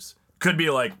bad news. Could be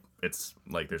like, it's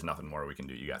like there's nothing more we can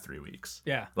do. You got 3 weeks.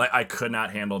 Yeah. Like I could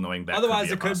not handle knowing that. Otherwise,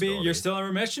 a it could be possibility. you're still in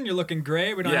remission. You're looking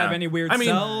great. We don't have any weird I mean,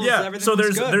 cells. yeah. Everything So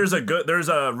looks good. there's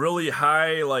a really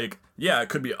high like it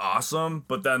could be awesome,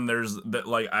 but then there's that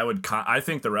like I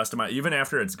think the rest of my even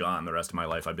after it's gone, the rest of my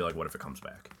life I'd be like, what if it comes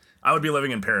back? I would be living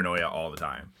in paranoia all the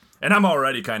time, and I'm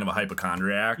already kind of a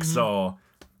hypochondriac, Mm-hmm. so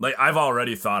like I've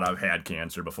already thought I've had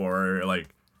cancer before, like.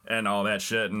 And all that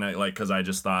shit, and because I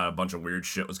just thought a bunch of weird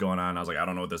shit was going on. I was like, I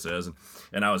don't know what this is,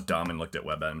 and I was dumb and looked at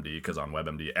WebMD because on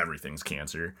WebMD everything's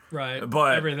cancer. Right.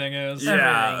 But everything is.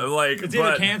 Yeah, Everything. like It's either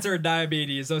but- cancer or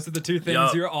diabetes. Those are the two things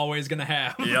Yup. you're always gonna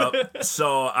have. Yep.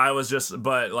 So I was just,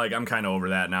 but like I'm kind of over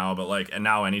that now. But like, and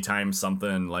now anytime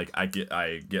something like I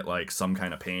get like some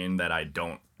kind of pain that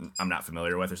I'm not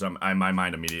familiar with or something, my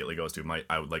mind immediately goes to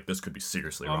I would like this could be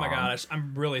seriously Oh wrong. my gosh,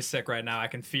 I'm really sick right now. I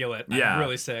can feel it. Yeah. I'm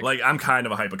really sick. Like I'm kind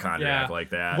of a hypochondriac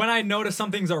like that. When I notice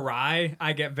something's awry,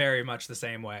 I get very much the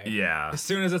same way. Yeah. As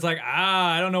soon as it's like,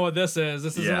 I don't know what this is.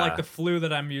 This isn't Yeah. like the flu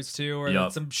that I'm used to, or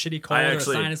Yup. some shitty cold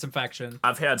actually- or sinus infection.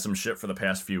 I've had some shit for the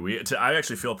past few weeks. I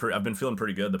actually I've been feeling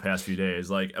pretty good the past few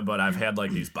days. Like, but I've had like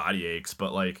these body aches.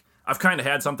 But like, I've kind of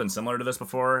had something similar to this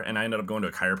before, and I ended up going to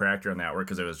a chiropractor, and that worked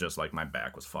because it was just like my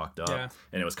back was fucked up, Yeah.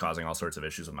 and it was causing all sorts of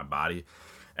issues with my body.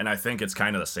 And I think it's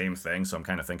kind of the same thing. So I'm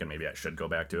kind of thinking maybe I should go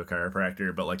back to a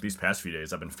chiropractor. But like these past few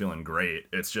days, I've been feeling great.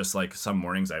 It's just like some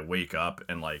mornings I wake up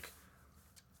and like.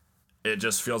 It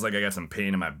just feels like I got some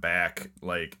pain in my back,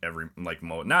 like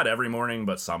not every morning,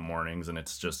 but some mornings, and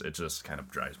it just kind of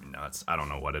drives me nuts. I don't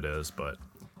know what it is, but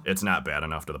it's not bad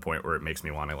enough to the point where it makes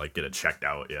me want to like get it checked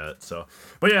out yet. So,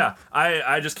 but yeah,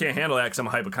 I just can't handle that because I'm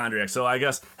a hypochondriac. So I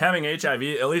guess having HIV,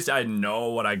 at least I know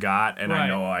what I got, and I Right.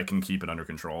 know I can keep it under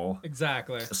control.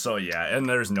 Exactly. So yeah, and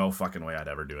there's no fucking way I'd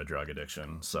ever do a drug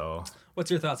addiction. So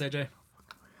What's your thoughts, AJ?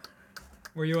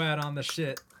 Where you at on the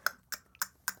shit?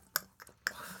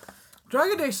 Drug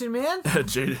addiction, man.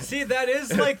 Jaden, See, that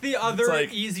is like the other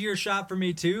like- easier shot for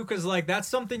me too, because like that's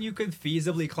something you could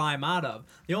feasibly climb out of.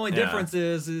 The only Yeah. difference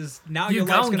is now You your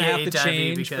life's gon' gonna get have to HIV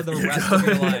change for because- the rest of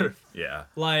your life. yeah,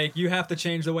 Like you have to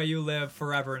change the way you live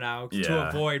forever now to Yeah.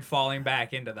 avoid falling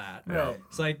back into that. Right.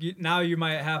 It's like now you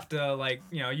might have to like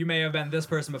you may have been this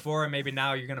person before, and maybe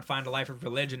now you're gonna find a life of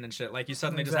religion and shit. Like you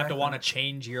suddenly just have to Exactly. want to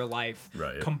change your life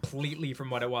Right. completely from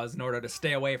what it was in order to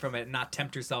stay away from it and not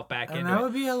tempt yourself back And into that it.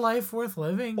 would be a life worth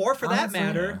living. Or for that honestly.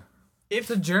 matter, It's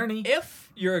a journey. if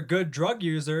you're a good drug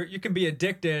user, you can be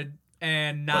addicted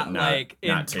and not, not- like in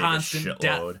not take a constant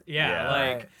death. shitload. Yeah, Yeah.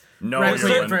 like Right. no, Right, you're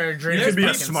so like- for a drink, you could be a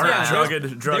fucking smart sucks. drug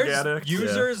there's addict. Yeah.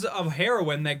 users of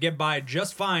heroin that get by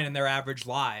just fine in their average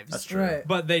lives. That's true. Right.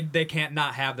 But they can't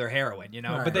not have their heroin, you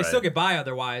know. Right. But they Right. still get by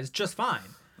otherwise just fine.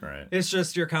 Right. It's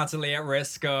just you're constantly at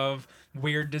risk of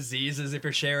weird diseases if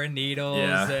you're sharing needles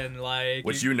Yeah. and like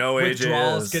Which you know AJ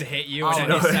withdrawals is. could hit you Oh, at any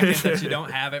no. second that you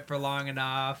don't have it for long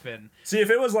enough, and See, if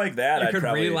it was like that, you I'd could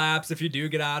probably relapse if you do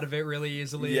get out of it really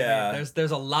easily. Yeah. I mean,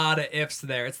 there's a lot of ifs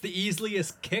there. It's the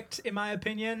easiest kicked in my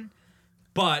opinion,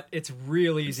 but it's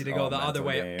real easy to go all the other mental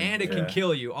way, game. and it can Yeah.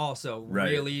 kill you also Right.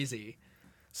 real easy.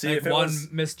 see Like if it one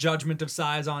was. misjudgment of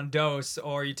size on dose,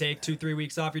 or you take 2-3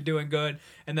 weeks off, you're doing good,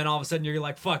 and then all of a sudden you're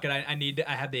like, "Fuck it, I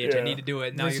have the itch, I Yeah. need to do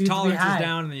it." Now Just your need to be tolerance is high.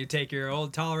 down, and then you take your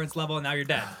old tolerance level, and now you're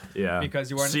dead. Yeah, because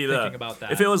you weren't See, thinking about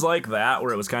that. If it was like that,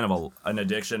 where it was kind of an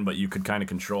addiction, but you could kind of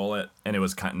control it, and it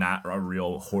was not a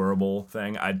real horrible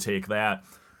thing, I'd take that.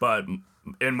 But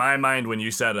in my mind, when you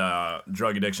said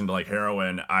drug addiction to like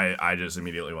heroin, I just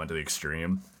immediately went to the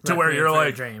extreme to where Requiem you're for a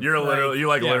like dream. you're literally you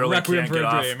like Yeah, literally Requiem can't for get a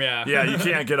off. dream, yeah. You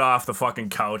can't get off the fucking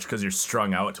couch because you're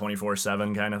strung out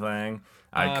 24/7 kind of thing.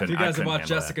 If you guys have watched handle that.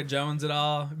 Jessica Jones at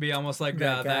all, it'd be almost like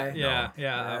That guy? that. No.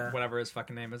 Yeah. Whatever his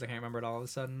fucking name is, I can't remember it all of a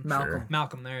sudden. Malcolm.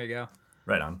 Malcolm, there you go.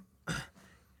 Right on.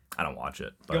 I don't watch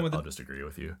it, but Going with I'll the- just agree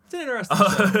with you. It's an interesting show.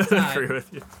 It's I agree alright.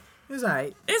 with you. It's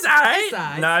alright. It's alright. It's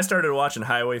alright. Nah, I started watching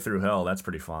Highway Through Hell. That's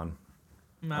pretty fun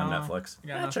No, on Netflix. you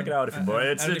got Yeah, nothing? check it out if you boy. I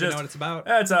It's don't even just know what it's about.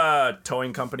 It's a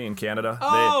towing company in Canada.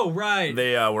 Oh, right.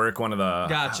 They work one of the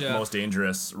Gotcha. most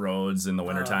dangerous roads in the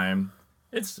wintertime.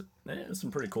 It's some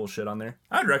pretty cool shit on there.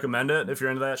 I'd recommend it if you're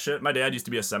into that shit. My dad used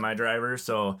to be a semi driver,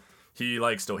 so he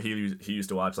likes to he used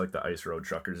to watch like the Ice Road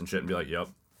Truckers and shit and be like, yep.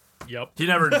 Yep. He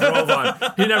never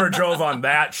drove on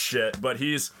that shit, but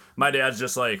my dad's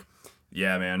just like,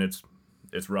 yeah, man, it's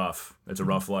rough. It's a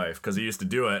rough life because he used to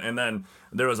do it. And then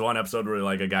there was one episode where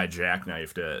like a guy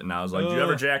jackknifed it, and I was like, "Do you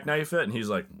ever jackknife it?" And he's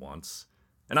like, "Once."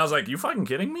 And I was like, "You fucking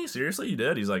kidding me? Seriously, you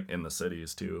did?" He's like, "In the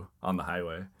cities too, on the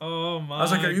highway." Oh my. I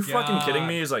was like, "Are you God. fucking kidding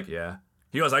me?" He's like, "Yeah."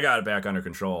 He goes, "I got it back under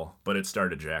control, but it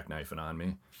started jackknifing on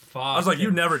me." Fuck. I was like,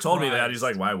 "You never told me that." He's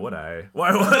like, "Why would I?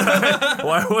 Why would I?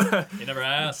 Why would I?" You never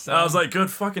asked. I was like, "Good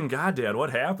fucking God, Dad, what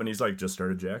happened?" He's like, "Just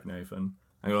started jackknifing."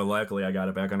 I go, "Luckily, I got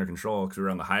it back under control because we were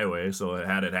on the highway, so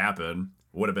had it happen,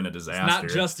 would have been a disaster." not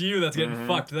just you that's getting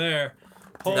fucked there.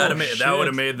 Holy that would have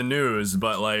shit. made the news,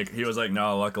 but like he was like,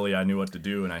 "No, luckily I knew what to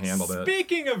do and I handled it."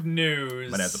 Speaking of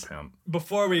news, My dad's a pimp.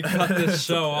 before we cut this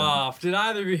show off, did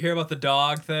either of you hear about the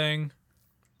dog thing?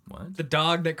 What? The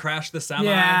dog that crashed the semi?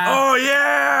 Yeah. Oh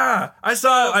yeah, I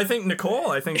saw. I think Nicole.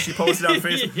 I think she posted on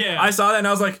Facebook. Yeah. I saw that and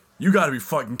I was like, "You got to be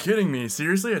fucking kidding me!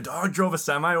 Seriously, a dog drove a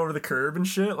semi over the curb and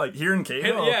shit, like here in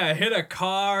Cato." Hit a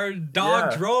car.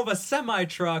 Dog Yeah. drove a semi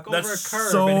truck over That's a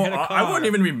curb so. and hit a car. I wouldn't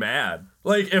even be mad.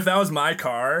 Like if that was my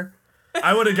car,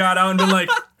 I would have got out and been like,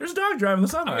 "There's a dog driving the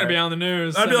semi." I'm gonna be on the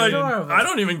news. I'd be like, Adorable. "I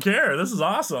don't even care. This is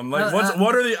awesome. Like,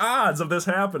 what are the odds of this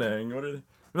happening? What are they?"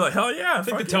 Be like, "Hell yeah!" I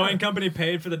think the towing company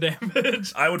paid for the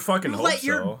damage. I would fucking hope Let so.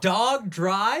 your dog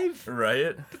drive? What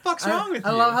Right? the fuck's wrong with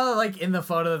I you? love how like in the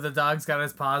photo the dog's got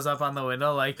his paws up on the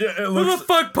window, like Yeah, it who looks. the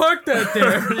fuck parked that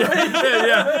there?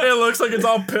 yeah. It looks like it's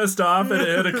all pissed off and it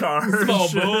hit a car. and oh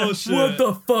shit. bullshit. What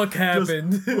the fuck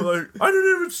happened? Like, I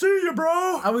didn't even see you,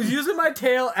 bro. I was using my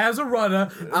tail as a runner.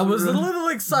 I was a little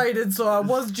excited, so I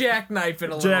was jackknifing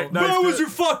a little. Jackknife. Where was your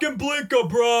fucking blinker,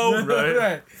 bro? Right?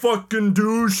 Right. Fucking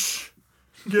douche.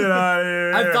 Get out of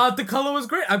here. I thought the color was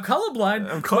great. I'm colorblind.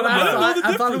 I'm But I colorblind. thought, I know the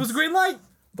I thought it was difference. green light.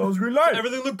 that was green light.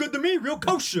 Everything looked good to me, real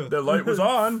kosher. That light was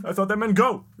on. I thought that meant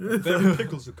go. Baby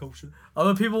pickles are kosher.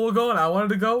 Other people were going. I wanted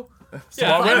to go. Yeah,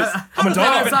 Well, how it does- is. how I'm a does that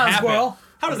dog. even Outside happen? squirrel.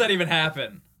 How does that even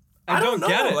happen? I don't don't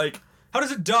get know, it. like- How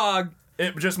does a dog,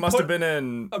 It just must Put- have been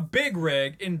in. a big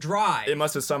rig, in dry? It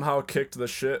must have somehow kicked the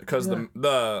shit because the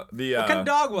What kind of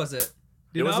dog was it?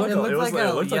 Do you It was know? like It looked like a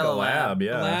it looked like a yellow lab, lab.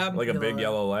 yeah, A lab? like a big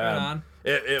yellow lab. Right on.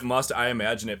 It must. I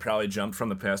imagine it probably jumped from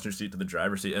the passenger seat to the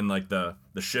driver's seat, and like the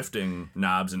shifting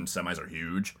knobs and semis are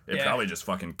huge. It Yeah. probably just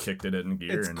fucking kicked it in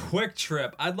gear. It's and Quick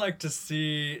Trip. I'd like to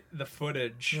see the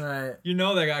footage. Right. You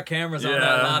know they got cameras on Yeah,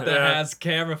 that lot that yeah. has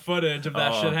camera footage of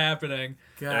that Oh. shit happening.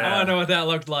 God. I want to know what that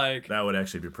looked like. that would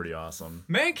actually be pretty awesome.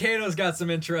 Mankato's got some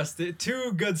interesting,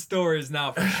 two good stories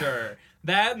now for sure.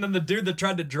 That and then the dude that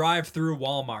tried to drive through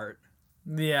Walmart.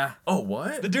 Yeah. Oh,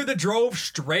 what? The dude that drove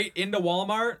straight into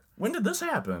Walmart. When did this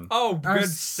happen? Oh, Our good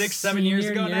 6-7 years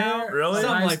senior ago now. year Really? in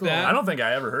Something high like school. that. I don't think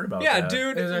I ever heard about Yeah, that.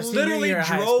 dude, It was our senior literally year of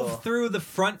high drove school. through the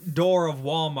front door of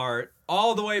Walmart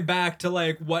all the way back to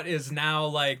like what is now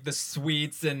like the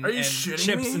sweets and, Are you and shitting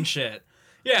chips me? and shit.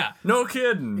 Yeah. No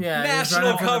kidding. Yeah. he was National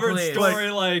running from the covered police. story.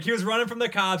 Like he was running from the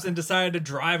cops and decided to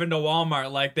drive into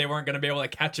Walmart like they weren't gonna be able to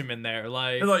catch him in there.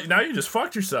 Like, It's like now you just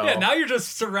fucked yourself. yeah, now you're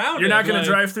just surrounded. You're not gonna like,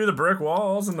 drive through the brick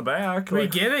walls in the back. We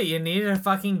like- get it. You need a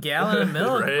fucking gallon of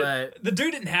milk, Right. The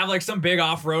dude didn't have like some big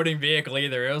off-roading vehicle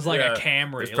either. It was like Yeah. a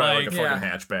Camry. It's probably like a Yeah. fucking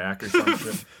hatchback or some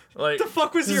shit. Like, what the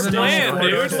fuck was This your is a plan, Ford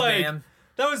dude? sedan. Like,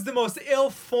 that was the most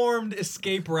ill-formed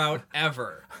escape route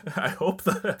ever. I hope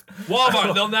that.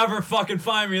 Walmart, they'll never fucking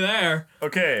find me there.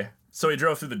 Okay, so he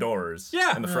drove through the doors.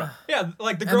 Yeah. In the front. Yeah,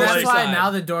 like the And grocery that's why side. now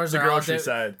the doors The are all grocery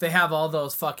side. They have all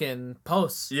those fucking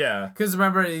posts. Yeah. Because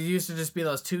remember, it used to just be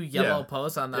those two yellow Yeah.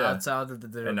 posts on the Yeah. outside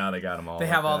of the. And now they got them all. they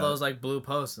like have all that. those like blue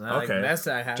posts. And like, Okay. that's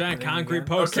not happening giant concrete again.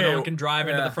 post so Okay, no one can drive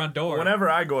into yeah. the front door. Whenever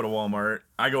I go to Walmart,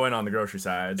 I go in on the grocery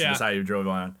side. So Yeah. that's how you drove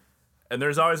on. And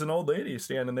there's always an old lady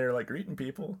standing there like greeting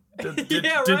people. Did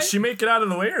Yeah, did right? she make it out of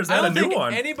the way or is I that a don't new think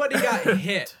one? anybody got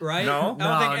hit, right? No? I don't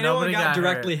No, think anyone nobody got got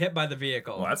directly hurt. hit by the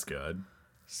vehicle. Well, that's good.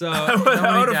 So I would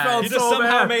have died. felt you just so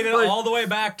somehow bad. made it Like, all the way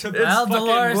back to the Well, fucking...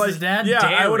 Dolores like, is dead. yeah,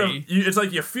 I would have. dairy. It's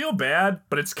like you feel bad,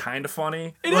 but it's kind of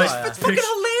funny. It like, is. It's fucking pic-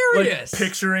 hilarious. Like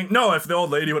picturing, no, if the old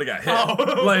lady would have got hit,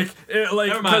 Oh. like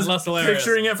Never mind, 'cause less hilarious.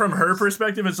 picturing it from her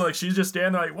perspective, it's like she's just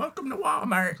standing there like, "Welcome to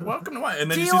Walmart, welcome to Walmart," and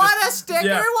then Do you you see want this, a sticker?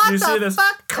 Yeah, What you the see this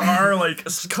fuck? car like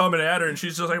coming at her, and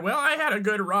she's just like, "Well, I had a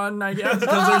good run, I guess,"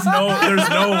 because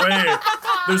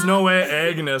there's no way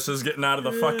Agnes is getting out of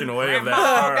the fucking way of that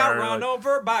Grandma car. got run like-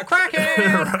 over by a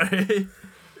crackhead. right?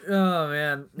 Oh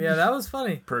man, yeah, that was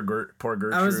funny. Poor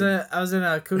Gertrude. I was in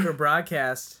a Cougar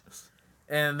broadcast,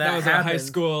 And That was a high happened.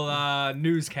 school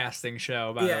newscasting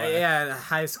show, by the way. Yeah,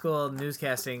 high school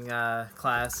newscasting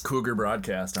class. Cougar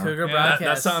Broadcast. Huh? Cougar Yeah. That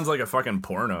Broadcast. sounds like a fucking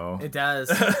porno. It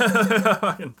does.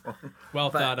 Fucking porno. Well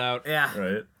thought out. Yeah.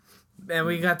 Right? And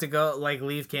we got to go, like,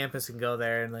 leave campus and go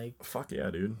there and, like, Fuck yeah,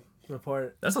 dude.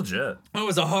 report. That's legit. It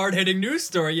was a hard-hitting news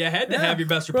story. You had to Yeah. have your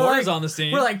best We're reporters like- on the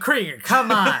scene. We're like, Krieger,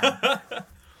 come on.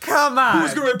 Come on.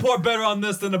 Who's gonna report better on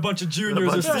this than a bunch of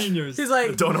juniors or seniors? He's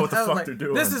like, Don't know what the I was fuck like, they're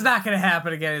doing. This is not going to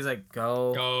happen again. He's like,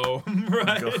 go. Go.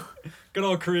 Right. Go. Good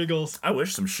old Kriegels. I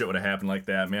wish some shit would have happened like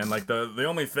that, man. Like the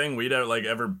only thing we'd have, like,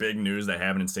 ever big news that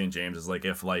happened in St. James is like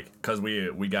if, like, because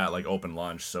we got like open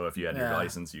lunch, so if you had your Yeah.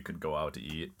 license, you could go out to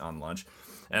eat on lunch,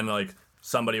 and like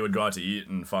somebody would go out to eat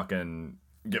and fucking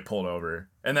get pulled over,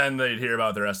 and then they'd hear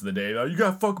about the rest of the day. Oh, you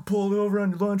got fucking pulled over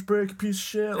on your lunch break, you piece of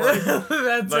shit. Like,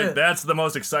 That's it. that's the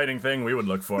most exciting thing we would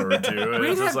look forward to. We'd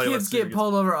It's just have like, kids let's see get who gets-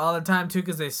 pulled over all the time, too,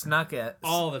 because they snuck it.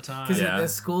 All the time. Because Yeah. in the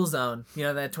school zone, you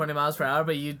know, that 20 miles per hour,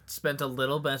 but you spent a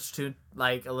little bit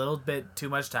too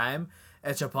much time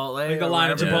at Chipotle. Like the or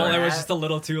line of wherever Chipotle you're was at. just a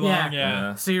little too Yeah. long.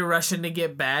 Yeah. So you're rushing to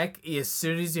get back. As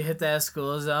soon as you hit that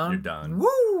school zone, You're done.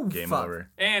 Woo! Game fuck. over.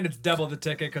 And it's double the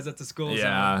ticket because it's a school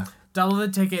Yeah, zone. Double the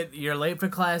ticket. You're late for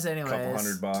class anyways. couple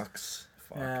 $100.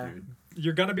 Fuck, Yeah. dude.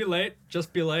 You're gonna be late.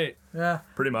 Just be late. Yeah.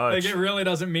 Pretty much. Like it really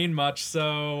doesn't mean much.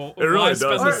 So It really why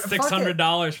spend doesn't. the Or fuck it.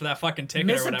 $600 for that fucking ticket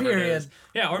Miss or a whatever it period. is?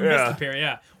 Yeah, or Yeah. miss a period.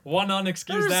 Yeah, one unexcused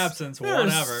There's- absence. there's-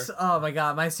 Whatever. Oh my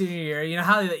god, my senior year. You know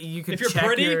how you could If you're check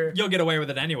pretty, your you'll get away with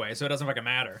it anyway, so it doesn't fucking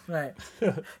matter. right.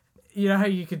 You know how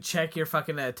you could check your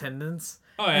fucking attendance?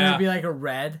 Oh And yeah, it'd be like a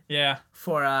red yeah.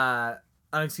 for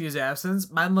unexcused absence.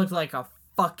 Mine looked like a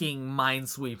fucking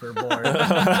minesweeper board.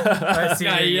 My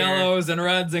senior Got year. yellows and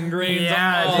reds and greens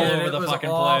Yeah, all dude, over it the was fucking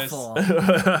awful.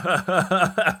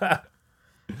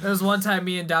 There was one time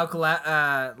me and Dowk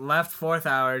left fourth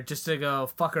hour just to go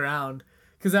fuck around,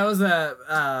 because that was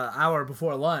a hour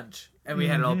before lunch, and we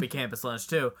had an open campus lunch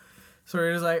too. So we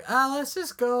were just like, let's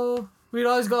just go. We'd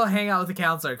always go hang out with the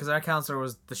counselor, because our counselor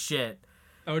was the shit. place.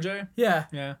 OJ? Yeah.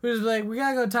 Yeah. We was like, we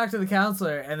gotta go talk to the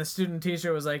counselor, and the student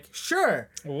teacher was like, sure.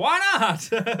 Why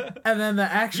not? And then the You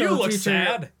actual look teacher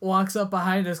sad. walks up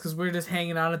behind us because we're just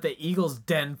hanging out at the Eagles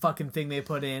Den fucking thing they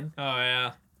put in. Oh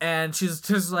yeah. And she's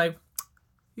just like,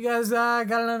 you guys got an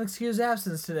unexcused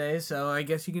absence today, so I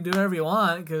guess you can do whatever you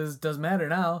want because it doesn't matter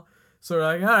now. So we're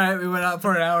like, all right, we went out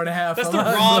for an hour and a half. That's I'm the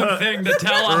like- wrong thing to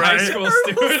tell a high Right. school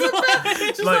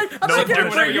student. She's Like, I'm no not gonna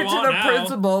punishment. bring you You to want the now.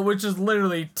 principal, which is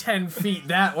literally 10 feet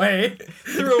that way.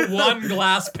 Through one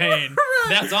glass pane.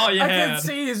 That's all you I had. can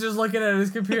see he's just looking at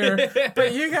his computer.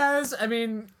 But you guys, I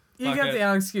mean, you Fuck got it. the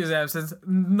unexcused absence.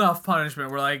 Enough punishment.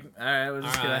 We're like, all right, we're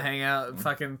just All gonna right. hang out and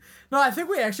fucking. No, I think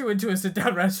we actually went to a sit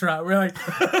down restaurant. We're like,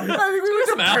 I think we went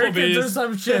Some to Perkins or Applebee's.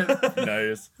 some shit.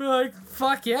 Nice. We're like,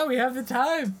 fuck yeah, we have the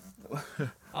time.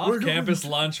 Off-campus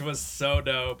lunch was so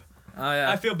dope. Oh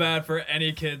yeah. I feel bad for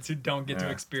any kids who don't get to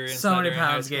Yeah. experience so that many during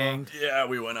high pounds school. gang. Yeah,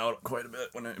 we went out quite a bit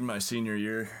in my senior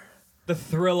year. The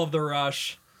thrill of the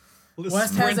rush. West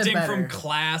has it Sprinting better. from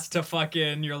class to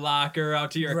fucking your locker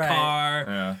out to your Right. car,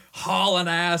 Yeah. hauling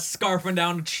ass, scarfing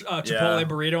down a Chipotle Yeah.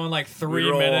 burrito in like 3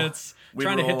 roll- minutes, we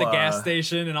trying to hit the roll, gas uh,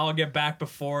 station, and I'll get back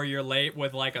before you're late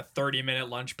with like a 30-minute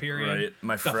lunch period. Right.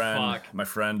 My The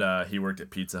friend, fuck? he worked at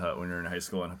Pizza Hut when we were in high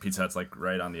school, and Pizza Hut's like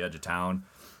right on the edge of town.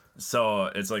 So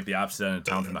it's like the opposite end of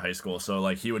town from the high school. So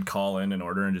like he would call in and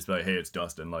order and just be like, "Hey, it's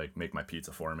Dustin. Like, make my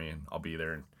pizza for me, and I'll be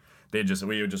there." And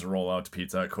we would just roll out to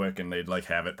Pizza Hut quick, and they'd like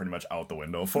have it pretty much out the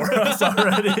window for us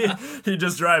already. He'd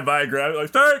just drive by, grab it, like,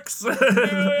 "Thanks."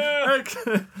 Thanks.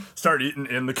 Start eating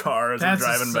in the car as That's a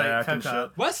I'm driving sick back and hookup.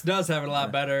 shit. West does have it a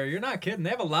lot better. You're not kidding.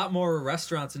 They have a lot more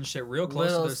restaurants and shit real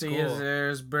close Little to their school.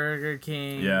 Caesars, Burger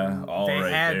King. Yeah, all they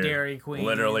right had there. Dairy Queen.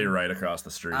 Literally right across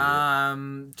the street.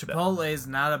 Chipotle's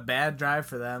not a bad drive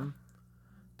for them,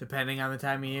 depending on the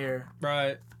time of year.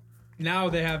 Right. Now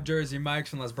they have Jersey Mike's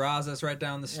from Las Brazos right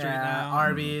down the street now.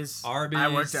 Arby's. Arby's, I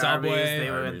worked at Subway. Arby's.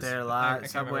 They went Arby's. there a I lot.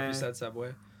 can't remember if Subway. you said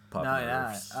Subway. Papa No, yeah,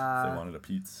 Murph's, if they wanted a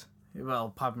pizza. Well,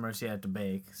 Papa Mercy had to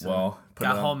bake. So. Well, put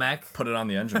got it home on, ec. put it on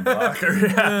the engine block. Or,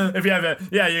 yeah, if you have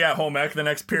you got home ec the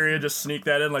next period, just sneak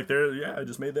that in. Like, I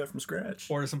just made that from scratch.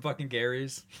 Order some fucking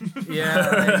Gary's.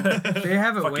 Yeah, like, they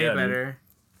have it Fuck way yeah, dude. better.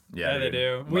 Yeah, they dude.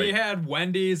 do. We Like, had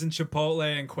Wendy's and Chipotle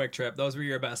and Quick Trip. Those were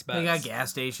your best bets. They got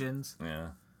gas stations. yeah.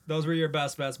 Those were your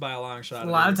best bets by a long shot.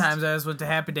 A lot of times I just went to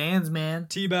Happy Dan's, man.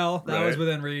 T-Bell, that Right. was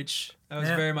within reach. That was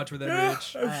Yeah. very much within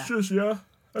reach. That's just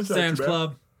That's not Sam's too bad.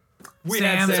 Club. We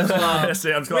Sam's had Sam's Club. Club. Yeah,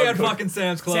 Sam's Club. We had fucking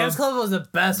Sam's Club. Sam's Club was the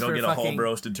best Go for get a fucking. whole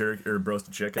roasted turkey or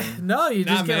roasted chicken. No, you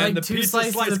just Nah, get man, like the two pizza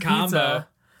slices slice of combo. pizza,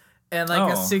 and like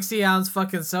a Oh. 60-ounce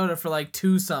fucking soda for like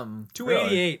 $2 something.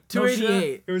 $2.88.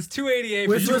 $2.88. It was $2.88,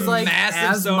 Which for was like massive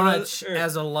as soda. much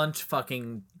as a lunch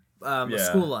fucking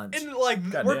school lunch. And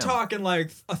like God we're damn. talking like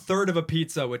a third of a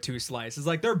pizza with 2 slices.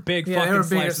 Like they're big Yeah, they fucking were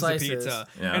bigger slices, slices. of pizza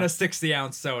Yeah. and a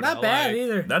 60-ounce soda. Not bad like,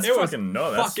 either. That's It was fucking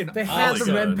no. That's fucking They had really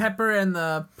the red good. pepper and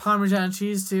the Parmesan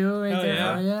cheese too. Right Oh there.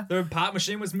 yeah. Yeah. The pot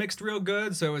machine was mixed real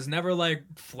good, so it was never like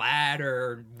flat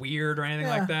or weird or anything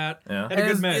Yeah. like that. Yeah. Had a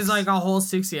good mix. It's like a whole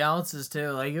 60 ounces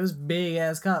too. Like it was big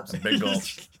ass cups. Big gulp.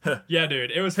 yeah, dude,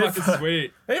 it was fucking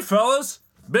sweet. Hey fellas,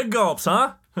 big gulps,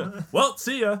 huh? Well,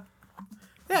 see ya.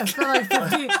 Yeah, it's like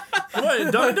 15.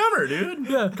 What? Dumb and Dumber, dude.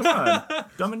 Yeah. Come on,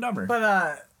 Dumb and Dumber.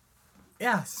 But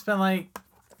yeah, spent like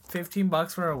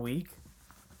 $15 for a week.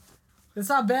 It's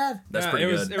not bad. That's Yeah, pretty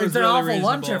it was, good. It was It's an really awful reasonable.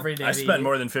 lunch every day. I to spend eat.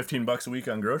 more than $15 a week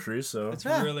on groceries, so It's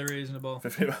Yeah. really reasonable.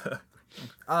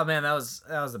 Oh man, that was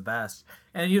the best.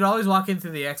 And you'd always walk in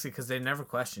through the exit because they never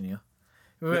question you.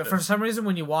 For some reason,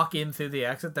 when you walk in through the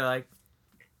exit, they're like,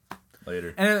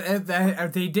 later.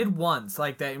 and they did once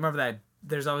like that. You remember that?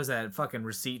 There's always that fucking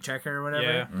receipt checker or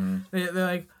whatever. Yeah. They're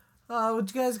like, "Oh,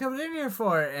 what you guys coming in here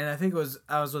for?" And I think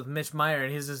I was with Mitch Meyer,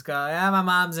 and he's this guy. Yeah, my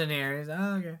mom's in here. He's like,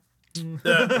 "Oh, okay."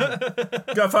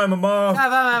 Gotta find my mom. Yeah,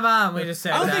 my mom. We just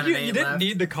sat I don't down think you and ate didn't left.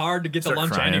 need the card to get Start the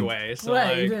lunch crying. anyway. So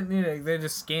Right, you like, didn't need it. They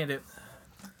just scanned it.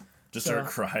 Just start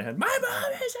crying. My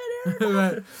mom is in here.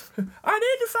 Right. I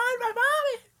need to find my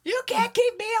mommy. you can't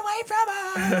keep me away from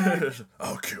her.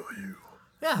 I'll kill you.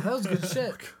 Yeah, that was good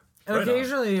shit. And Right on.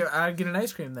 occasionally, I'd get an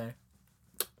ice cream there.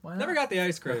 Why not? Never got the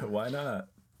ice cream. Why not?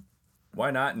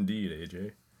 Why not indeed,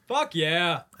 AJ? Fuck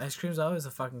yeah. Ice cream's always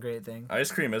a fucking great thing. Ice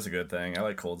cream is a good thing. I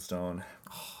like Cold Stone.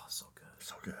 Oh, so good.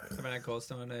 So good. I've been at Cold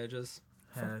Stone in ages.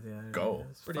 Yeah, Go.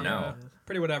 it's Pretty, fucking now. good.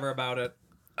 pretty whatever about it.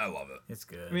 I love it. It's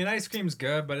good. I mean, ice cream's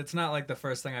good, but it's not like the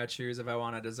first thing I choose if I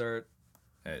want a dessert.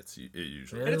 It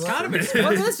usually. Really? it's What- kind of What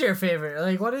expensive. is your favorite?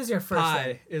 Like, what is your first Pie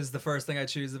thing? is the first thing I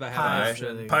choose if I have Pie. an Pie. option.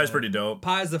 Really Pie's good. pretty dope.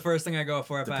 Pie is the first thing I go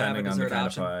for if I have a Depending on the dessert kind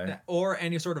of option. pie. Or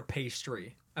any sort of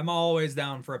pastry. I'm always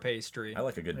down for a pastry. I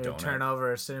like a good You donut. turn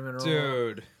over a cinnamon roll.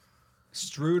 Dude,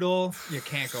 strudel, you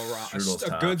can't go wrong. Strudel's A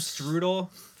good tops.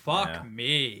 strudel, fuck Yeah.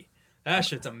 me. That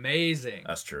shit's amazing.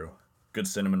 That's true. Good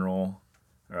cinnamon roll.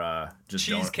 Or just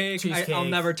donut. Cheesecake, Cheesecake. I'll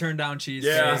never turn down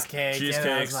cheesecake. Yeah. Cheesecake. Yeah,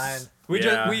 Cheesecakes. that's mine.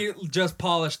 We just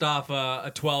polished off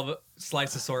a 12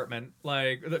 slice assortment,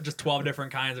 like just 12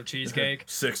 different kinds of cheesecake.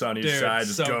 6 on each Dude, side.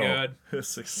 Just so go. good.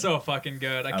 6. So fucking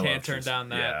good. I love can't turn cheese- down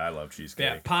that. Yeah, I love cheesecake.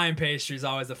 Yeah, pie and pastry is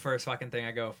always the first fucking thing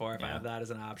I go for if I Yeah. have that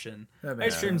as an option. That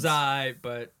makes Ice cream's sense. alright,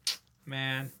 but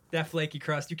man, that flaky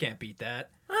crust, you can't beat that.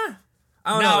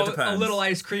 I don't Now, know. It depends. a little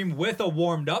ice cream with a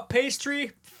warmed up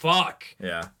pastry, fuck.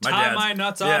 Yeah. Tie my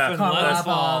nuts off and Come let us up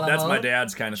fall. all That's my Hello?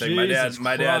 dad's kind of thing. Jesus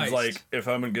my dad's Christ. like, if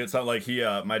I'm gonna get something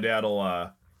like my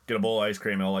dad'll get a bowl of ice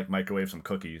cream and he'll like microwave some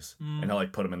cookies and he'll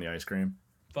like put them in the ice cream.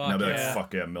 Fuck And I'll be yeah. like,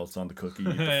 fuck yeah, melts on the cookie,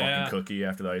 eat the Yeah. fucking cookie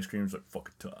after the ice cream's like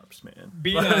fucking tops, man.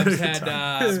 B-Dubs had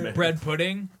Times. bread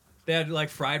pudding. They had like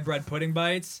fried bread pudding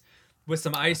bites with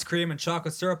some ice cream and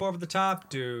chocolate syrup over the top.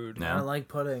 Dude, I don't like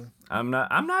pudding. I'm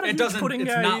not a it huge doesn't. pudding It's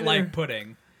guy not either. like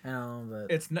pudding. I know,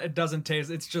 but It doesn't taste.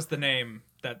 It's just the name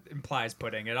that implies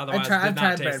pudding. It otherwise I've did not tried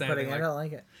taste bread anything pudding. I like. don't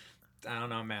like it. I don't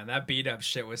know, man. That beat up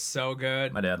shit was so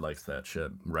good. My dad likes that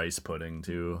shit. Rice pudding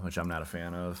too, which I'm not a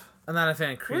fan of. I'm not a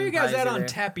fan of cream Where are you guys pies at on either.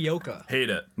 tapioca? Hate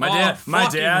it. Oh, My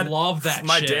fucking dad love that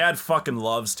My shit. dad fucking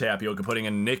loves tapioca pudding,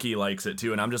 and Nikki likes it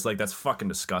too. And I'm just like, that's fucking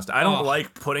disgusting. I don't Oh.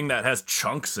 like pudding that has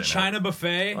chunks in China it.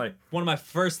 buffet. Like- one of my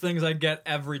first things I get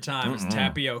every time is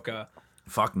tapioca.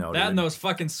 Fuck no, That dude. and those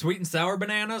fucking sweet and sour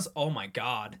bananas. Oh my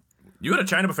god. You go to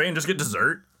China buffet and just get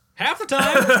dessert? Half the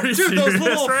time, Are you dude, those serious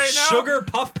little right now? sugar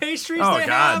puff pastries Oh they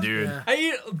god, have. dude. Yeah. I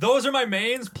eat those are my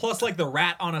mains plus like the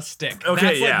rat on a stick. Okay, That's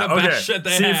like yeah, the okay. best shit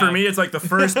they See, have. for me, it's like the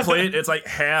first plate. It's like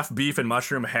half beef and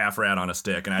mushroom, half rat on a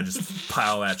stick, and I just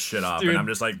pile that shit up, Dude, and I'm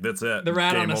just like, that's it. the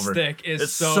rat Game on a over. stick is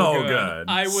It's so good.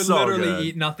 I would So literally good.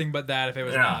 eat nothing but that if it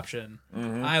was an Yeah. option.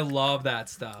 I love that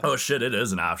stuff. Oh shit, it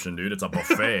is an option, dude. It's a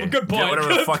buffet. Good point, Get whatever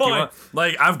the good fuck you point. want.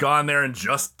 Like, I've gone there and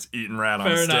just eaten rat on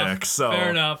Fair a enough. stick. So Fair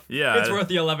enough. Yeah, it's worth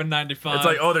the $11.95. It's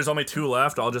like, oh, there's only 2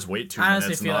 left. I'll just wait 2 I minutes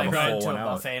honestly and feel I'll like have a going full to one a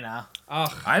out. buffet now.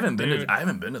 Ugh, I haven't been dude.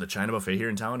 to the China buffet here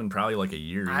in town in probably like a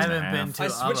year. I haven't and a half. been to I a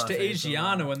switched to buffet so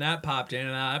Asiana long. when that popped in,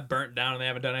 and I burnt down, and they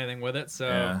haven't done anything with it. So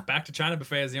Yeah. back to China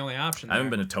buffet is the only option. I haven't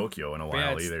there. been to Tokyo in a yeah,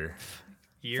 while it's- either.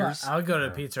 years. I would go to a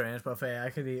Pizza Ranch buffet. I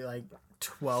could eat like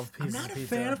 12 pieces I'm not of a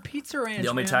pizza. fan of Pizza Ranch. The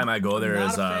only man. time I go there I'm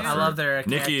is not a fan. I love their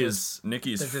Nikki's their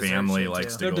dessert family shit,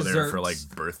 likes too. to go Their there for desserts.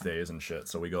 like birthdays and shit,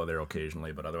 so we go there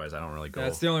occasionally. But otherwise, I don't really go.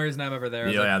 That's the only reason I'm ever there.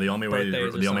 is, yeah, like, the only way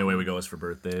birthdays or the only way something. we go is for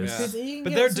birthdays. Yeah. 'Cause you can But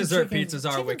get their some dessert chicken- pizzas are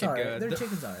chicken's wicked alright. good. Their The-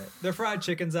 chicken's alright. Their fried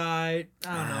chicken's I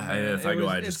don't know, man. If I go,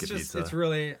 I it's just get pizza. It's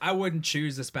really I wouldn't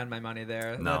choose to spend my money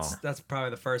there. No. That's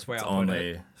probably the first way I'll put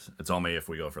it. It's only if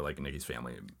we go for like Nikki's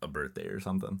family a birthday or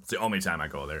something. It's the only time I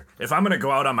go there. If I'm gonna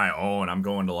go out on my own, I'm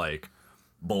going to like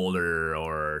Boulder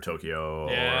or Tokyo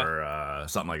Yeah. or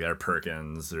something like that, or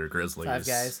Perkins or Grizzlies. Five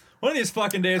Guys. One of these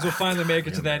fucking days we'll finally make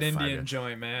it to that Five Indian Guys.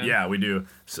 joint, man. Yeah, we do.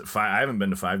 I haven't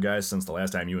been to Five Guys since the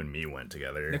last time you and me went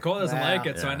together. Nicole doesn't Wow. like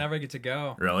it, so I Yeah. never get to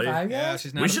go. Really? Five Yeah, Guys?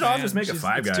 she's not. We a should all fan. just make a She's-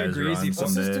 Five it's Guys too run greasy. Let's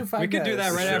just someday. do Five We could do that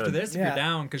Guys. right We after should. this if Yeah. you're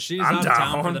down, because she's I'm out of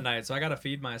town for down. the night, so I gotta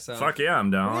feed myself. Fuck yeah,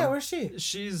 I'm down. Yeah, where's she?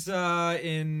 She's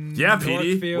in Yeah, Petey.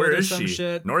 Northfield Where or is some she?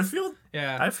 shit. Northfield?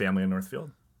 Yeah, I have family in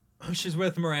Northfield. she's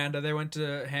with Miranda. They went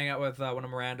to hang out with one of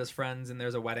Miranda's friends, and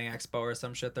there's a wedding expo or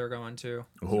some shit they're going to.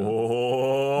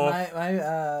 Oh,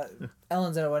 My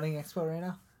Ellen's at a wedding expo right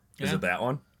now. is Yeah. it that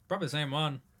one? Probably the same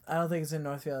one. I don't think it's in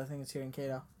Northfield. I think it's here in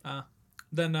Cato.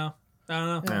 Then no, I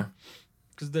don't know. Yeah.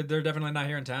 Because they're definitely not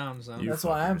here in town. So You That's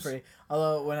why I'm fuckers. free.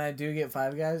 Although when I do get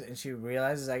Five Guys and she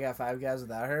realizes I got Five Guys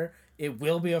without her, it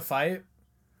will be a fight.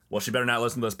 Well, she better not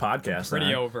listen to this podcast. Pretty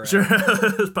then. over it. Sure.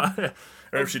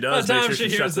 Or if she by does, the make time sure she she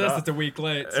hears shuts it this, off. it's a week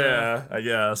late. So. Yeah, I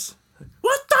guess.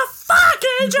 What the fuck,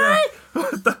 AJ?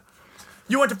 What the?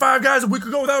 You went to Five Guys a week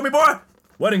ago without me, boy?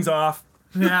 Wedding's off.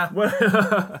 Yeah. What?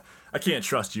 I can't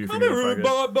trust you if I'm you're a going to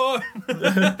Five rude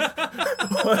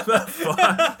Guys.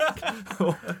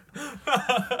 boy.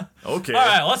 Okay. All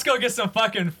right, let's go get some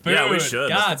fucking food. Yeah, we should.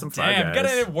 Let's God get some Five damn. Got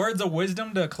Guys. any words of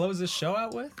wisdom to close this show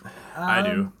out with? I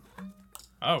do.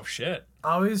 Oh shit.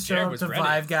 Always show Jared up was to ready.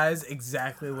 Five Guys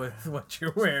exactly with what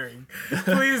you're wearing.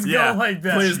 Please Yeah. go like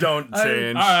that. Please don't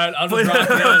change. All right, I'll just rock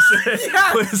this.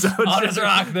 Please don't I'll change. just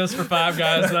rock this for Five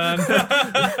Guys then.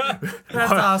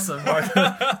 That's awesome. We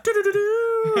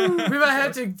might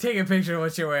have to take a picture of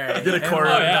what you're wearing. Get a and corn.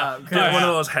 look it yeah. up, 'cause- Get one of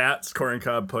those hats,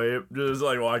 corncob pipe. Just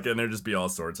like walk in there, just be all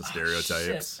sorts of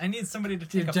stereotypes. Shit, I need somebody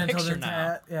to Your take a picture gentleman now.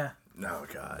 hat. Yeah. Oh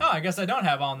god. Oh, I guess I don't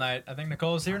have all night. I think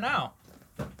Nicole's here now.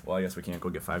 Well, I guess we can't go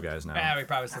get Five Guys now. Yeah, we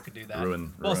probably still could do that.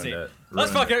 Ruined We'll see. it.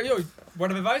 Let's Ruined fucking. Yo, word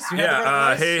of advice? You have the word of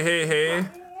Yeah. advice? Hey.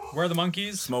 Where are the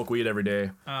monkeys? Smoke weed every day.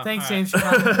 Oh, Thanks, all right. James.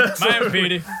 Chicago. My name's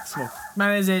Petey. My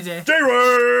name is AJ.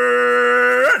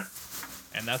 J-Word!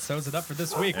 And that sews it up for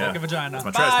this week. Yeah. Look at vagina. It's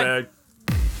my Bye. trash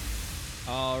bag.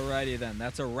 Alrighty then,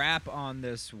 that's a wrap on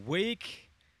this week.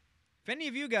 If any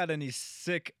of you got any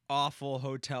sick, awful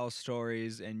hotel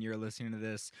stories and you're listening to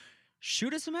this,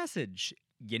 shoot us a message.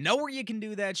 You know where you can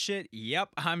do that shit? Yep,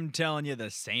 I'm telling you the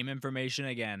same information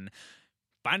again.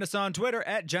 Find us on Twitter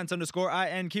at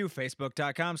gents_INQ,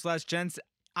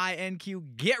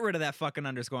 facebook.com/gentsinq. Get rid of that fucking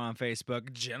underscore on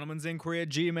Facebook.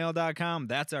 gentlemen'sinquiry@gmail.com.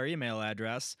 That's our email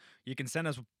address. You can send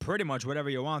us pretty much whatever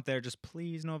you want there. Just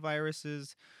please, no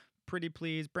viruses. Pretty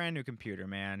please. Brand new computer,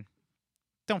 man.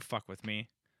 Don't fuck with me.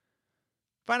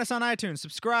 Find us on iTunes.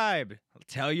 Subscribe.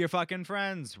 Tell your fucking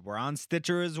friends. We're on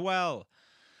Stitcher as well.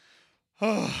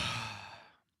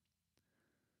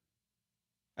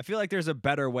 I feel like there's a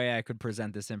better way I could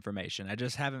present this information. I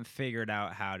just haven't figured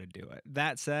out how to do it.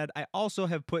 That said, I also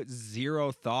have put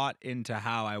zero thought into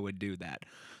how I would do that.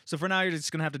 So for now, you're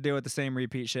just going to have to deal with the same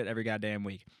repeat shit every goddamn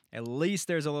week. At least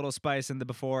there's a little spice in the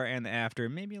before and the after.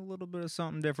 Maybe a little bit of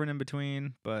something different in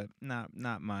between, but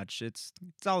not much. It's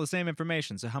all the same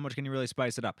information, so how much can you really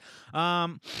spice it up?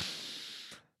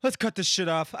 Let's cut this shit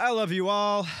off. I love you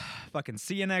all. Fucking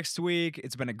see you next week.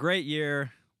 It's been a great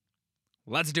year.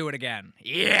 Let's do it again.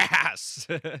 Yes!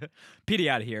 Petey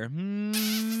out of here.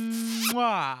 Mwah.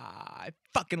 I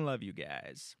fucking love you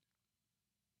guys.